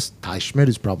McComas, Ty Schmidt,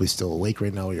 who's probably still awake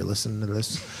right now while you're listening to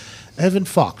this, Evan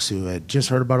Fox, who had just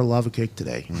heard about a lava cake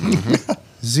today,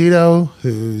 Zito,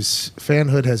 whose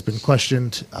fanhood has been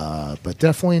questioned, but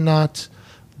definitely not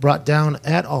brought down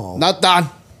at all. Not done.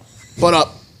 But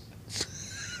up.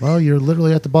 Well, you're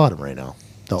literally at the bottom right now.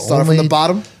 Started from the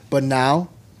bottom, but now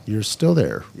You're still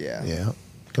there. Yeah. Yeah.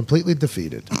 Completely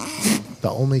defeated. The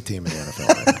only team in the NFL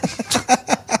right now.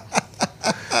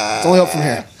 it's only up from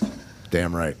here.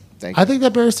 Damn right. Thank you. I think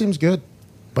that Bears team's good,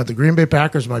 but the Green Bay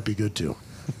Packers might be good too.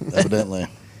 Evidently.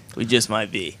 We just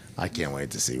might be. I can't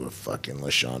wait to see what fucking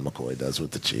LaShawn McCoy does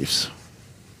with the Chiefs.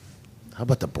 How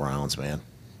about the Browns, man?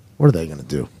 What are they going to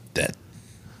do? Dead.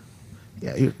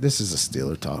 Yeah, this is a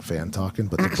Steeler fan talking,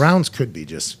 but the Browns could be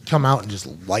just come out and just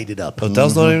light it up.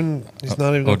 Odell's not even. He's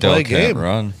not even going to Odell play a can't game.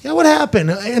 run. Yeah, what happened?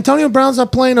 Antonio Brown's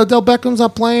not playing. Odell Beckham's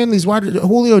not playing.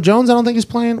 Julio Jones, I don't think he's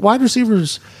playing. Wide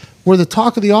receivers were the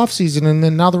talk of the offseason, and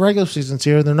then now the regular season's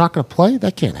here. They're not going to play.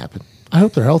 That can't happen. I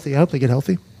hope they're healthy. I hope they get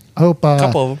healthy. I hope A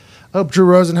couple of them. I hope Drew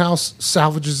Rosenhaus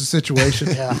salvages the situation.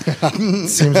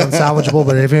 Seems unsalvageable,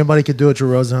 but if anybody could do it,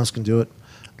 Drew Rosenhaus can do it.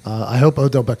 I hope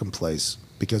Odell Beckham plays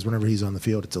because whenever he's on the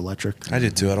field, it's electric. I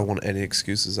did too. I don't want any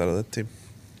excuses out of that team.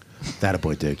 That a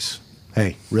boy Diggs.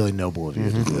 Hey, really noble of you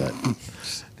to do that.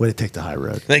 Way to take the high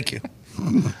road. Thank you.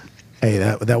 Hey,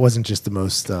 that wasn't just the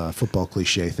most football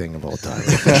cliche thing of all time.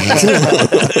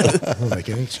 I won't make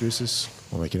any excuses.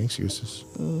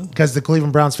 Because the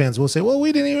Cleveland Browns fans will say, well,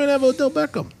 we didn't even have Odell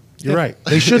Beckham. You're right.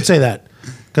 They should say that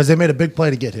because they made a big play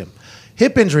to get him.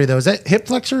 Hip injury, though. Is that hip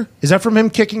flexor? Is that from him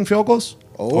kicking field goals?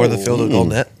 Or the field goal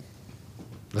net.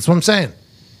 That's what I'm saying.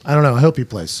 I don't know. I hope he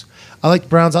plays. I like the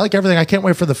Browns. I like everything. I can't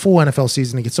wait for the full NFL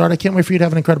season to get started. I can't wait for you to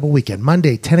have an incredible weekend.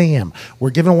 Monday, 10 a.m., we're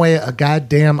giving away a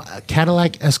goddamn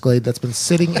Cadillac Escalade that's been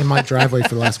sitting in my driveway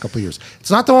for the last couple of years.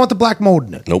 It's not the one with the black mold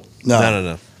in it. Nope.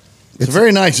 No. It's a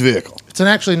very nice vehicle. It's an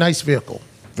actually nice vehicle.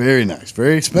 Very nice.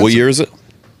 Very expensive. What year is it?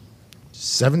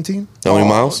 17? How many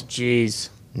miles? Jeez.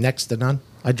 Next to none.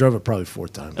 I drove it probably 4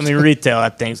 times. I mean, retail,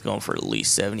 that thing's going for at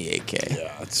least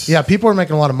 $78K. Yeah, people are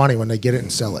making a lot of money when they get it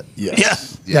and sell it.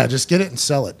 Yes. Yeah, just get it and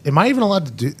sell it. Am I even allowed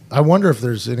to do? I wonder if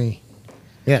there's any.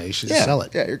 Yeah, you should just sell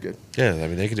it. Yeah, you're good. Yeah, I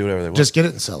mean, they can do whatever they want. Just get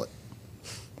it and sell it.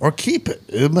 Or keep it.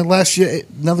 It might last you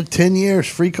another 10 years.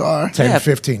 Free car. 10 to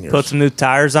 15 years. Put some new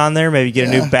tires on there, maybe get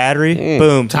a new battery. Mm.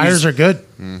 Boom. Tires are good.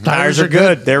 Tires are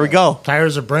good. There we go.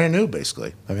 Tires are brand new,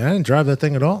 basically. I mean, I didn't drive that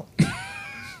thing at all.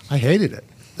 I hated it.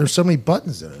 There's so many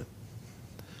buttons in it.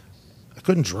 I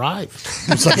couldn't drive.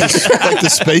 It's like the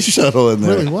space shuttle in It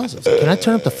there. really was. I was like, can I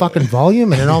turn up the fucking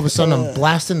volume? And then all of a sudden I'm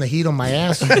blasting the heat on my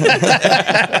ass. I'm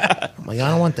like, I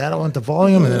don't want that. I want the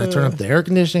volume. And then I turn up the air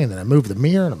conditioning. And then I move the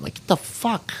mirror. And I'm like, what the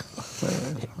fuck?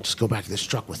 I'll just go back to this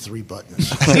truck with 3 buttons.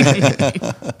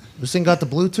 This thing got the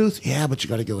Bluetooth? Yeah, but you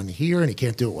got to go in here. And you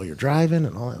can't do it while you're driving.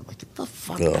 And all that. I'm like, what the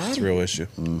fuck? It's a real issue.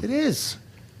 It is.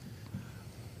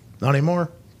 Not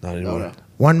anymore. Not anymore. No.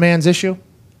 One man's issue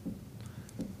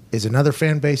is another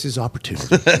fan base's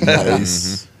opportunity.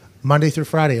 Nice. Monday through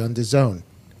Friday on DAZN,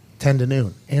 10 to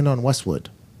noon, and on Westwood,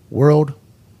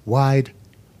 worldwide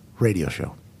radio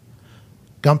show.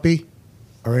 Gumpy,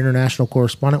 our international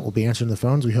correspondent, will be answering the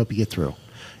phones. We hope you get through.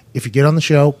 If you get on the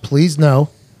show, please know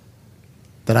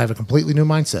that I have a completely new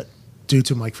mindset due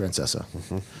to Mike Francesa.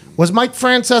 Was Mike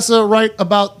Francesa right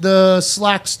about the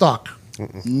Slack stock?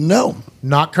 No.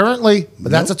 Not currently,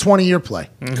 but that's a 20-year play.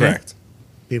 Correct.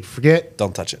 People forget.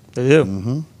 Don't touch it. They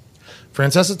do.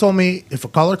 Francesa told me if a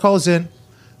caller calls in,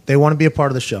 they want to be a part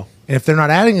of the show. And if they're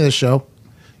not adding to the show,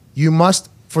 you must,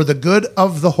 for the good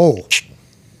of the whole,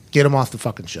 get them off the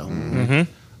fucking show.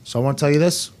 So I want to tell you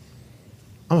this.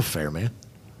 I'm a fair man.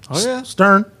 Oh, yeah.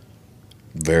 Stern,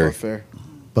 Very. Fair.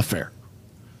 but fair.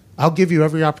 I'll give you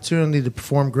every opportunity to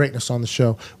perform greatness on the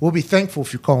show. We'll be thankful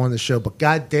if you call on the show, but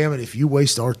God damn it if you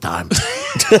waste our time.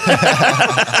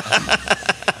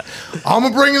 I'm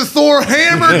gonna bring the Thor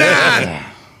hammer down.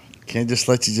 Can't just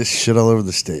let you just shit all over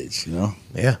the stage, you know?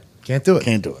 Yeah, can't do it.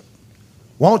 Can't do it.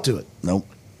 Won't do it. Nope.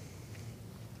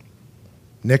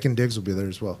 Nick and Diggs will be there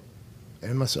as well,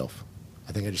 and myself.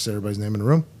 I think I just said everybody's name in the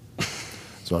room.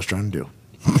 That's what I was trying to do.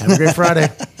 Have a great Friday.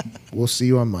 We'll see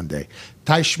you on Monday.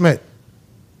 Ty Schmidt,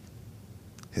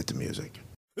 hit the music.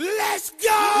 Let's go!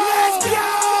 Let's go!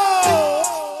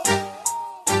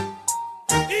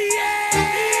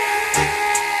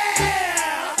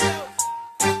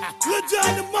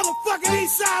 Done the motherfucking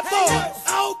Eastside Boys.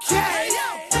 Okay.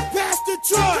 Pastor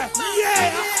Troy.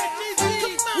 Yeah.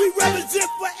 We represent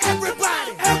for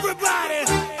everybody. Everybody.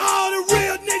 All the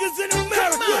real niggas in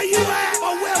America. Where you at?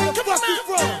 Or where the fuck you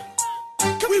from?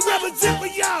 We represent for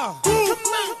y'all.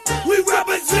 We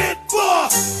represent for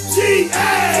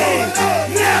GA.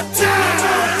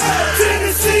 Naptown.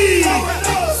 Tennessee.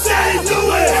 St.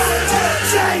 Louis.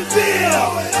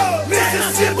 Jacksonville.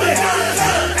 Mississippi.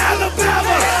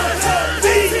 Alabama.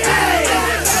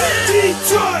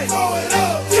 Detroit,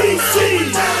 DC,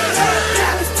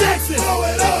 Dallas, Texas,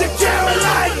 the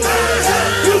Carolinas,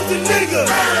 Houston niggas,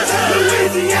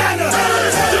 Louisiana,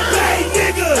 the Bay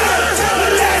niggas.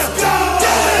 Let's go!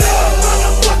 Throw it up,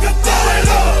 motherfucker, throw it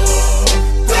up.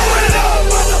 Throw it up,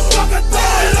 motherfucker,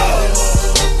 throw it up.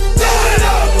 Throw it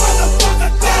up,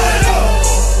 motherfucker, throw it up.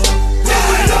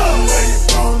 Throw it up, where you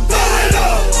from? Throw it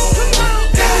up.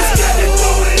 If you scared to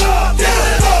throw it up, get the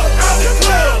fuck out the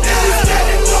club. If you scared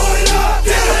to throw it up,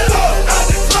 get the fuck out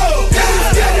the club. If you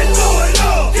scared to throw it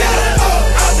up, get the fuck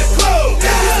out the club.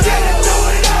 If you scared to throw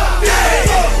it up, get the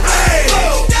fuck out the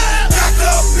club. Back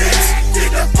up, bitch,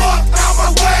 get the fuck out my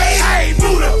way. Hey,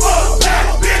 move the fuck back,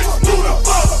 bitch, move the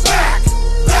fuck back.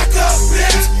 Back up,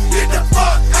 bitch, get the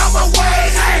fuck out my way.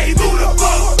 Hey, move the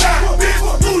fuck back, bitch,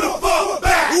 move the fuck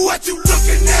back. What you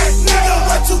looking at, nigga?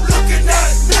 What you looking at,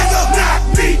 nigga? Not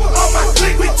me, on my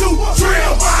clique, we too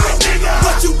drill, my nigga.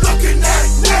 What you looking at,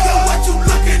 nigga? What you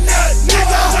looking at,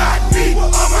 nigga? Not me, on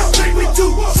my clique, we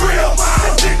too drill, my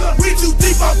nigga. We too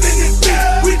deep up in this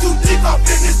bitch. We too deep up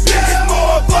in this bitch. It's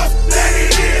more of us than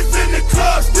it is in the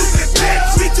club, stupid bitch.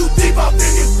 We too deep up in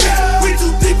this bitch. We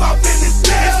too deep up in this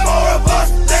bitch. It's more of us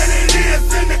than it is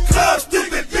in the club,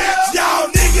 stupid bitch. Y'all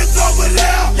niggas over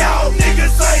there, y'all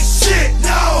niggas ain't shit.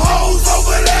 Y'all hoes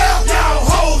over there, y'all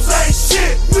hoes ain't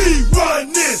shit. We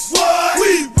run this, what?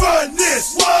 We run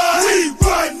this, what? We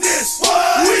run this,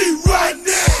 what? We run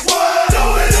this, what?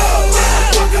 Throw it up,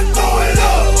 motherfucker, throw it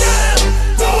up.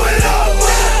 Throw it up,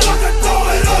 motherfucker, throw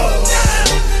it up.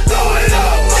 Throw it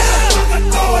up, motherfucker,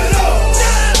 throw it up.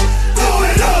 Throw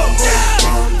it up,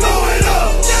 throw it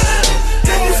up.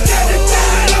 If you scared to throw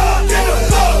it up, get the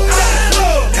fuck out the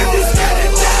club. If you scared to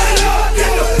throw it up,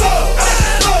 get the fuck out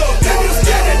the club. If you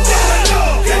scared to throw it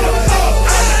up, get the fuck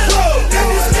out the club. If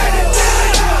you scared to throw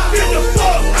it up, get the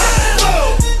fuck out the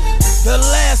club. The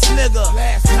last nigga,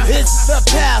 it's the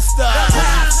pastor.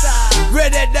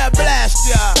 Ready to blast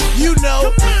ya. You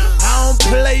know, I don't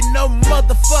play no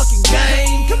motherfucking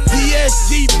game.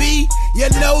 PSGB, you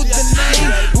know the name.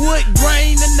 Wood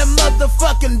grain in the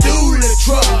motherfucking dually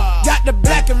truck. Got the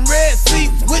black and red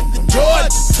seats with the Georgia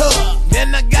tuck.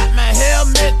 Then I got my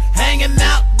helmet hanging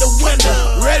out the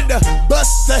window, ready to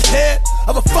bust the head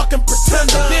of a fucking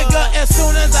pretender. Nigga, as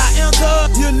soon as I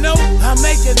enter, you know I'm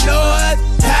making noise.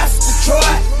 Pastor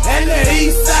Troy and the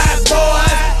Eastside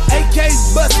Boys,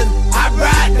 AK's bustin'. I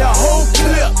ride the whole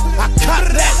clip. I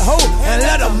cut that hoe and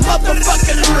let a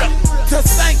motherfucking rip. To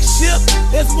sink ship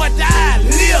is what I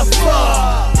live for.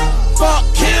 Fuck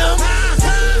him,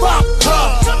 fuck her.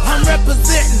 I'm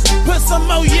representing. Put some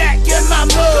more yak in my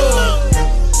mug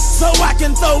so I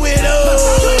can throw it up.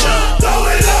 Throw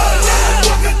it up,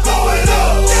 motherfucker, throw it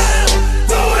up.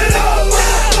 Throw it up,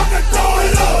 motherfucker, throw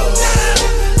it up.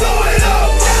 Throw it up,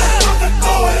 motherfucker,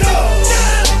 throw it up.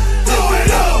 Throw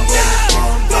it up,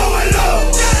 throw it up.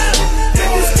 If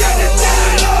you scared to throw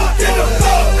it up, get the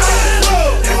fuck out the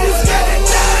club. If you scared to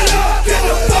throw it up, get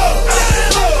the fuck out the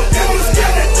club. If you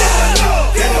scared to throw it up,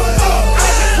 get the fuck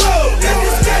out the club. If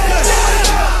you scared to throw it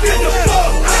up, get the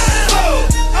fuck out the club.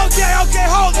 Okay,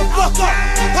 hold the fuck up.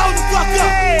 Hold the fuck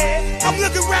up. I'm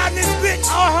looking around this bitch.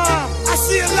 I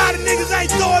see a lot of niggas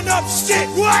ain't throwing up shit.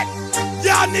 What?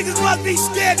 Y'all niggas must be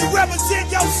scared to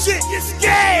represent your shit. You're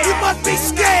scared. You must be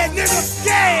scared, nigga.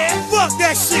 Scared. Fuck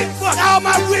that shit. Fuck all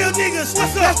my real niggas.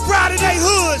 What's up? That's proud of they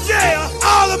hoods. Yeah.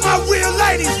 All of my real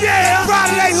ladies. Yeah. Proud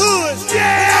of they hoods.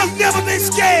 Yeah. Ain't never been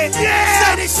scared.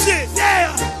 Yeah. Say this shit.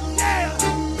 Yeah.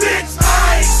 Bitch,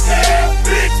 I ain't scared.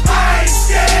 Bitch, I ain't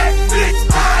scared. Bitch,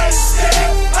 I ain't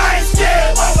scared. I ain't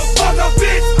scared, motherfucker.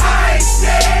 Bitch, I ain't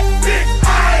scared. Bitch,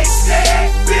 I ain't scared.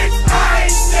 Bitch, I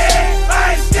ain't scared.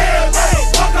 I ain't scared,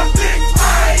 motherfucker. Bitch,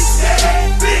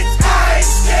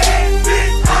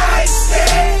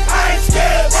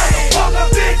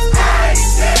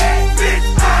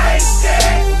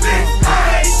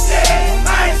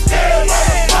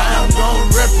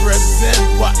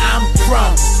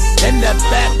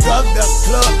 of the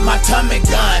club, my tummy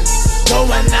gun.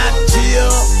 Going out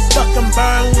chill, fucking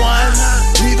burn one.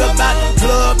 Leave about the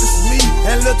club, it's me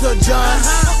and Little John.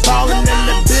 Ballin' in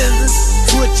the business,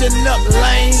 switching up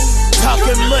lanes.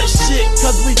 Talking much shit,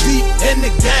 cause we deep in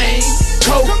the game.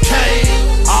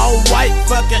 Cocaine, all white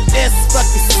fucking S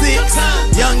fucking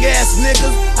 6. Young ass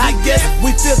niggas, I guess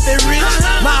we filthy rich.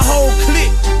 My whole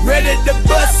clique ready to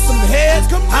bust some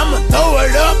heads. I'ma throw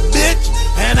it up